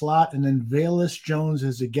Mooney in the slot, and then Velus Jones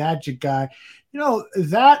is a gadget guy.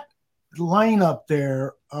 That lineup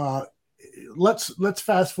there, let's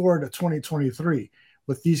fast forward to 2023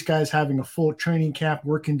 with these guys having a full training camp,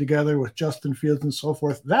 working together with Justin Fields and so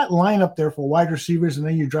forth. That lineup there for wide receivers, and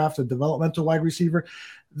then you draft a developmental wide receiver,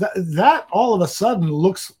 that all of a sudden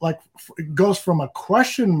looks like it goes from a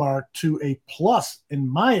question mark to a plus, in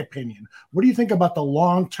my opinion. What do you think about the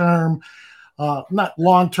long-term, not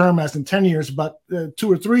long-term as in 10 years, but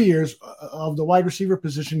 2 or 3 years of the wide receiver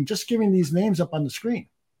position, just giving these names up on the screen?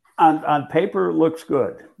 On paper, it looks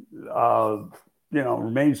good.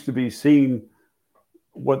 Remains to be seen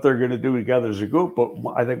what they're going to do together as a group. But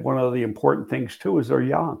I think one of the important things, too, is they're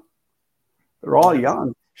young. They're all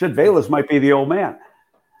young. Shit, Velus might be the old man.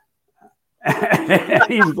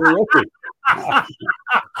 He's the rookie.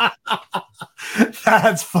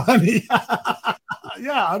 That's funny.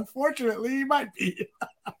 Yeah, unfortunately, he might be.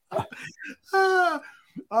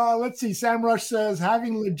 Let's see. Sam Rush says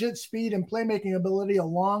having legit speed and playmaking ability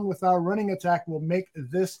along with our running attack will make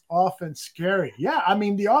this offense scary. Yeah, I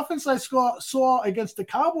mean, the offense I saw against the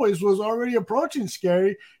Cowboys was already approaching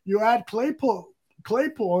scary. You add Claypool,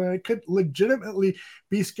 and it could legitimately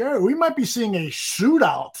be scary. We might be seeing a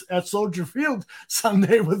shootout at Soldier Field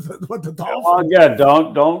Sunday with the Dolphins. Oh, yeah,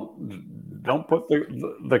 don't put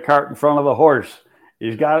the cart in front of the horse.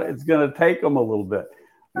 It's going to take him a little bit.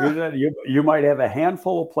 You might have a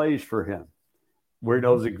handful of plays for him where he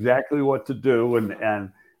knows exactly what to do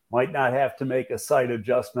and might not have to make a site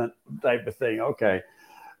adjustment type of thing. Okay,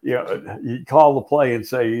 you call the play and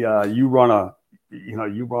say you run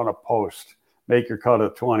a post. Make your cut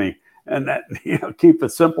of 20, and that keep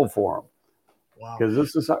it simple for them. Wow! Because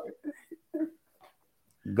this is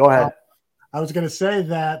go ahead. I was going to say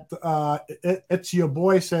that it's your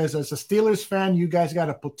boy says, as a Steelers fan, you guys got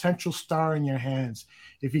a potential star in your hands.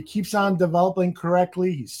 If he keeps on developing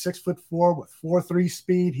correctly, he's 6'4" with 4.3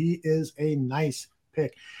 speed. He is a nice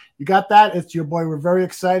pick. You got that? It's your boy. We're very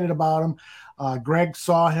excited about him. Greg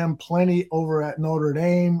saw him plenty over at Notre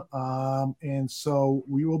Dame, and so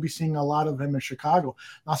we will be seeing a lot of him in Chicago.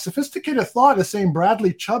 Now, Sophisticated Thought is saying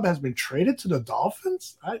Bradley Chubb has been traded to the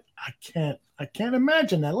Dolphins. I can't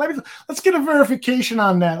imagine that. Let's get a verification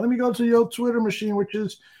on that. Let me go to your Twitter machine, which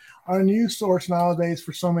is our news source nowadays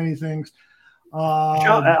for so many things.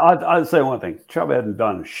 I'll say one thing. Chubb hadn't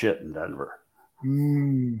done shit in Denver.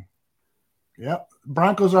 Yep.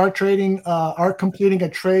 Broncos are completing a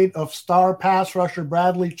trade of star pass rusher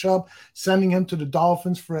Bradley Chubb, sending him to the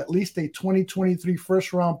Dolphins for at least a 2023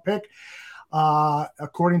 first-round pick,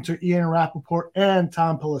 according to Ian Rappaport and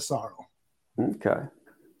Tom Pelissaro. Okay.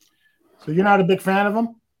 So you're not a big fan of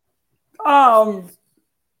him?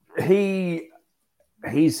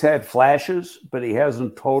 He's had flashes, but he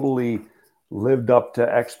hasn't totally lived up to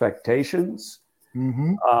expectations.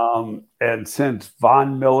 Mm-hmm. And since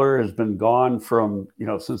Von Miller has been gone from,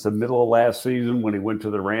 since the middle of last season when he went to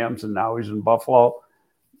the Rams and now he's in Buffalo,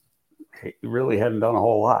 he really hadn't done a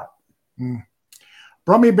whole lot.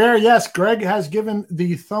 Brummy Bear, yes, Greg has given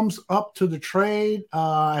the thumbs up to the trade.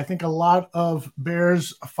 I think a lot of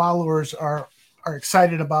Bears followers are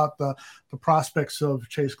excited about the prospects of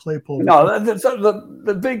Chase Claypool. No,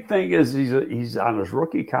 the big thing is he's on his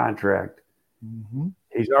rookie contract. Mm-hmm.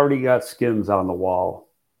 He's already got skins on the wall.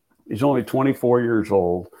 He's only 24 years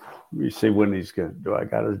old. Let me see when he's going to do. I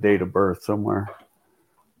got his date of birth somewhere.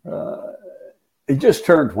 He just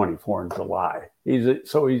turned 24 in July. He's a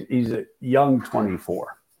young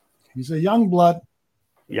 24. He's a young blood.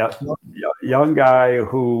 Yep. Young guy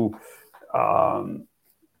who,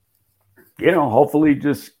 hopefully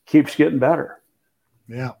just keeps getting better.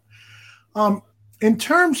 Yeah. In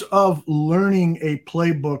terms of learning a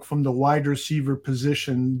playbook from the wide receiver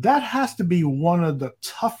position, that has to be one of the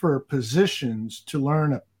tougher positions to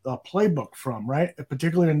learn a playbook from, right?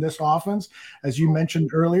 Particularly in this offense, as you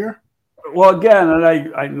mentioned earlier. Well, again, and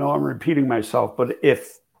I know I'm repeating myself, but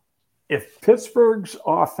if Pittsburgh's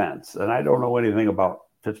offense, and I don't know anything about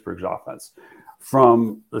Pittsburgh's offense,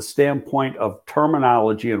 from the standpoint of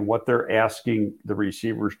terminology and what they're asking the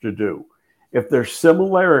receivers to do, if there's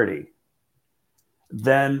similarity,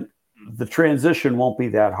 then the transition won't be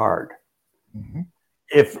that hard. Mm-hmm.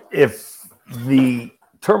 If the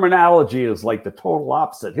terminology is like the total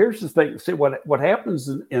opposite, here's the thing. See what happens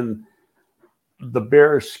in the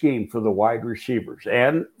Bears scheme for the wide receivers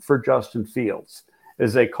and for Justin Fields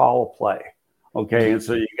is they call a play. Okay. And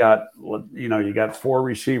so you got 4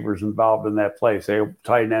 receivers involved in that play, say a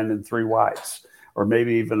tight end and 3 wides, or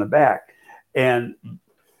maybe even a back. And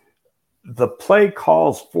the play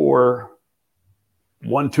calls for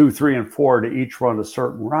 1, 2, 3, and 4 to each run a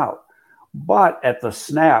certain route. But at the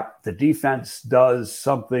snap, the defense does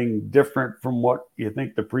something different from what you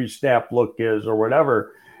think the pre-snap look is or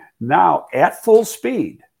whatever. Now, at full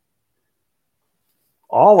speed,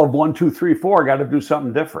 all of 1, 2, 3, 4 got to do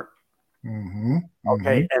something different. Mm-hmm.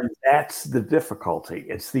 Okay. And that's the difficulty.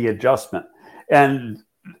 It's the adjustment. And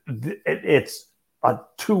it's a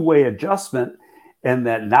two-way adjustment. And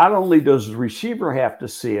that not only does the receiver have to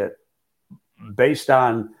see it based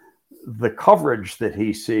on the coverage that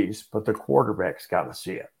he sees, but the quarterback's got to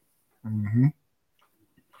see it. Mm-hmm.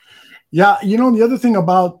 Yeah, the other thing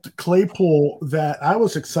about Claypool that I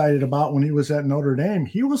was excited about when he was at Notre Dame,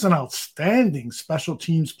 he was an outstanding special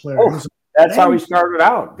teams player. That's how he started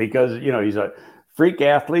out because, he's a freak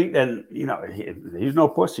athlete and, he's no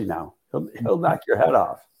pussy now. He'll knock your head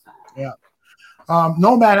off. Yeah.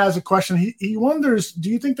 Nomad has a question. He wonders, do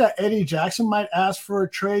you think that Eddie Jackson might ask for a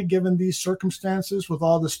trade given these circumstances with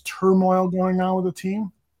all this turmoil going on with the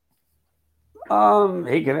team?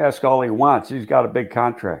 He can ask all he wants. He's got a big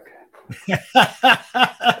contract.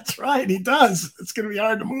 That's right. He does. It's going to be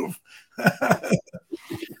hard to move.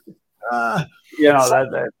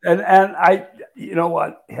 And I,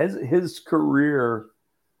 what, his career,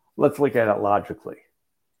 let's look at it logically.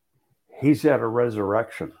 He's had a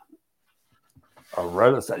resurrection.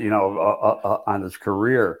 On his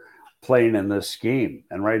career playing in this scheme.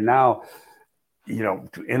 And right now,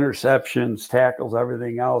 interceptions, tackles,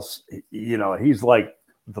 everything else, he's like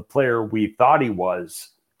the player we thought he was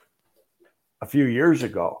a few years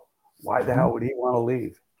ago. Why the hell would he want to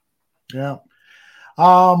leave? Yeah.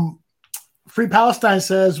 Free Palestine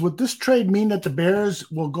says, would this trade mean that the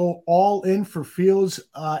Bears will go all in for Fields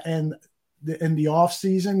in the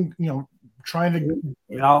offseason, trying to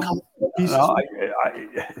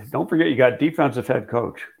don't forget you got defensive head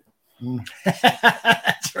coach.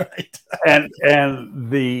 That's right.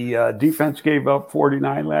 And the defense gave up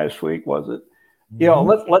 49 last week, was it?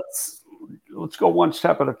 Mm-hmm. Let's go one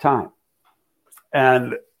step at a time.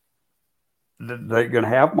 And they're going to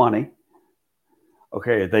have money.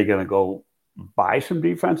 Okay, are they going to go buy some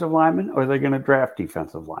defensive linemen, or are they going to draft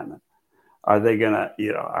defensive linemen? Are they going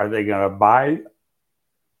to buy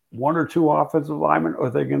 1 or 2 offensive linemen, or are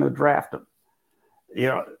they going to draft them?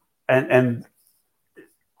 And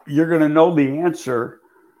you're going to know the answer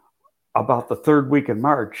about the 3rd week in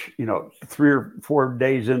March, 3 or 4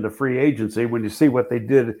 days into free agency, when you see what they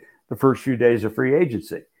did the first few days of free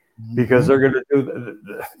agency, mm-hmm. because they're going to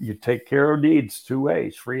do you take care of needs 2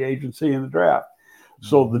 ways, free agency and the draft. Mm-hmm.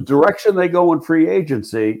 So the direction they go in free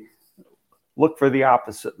agency, look for the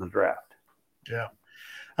opposite in the draft. Yeah.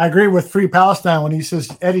 I agree with Free Palestine when he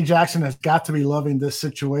says Eddie Jackson has got to be loving this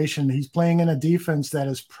situation. He's playing in a defense that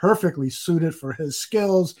is perfectly suited for his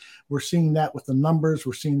skills. We're seeing that with the numbers.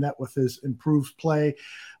 We're seeing that with his improved play.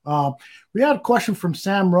 We had a question from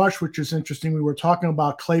Sam Rush, which is interesting. We were talking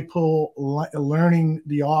about Claypool learning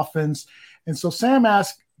the offense. And so Sam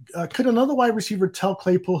asked, could another wide receiver tell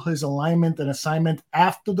Claypool his alignment and assignment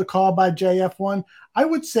after the call by JF1? I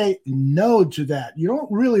would say no to that. You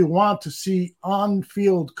don't really want to see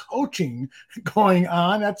on-field coaching going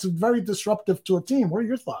on. That's very disruptive to a team. What are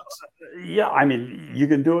your thoughts? Yeah, I mean, you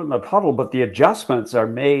can do it in the huddle, but the adjustments are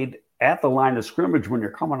made at the line of scrimmage when you're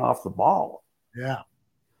coming off the ball. Yeah.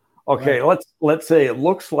 Okay, right. Let's say it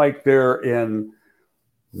looks like they're in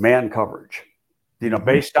man coverage, mm-hmm.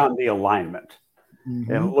 based on the alignment.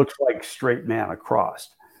 Mm-hmm. And it looks like straight man across.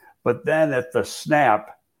 But then at the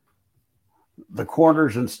snap, the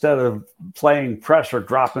corners, instead of playing press, are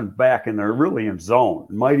dropping back and they're really in zone.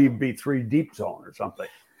 It might even be 3 deep zone or something.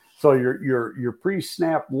 So your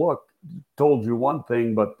pre-snap look told you one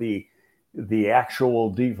thing, but the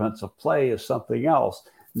actual defensive play is something else.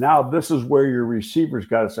 Now this is where your receivers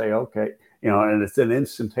got to say, okay, and it's an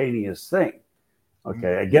instantaneous thing.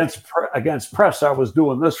 Okay, against press, I was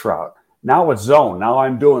doing this route. Now it's zone. Now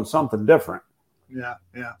I'm doing something different. Yeah.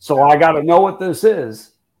 So I got to know what this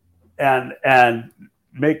is, and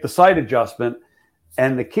make the sight adjustment.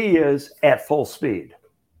 And the key is at full speed.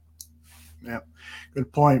 Yeah,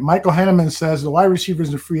 good point. Michael Henneman says the wide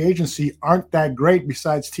receivers in free agency aren't that great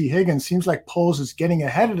besides T. Higgins. Seems like Poles is getting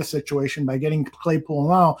ahead of the situation by getting Claypool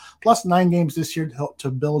now, plus 9 games this year to help to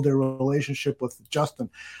build their relationship with Justin.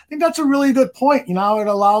 I think that's a really good point. It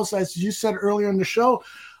allows, as you said earlier in the show,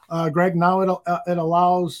 Greg, now it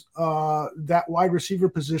allows that wide receiver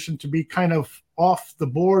position to be kind of off the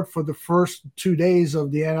board for the first 2 days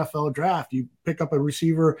of the NFL draft. You pick up a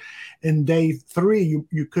receiver in day 3,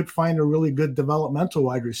 you could find a really good developmental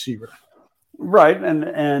wide receiver. Right,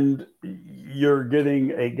 and you're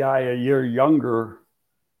getting a guy a year younger.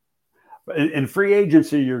 In free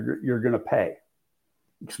agency, you're going to pay,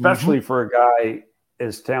 especially for a guy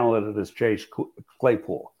as talented as Chase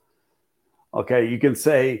Claypool. Okay, you can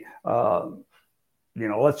say,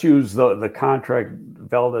 let's use the contract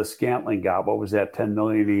Valdez-Scantling got. What was that, $10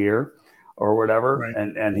 million a year or whatever? Right.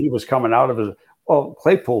 And he was coming out of his. Well,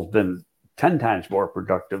 Claypool's been 10 times more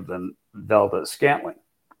productive than Valdez-Scantling.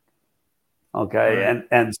 Okay, right.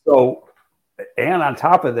 and so on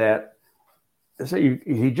top of that, so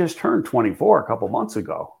he just turned 24 a couple months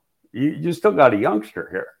ago. You still got a youngster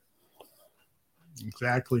here.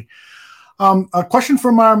 Exactly. A question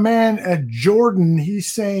from our man Jordan.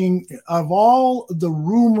 He's saying, of all the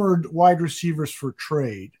rumored wide receivers for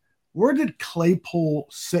trade, where did Claypool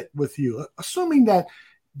sit with you? Assuming that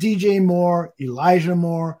DJ Moore, Elijah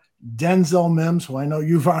Moore, Denzel Mims, who I know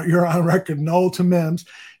you're on record no to Mims,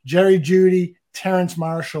 Jerry Jeudy, Terrence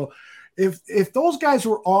Marshall. If those guys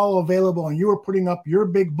were all available and you were putting up your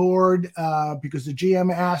big board because the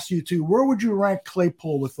GM asked you to, where would you rank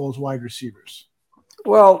Claypool with those wide receivers?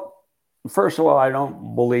 Well, first of all, I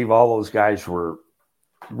don't believe all those guys were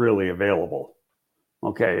really available.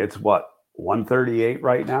 Okay, it's what, 138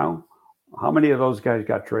 right now? How many of those guys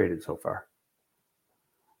got traded so far?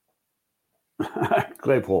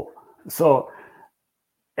 Claypool. So,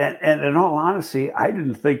 and in all honesty, I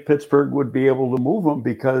didn't think Pittsburgh would be able to move him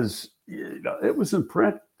because it was in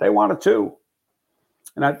print. They wanted 2.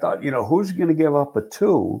 And I thought, who's going to give up a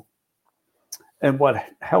 2? And what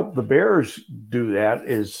helped the Bears do that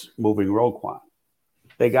is moving Roquan.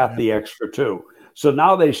 They got the extra 2. So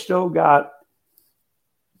now they still got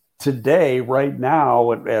today, right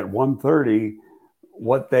now at 1:30,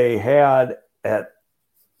 what they had at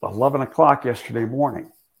 11 o'clock yesterday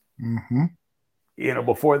morning. Mm-hmm.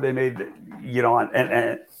 Before they made,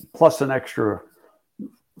 and plus an extra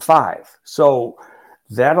 5. So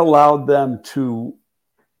that allowed them to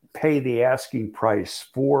pay the asking price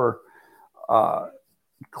for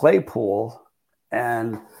Claypool.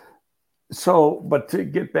 And so, but to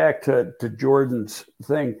get back to Jordan's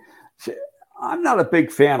thing, I'm not a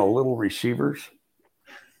big fan of little receivers.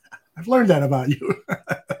 I've learned that about you.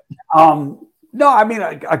 No, I mean,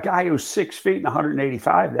 a guy who's 6 feet and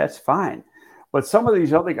 185, that's fine. But some of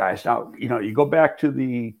these other guys, now, you go back to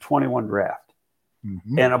the 21 draft,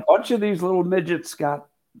 and a bunch of these little midgets got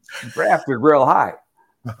drafted real high.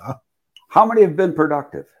 Uh-huh. How many have been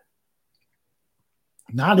productive?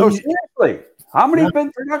 Seriously. How many have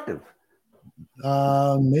been productive?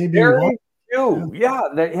 Maybe very few. Yeah,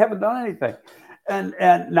 they haven't done anything. And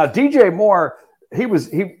now DJ Moore,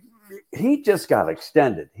 he just got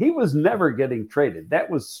extended. He was never getting traded. That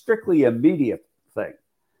was strictly a media thing.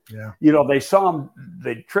 Yeah. They saw him.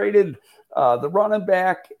 They traded the running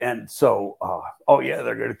back, and so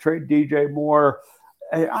they're going to trade DJ Moore.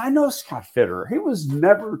 I know Scott Fitterer. He was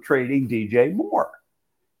never trading DJ Moore.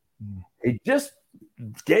 He just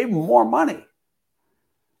gave him more money.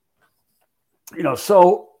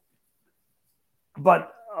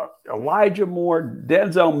 But Elijah Moore,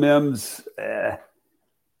 Denzel Mims,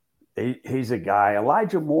 he's a guy.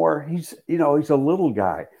 Elijah Moore, he's a little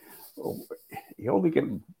guy. You only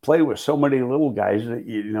can play with so many little guys that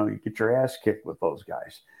you get your ass kicked with those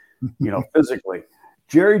guys, physically.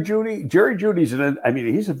 Jerry Jeudy's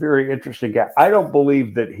he's a very interesting guy. I don't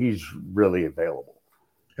believe that he's really available.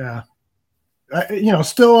 Yeah.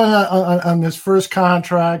 Still on his first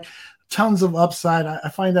contract, tons of upside. I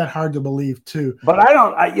find that hard to believe too. But I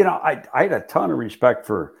had a ton of respect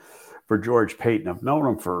for George Payton. I've known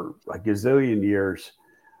him for a gazillion years,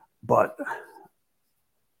 but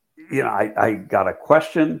I got to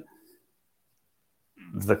question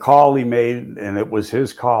the call he made, and it was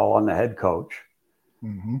his call on the head coach.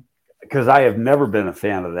 Because I have never been a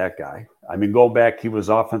fan of that guy. I mean, go back, he was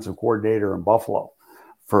offensive coordinator in Buffalo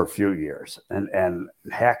for a few years, and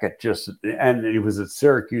Hackett and he was at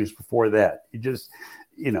Syracuse before that. He just,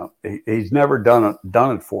 he's never done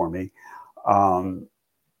it for me.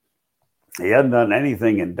 He hadn't done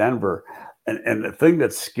anything in Denver. And the thing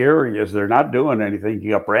that's scary is they're not doing anything.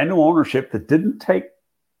 You got brand new ownership that didn't take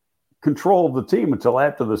control of the team until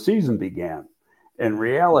after the season began in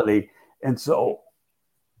reality. And so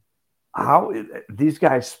how these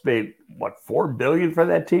guys paid $4 billion for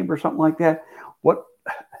that team or something like that.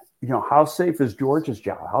 How safe is George's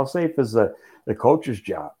job? How safe is the coach's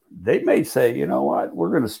job? They may say, you know what,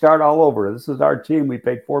 we're going to start all over. This is our team. We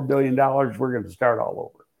paid $4 billion. We're going to start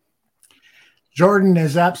all over. Jordan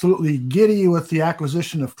is absolutely giddy with the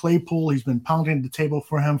acquisition of Claypool. He's been pounding the table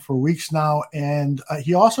for him for weeks now. And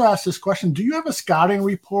he also asked this question: do you have a scouting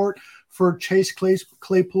report for Chase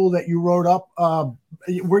Claypool that you wrote up?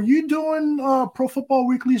 Were you doing Pro Football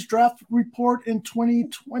Weekly's draft report in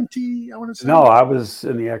 2020? I want to say. No, I was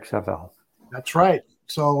in the XFL. That's right.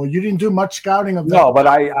 So you didn't do much scouting of that. No, but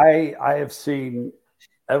I have seen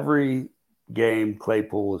every game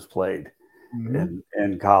Claypool has played. Mm-hmm.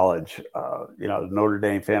 in college. Notre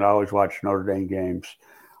Dame fan, I always watch Notre Dame games.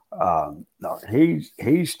 No,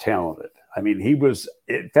 he's talented. I mean, he was,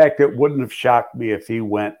 in fact, it wouldn't have shocked me if he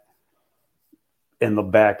went in the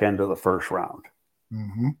back end of the first round.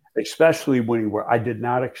 Mm-hmm. Especially when I did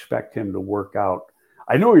not expect him to work out.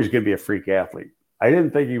 I know he was going to be a freak athlete. I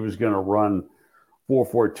didn't think he was going to run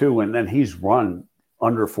 4.42, and then he's run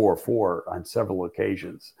under 4.4 on several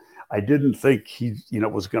occasions. I didn't think he,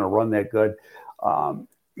 was going to run that good.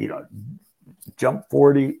 Jump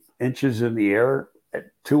 40 inches in the air at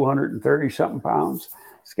 230 something pounds.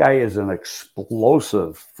 This guy is an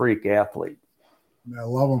explosive freak athlete. I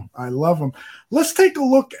love him. Let's take a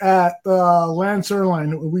look at Lance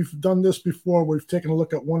Zierlein. We've done this before. We've taken a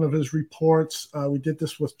look at one of his reports. We did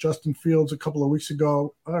this with Justin Fields a couple of weeks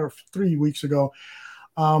ago, or 3 weeks ago.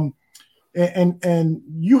 And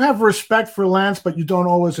you have respect for Lance, but you don't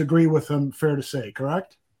always agree with him, fair to say,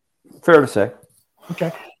 correct? Fair to say.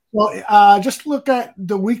 Okay. Well, just look at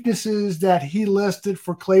the weaknesses that he listed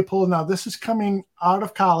for Claypool. Now, this is coming out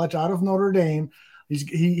of college, out of Notre Dame.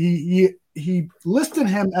 He listed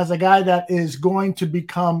him as a guy that is going to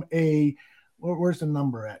become where's the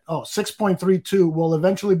number at? 6.32, will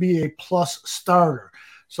eventually be a plus starter.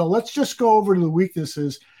 So let's just go over to the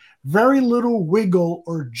weaknesses. Very little wiggle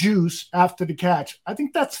or juice after the catch. I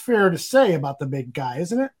think that's fair to say about the big guy,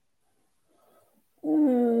 isn't it?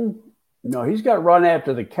 No, he's got run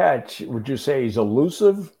after the catch. Would you say he's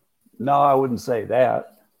elusive? No, I wouldn't say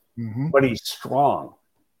that. Mm-hmm. But he's strong.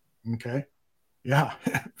 Okay. Yeah,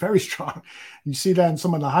 very strong. You see that in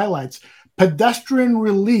some of the highlights. Pedestrian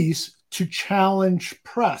release to challenge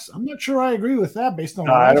press. I'm not sure I agree with that based on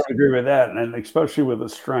what I don't agree with that, and especially with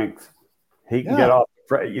his strength. He can get off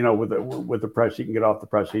with the press, he can get off the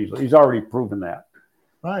press easily. He's already proven that.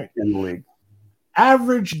 Right. In the league.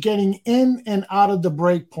 Average getting in and out of the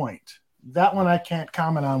break point. That one I can't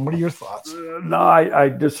comment on. What are your thoughts? No, I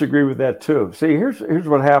disagree with that too. See, here's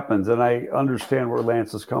what happens, and I understand where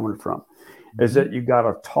Lance is coming from, is that you got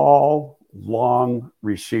a tall, long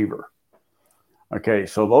receiver. Okay,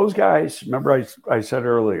 so those guys, remember I said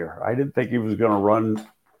earlier, I didn't think he was going to run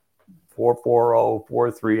 4.40,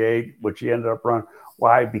 4.38, which he ended up running.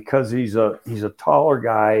 Why? Because he's a taller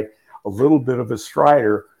guy, a little bit of a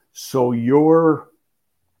strider. So you're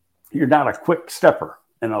not a quick stepper,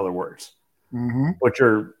 in other words. Mm-hmm.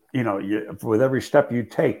 But with every step you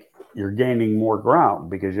take, you're gaining more ground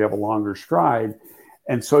because you have a longer stride.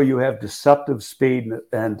 And so you have deceptive speed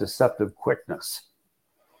and deceptive quickness.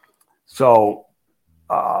 So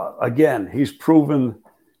again, he's proven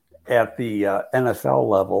at the NFL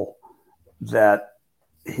level that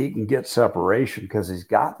he can get separation because he's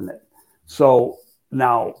gotten it. So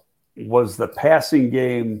now, was the passing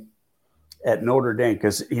game at Notre Dame,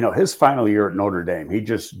 because his final year at Notre Dame, he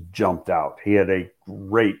just jumped out. He had a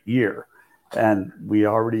great year, and we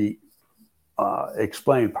already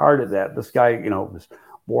explained part of that. This guy, was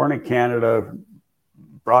born in Canada,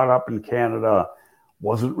 brought up in Canada,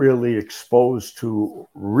 wasn't really exposed to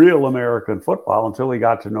real American football until he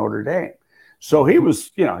got to Notre Dame. So he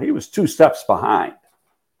was 2 steps behind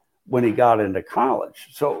when he got into college.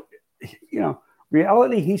 So,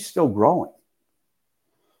 reality, he's still growing.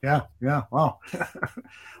 Yeah. Wow.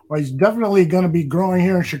 Well, he's definitely going to be growing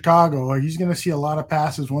here in Chicago. He's going to see a lot of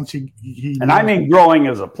passes once he and I mean growing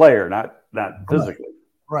as a player, not physically.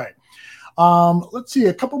 Right. Let's see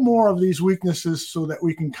a couple more of these weaknesses so that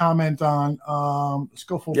we can comment on. Let's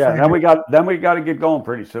go full. Yeah, then we got to get going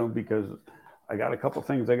pretty soon because I got a couple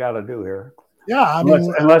things I got to do here. Yeah,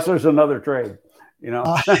 unless there's another trade. you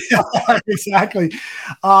know. Exactly.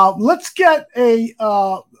 Let's get a.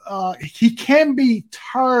 He can be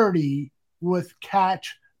tardy with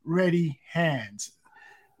catch-ready hands.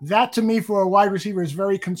 That, to me, for a wide receiver is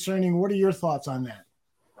very concerning. What are your thoughts on that?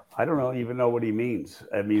 I don't even know what he means.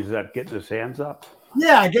 I mean, is that getting his hands up?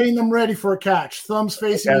 Yeah, getting them ready for a catch. Thumbs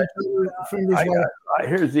facing each other, fingers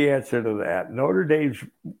here's the answer to that. Notre Dame's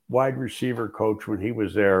wide receiver coach, when he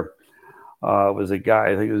was there, was a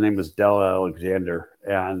guy, I think his name was Del Alexander,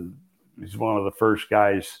 and he's one of the first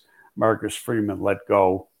guys Marcus Freeman let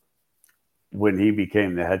go when he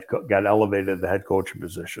became got elevated to the head coaching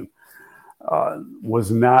position. He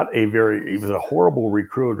was a horrible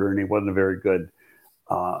recruiter, and he wasn't a very good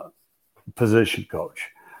position coach.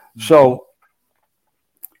 So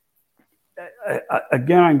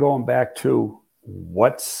again, I'm going back to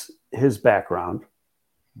what's his background.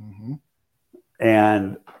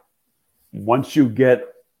 And once you get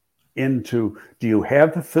into, do you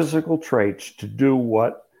have the physical traits to do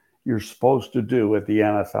what you're supposed to do at the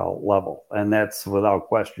NFL level? And that's without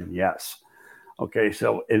question, yes. Okay,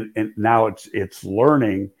 so now it's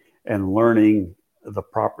learning the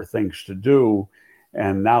proper things to do.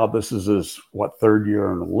 And now this is his, third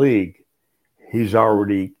year in the league. He's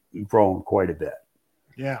already grown quite a bit.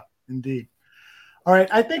 Yeah, indeed. All right,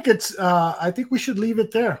 I think we should leave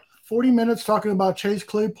it there. 40 minutes talking about Chase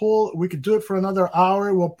Claypool. We could do it for another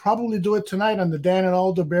hour. We'll probably do it tonight on the Dan and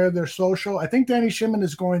Aldo Bear, their social. I think Danny Shimon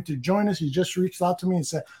is going to join us. He just reached out to me and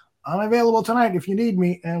said, I'm available tonight if you need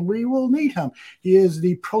me, and we will need him. He is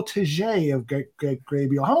the protege of Greg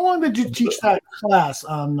Grabio. How long did you teach that class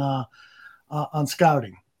on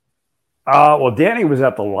scouting? Well, Danny was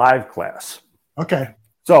at the live class. Okay.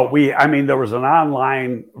 So there was an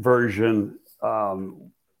online version,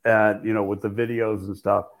 with the videos and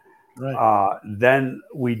stuff. Right. Then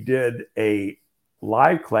we did a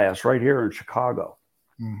live class right here in Chicago.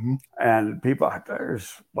 And people,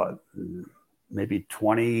 there's maybe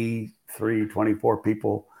 23, 24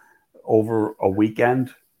 people over a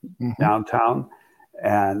weekend downtown.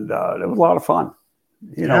 And it was a lot of fun,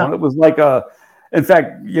 and it was like in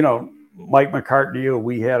fact, Mike McCartney, who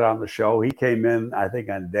we had on the show, he came in, I think,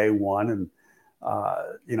 on day one. And,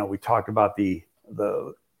 we talked about the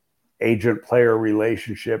agent-player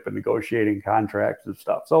relationship and negotiating contracts and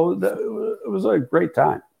stuff. So it was a great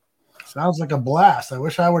time. Sounds like a blast. I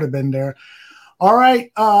wish I would have been there. All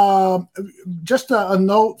right. Just a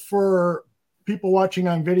note for people watching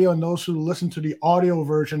on video and those who listen to the audio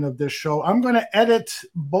version of this show. I'm going to edit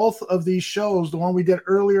both of these shows, the one we did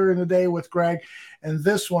earlier in the day with Greg and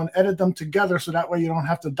this one, edit them together so that way you don't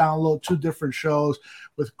have to download two different shows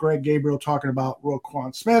with Greg Gabriel talking about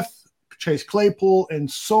Roquan Smith, Chase Claypool, and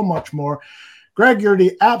so much more. Greg, you're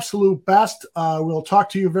the absolute best. We'll talk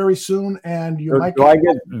to you very soon. And do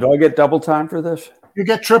I get double time for this? You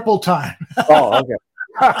get triple time. Oh, okay.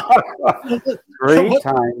 3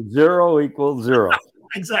 times 0 equals 0.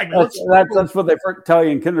 Exactly. That's what they tell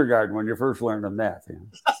you in kindergarten when you're first learning math.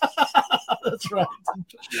 That's right.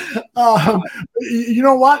 You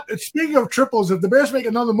know what? Speaking of triples, if the Bears make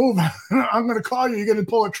another move, I'm going to call you. You're going to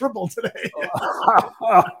pull a triple today.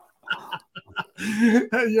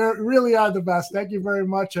 You really are the best. Thank you very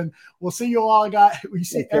much. And we'll see you all. We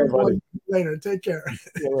see everyone later. Take care.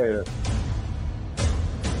 See you later.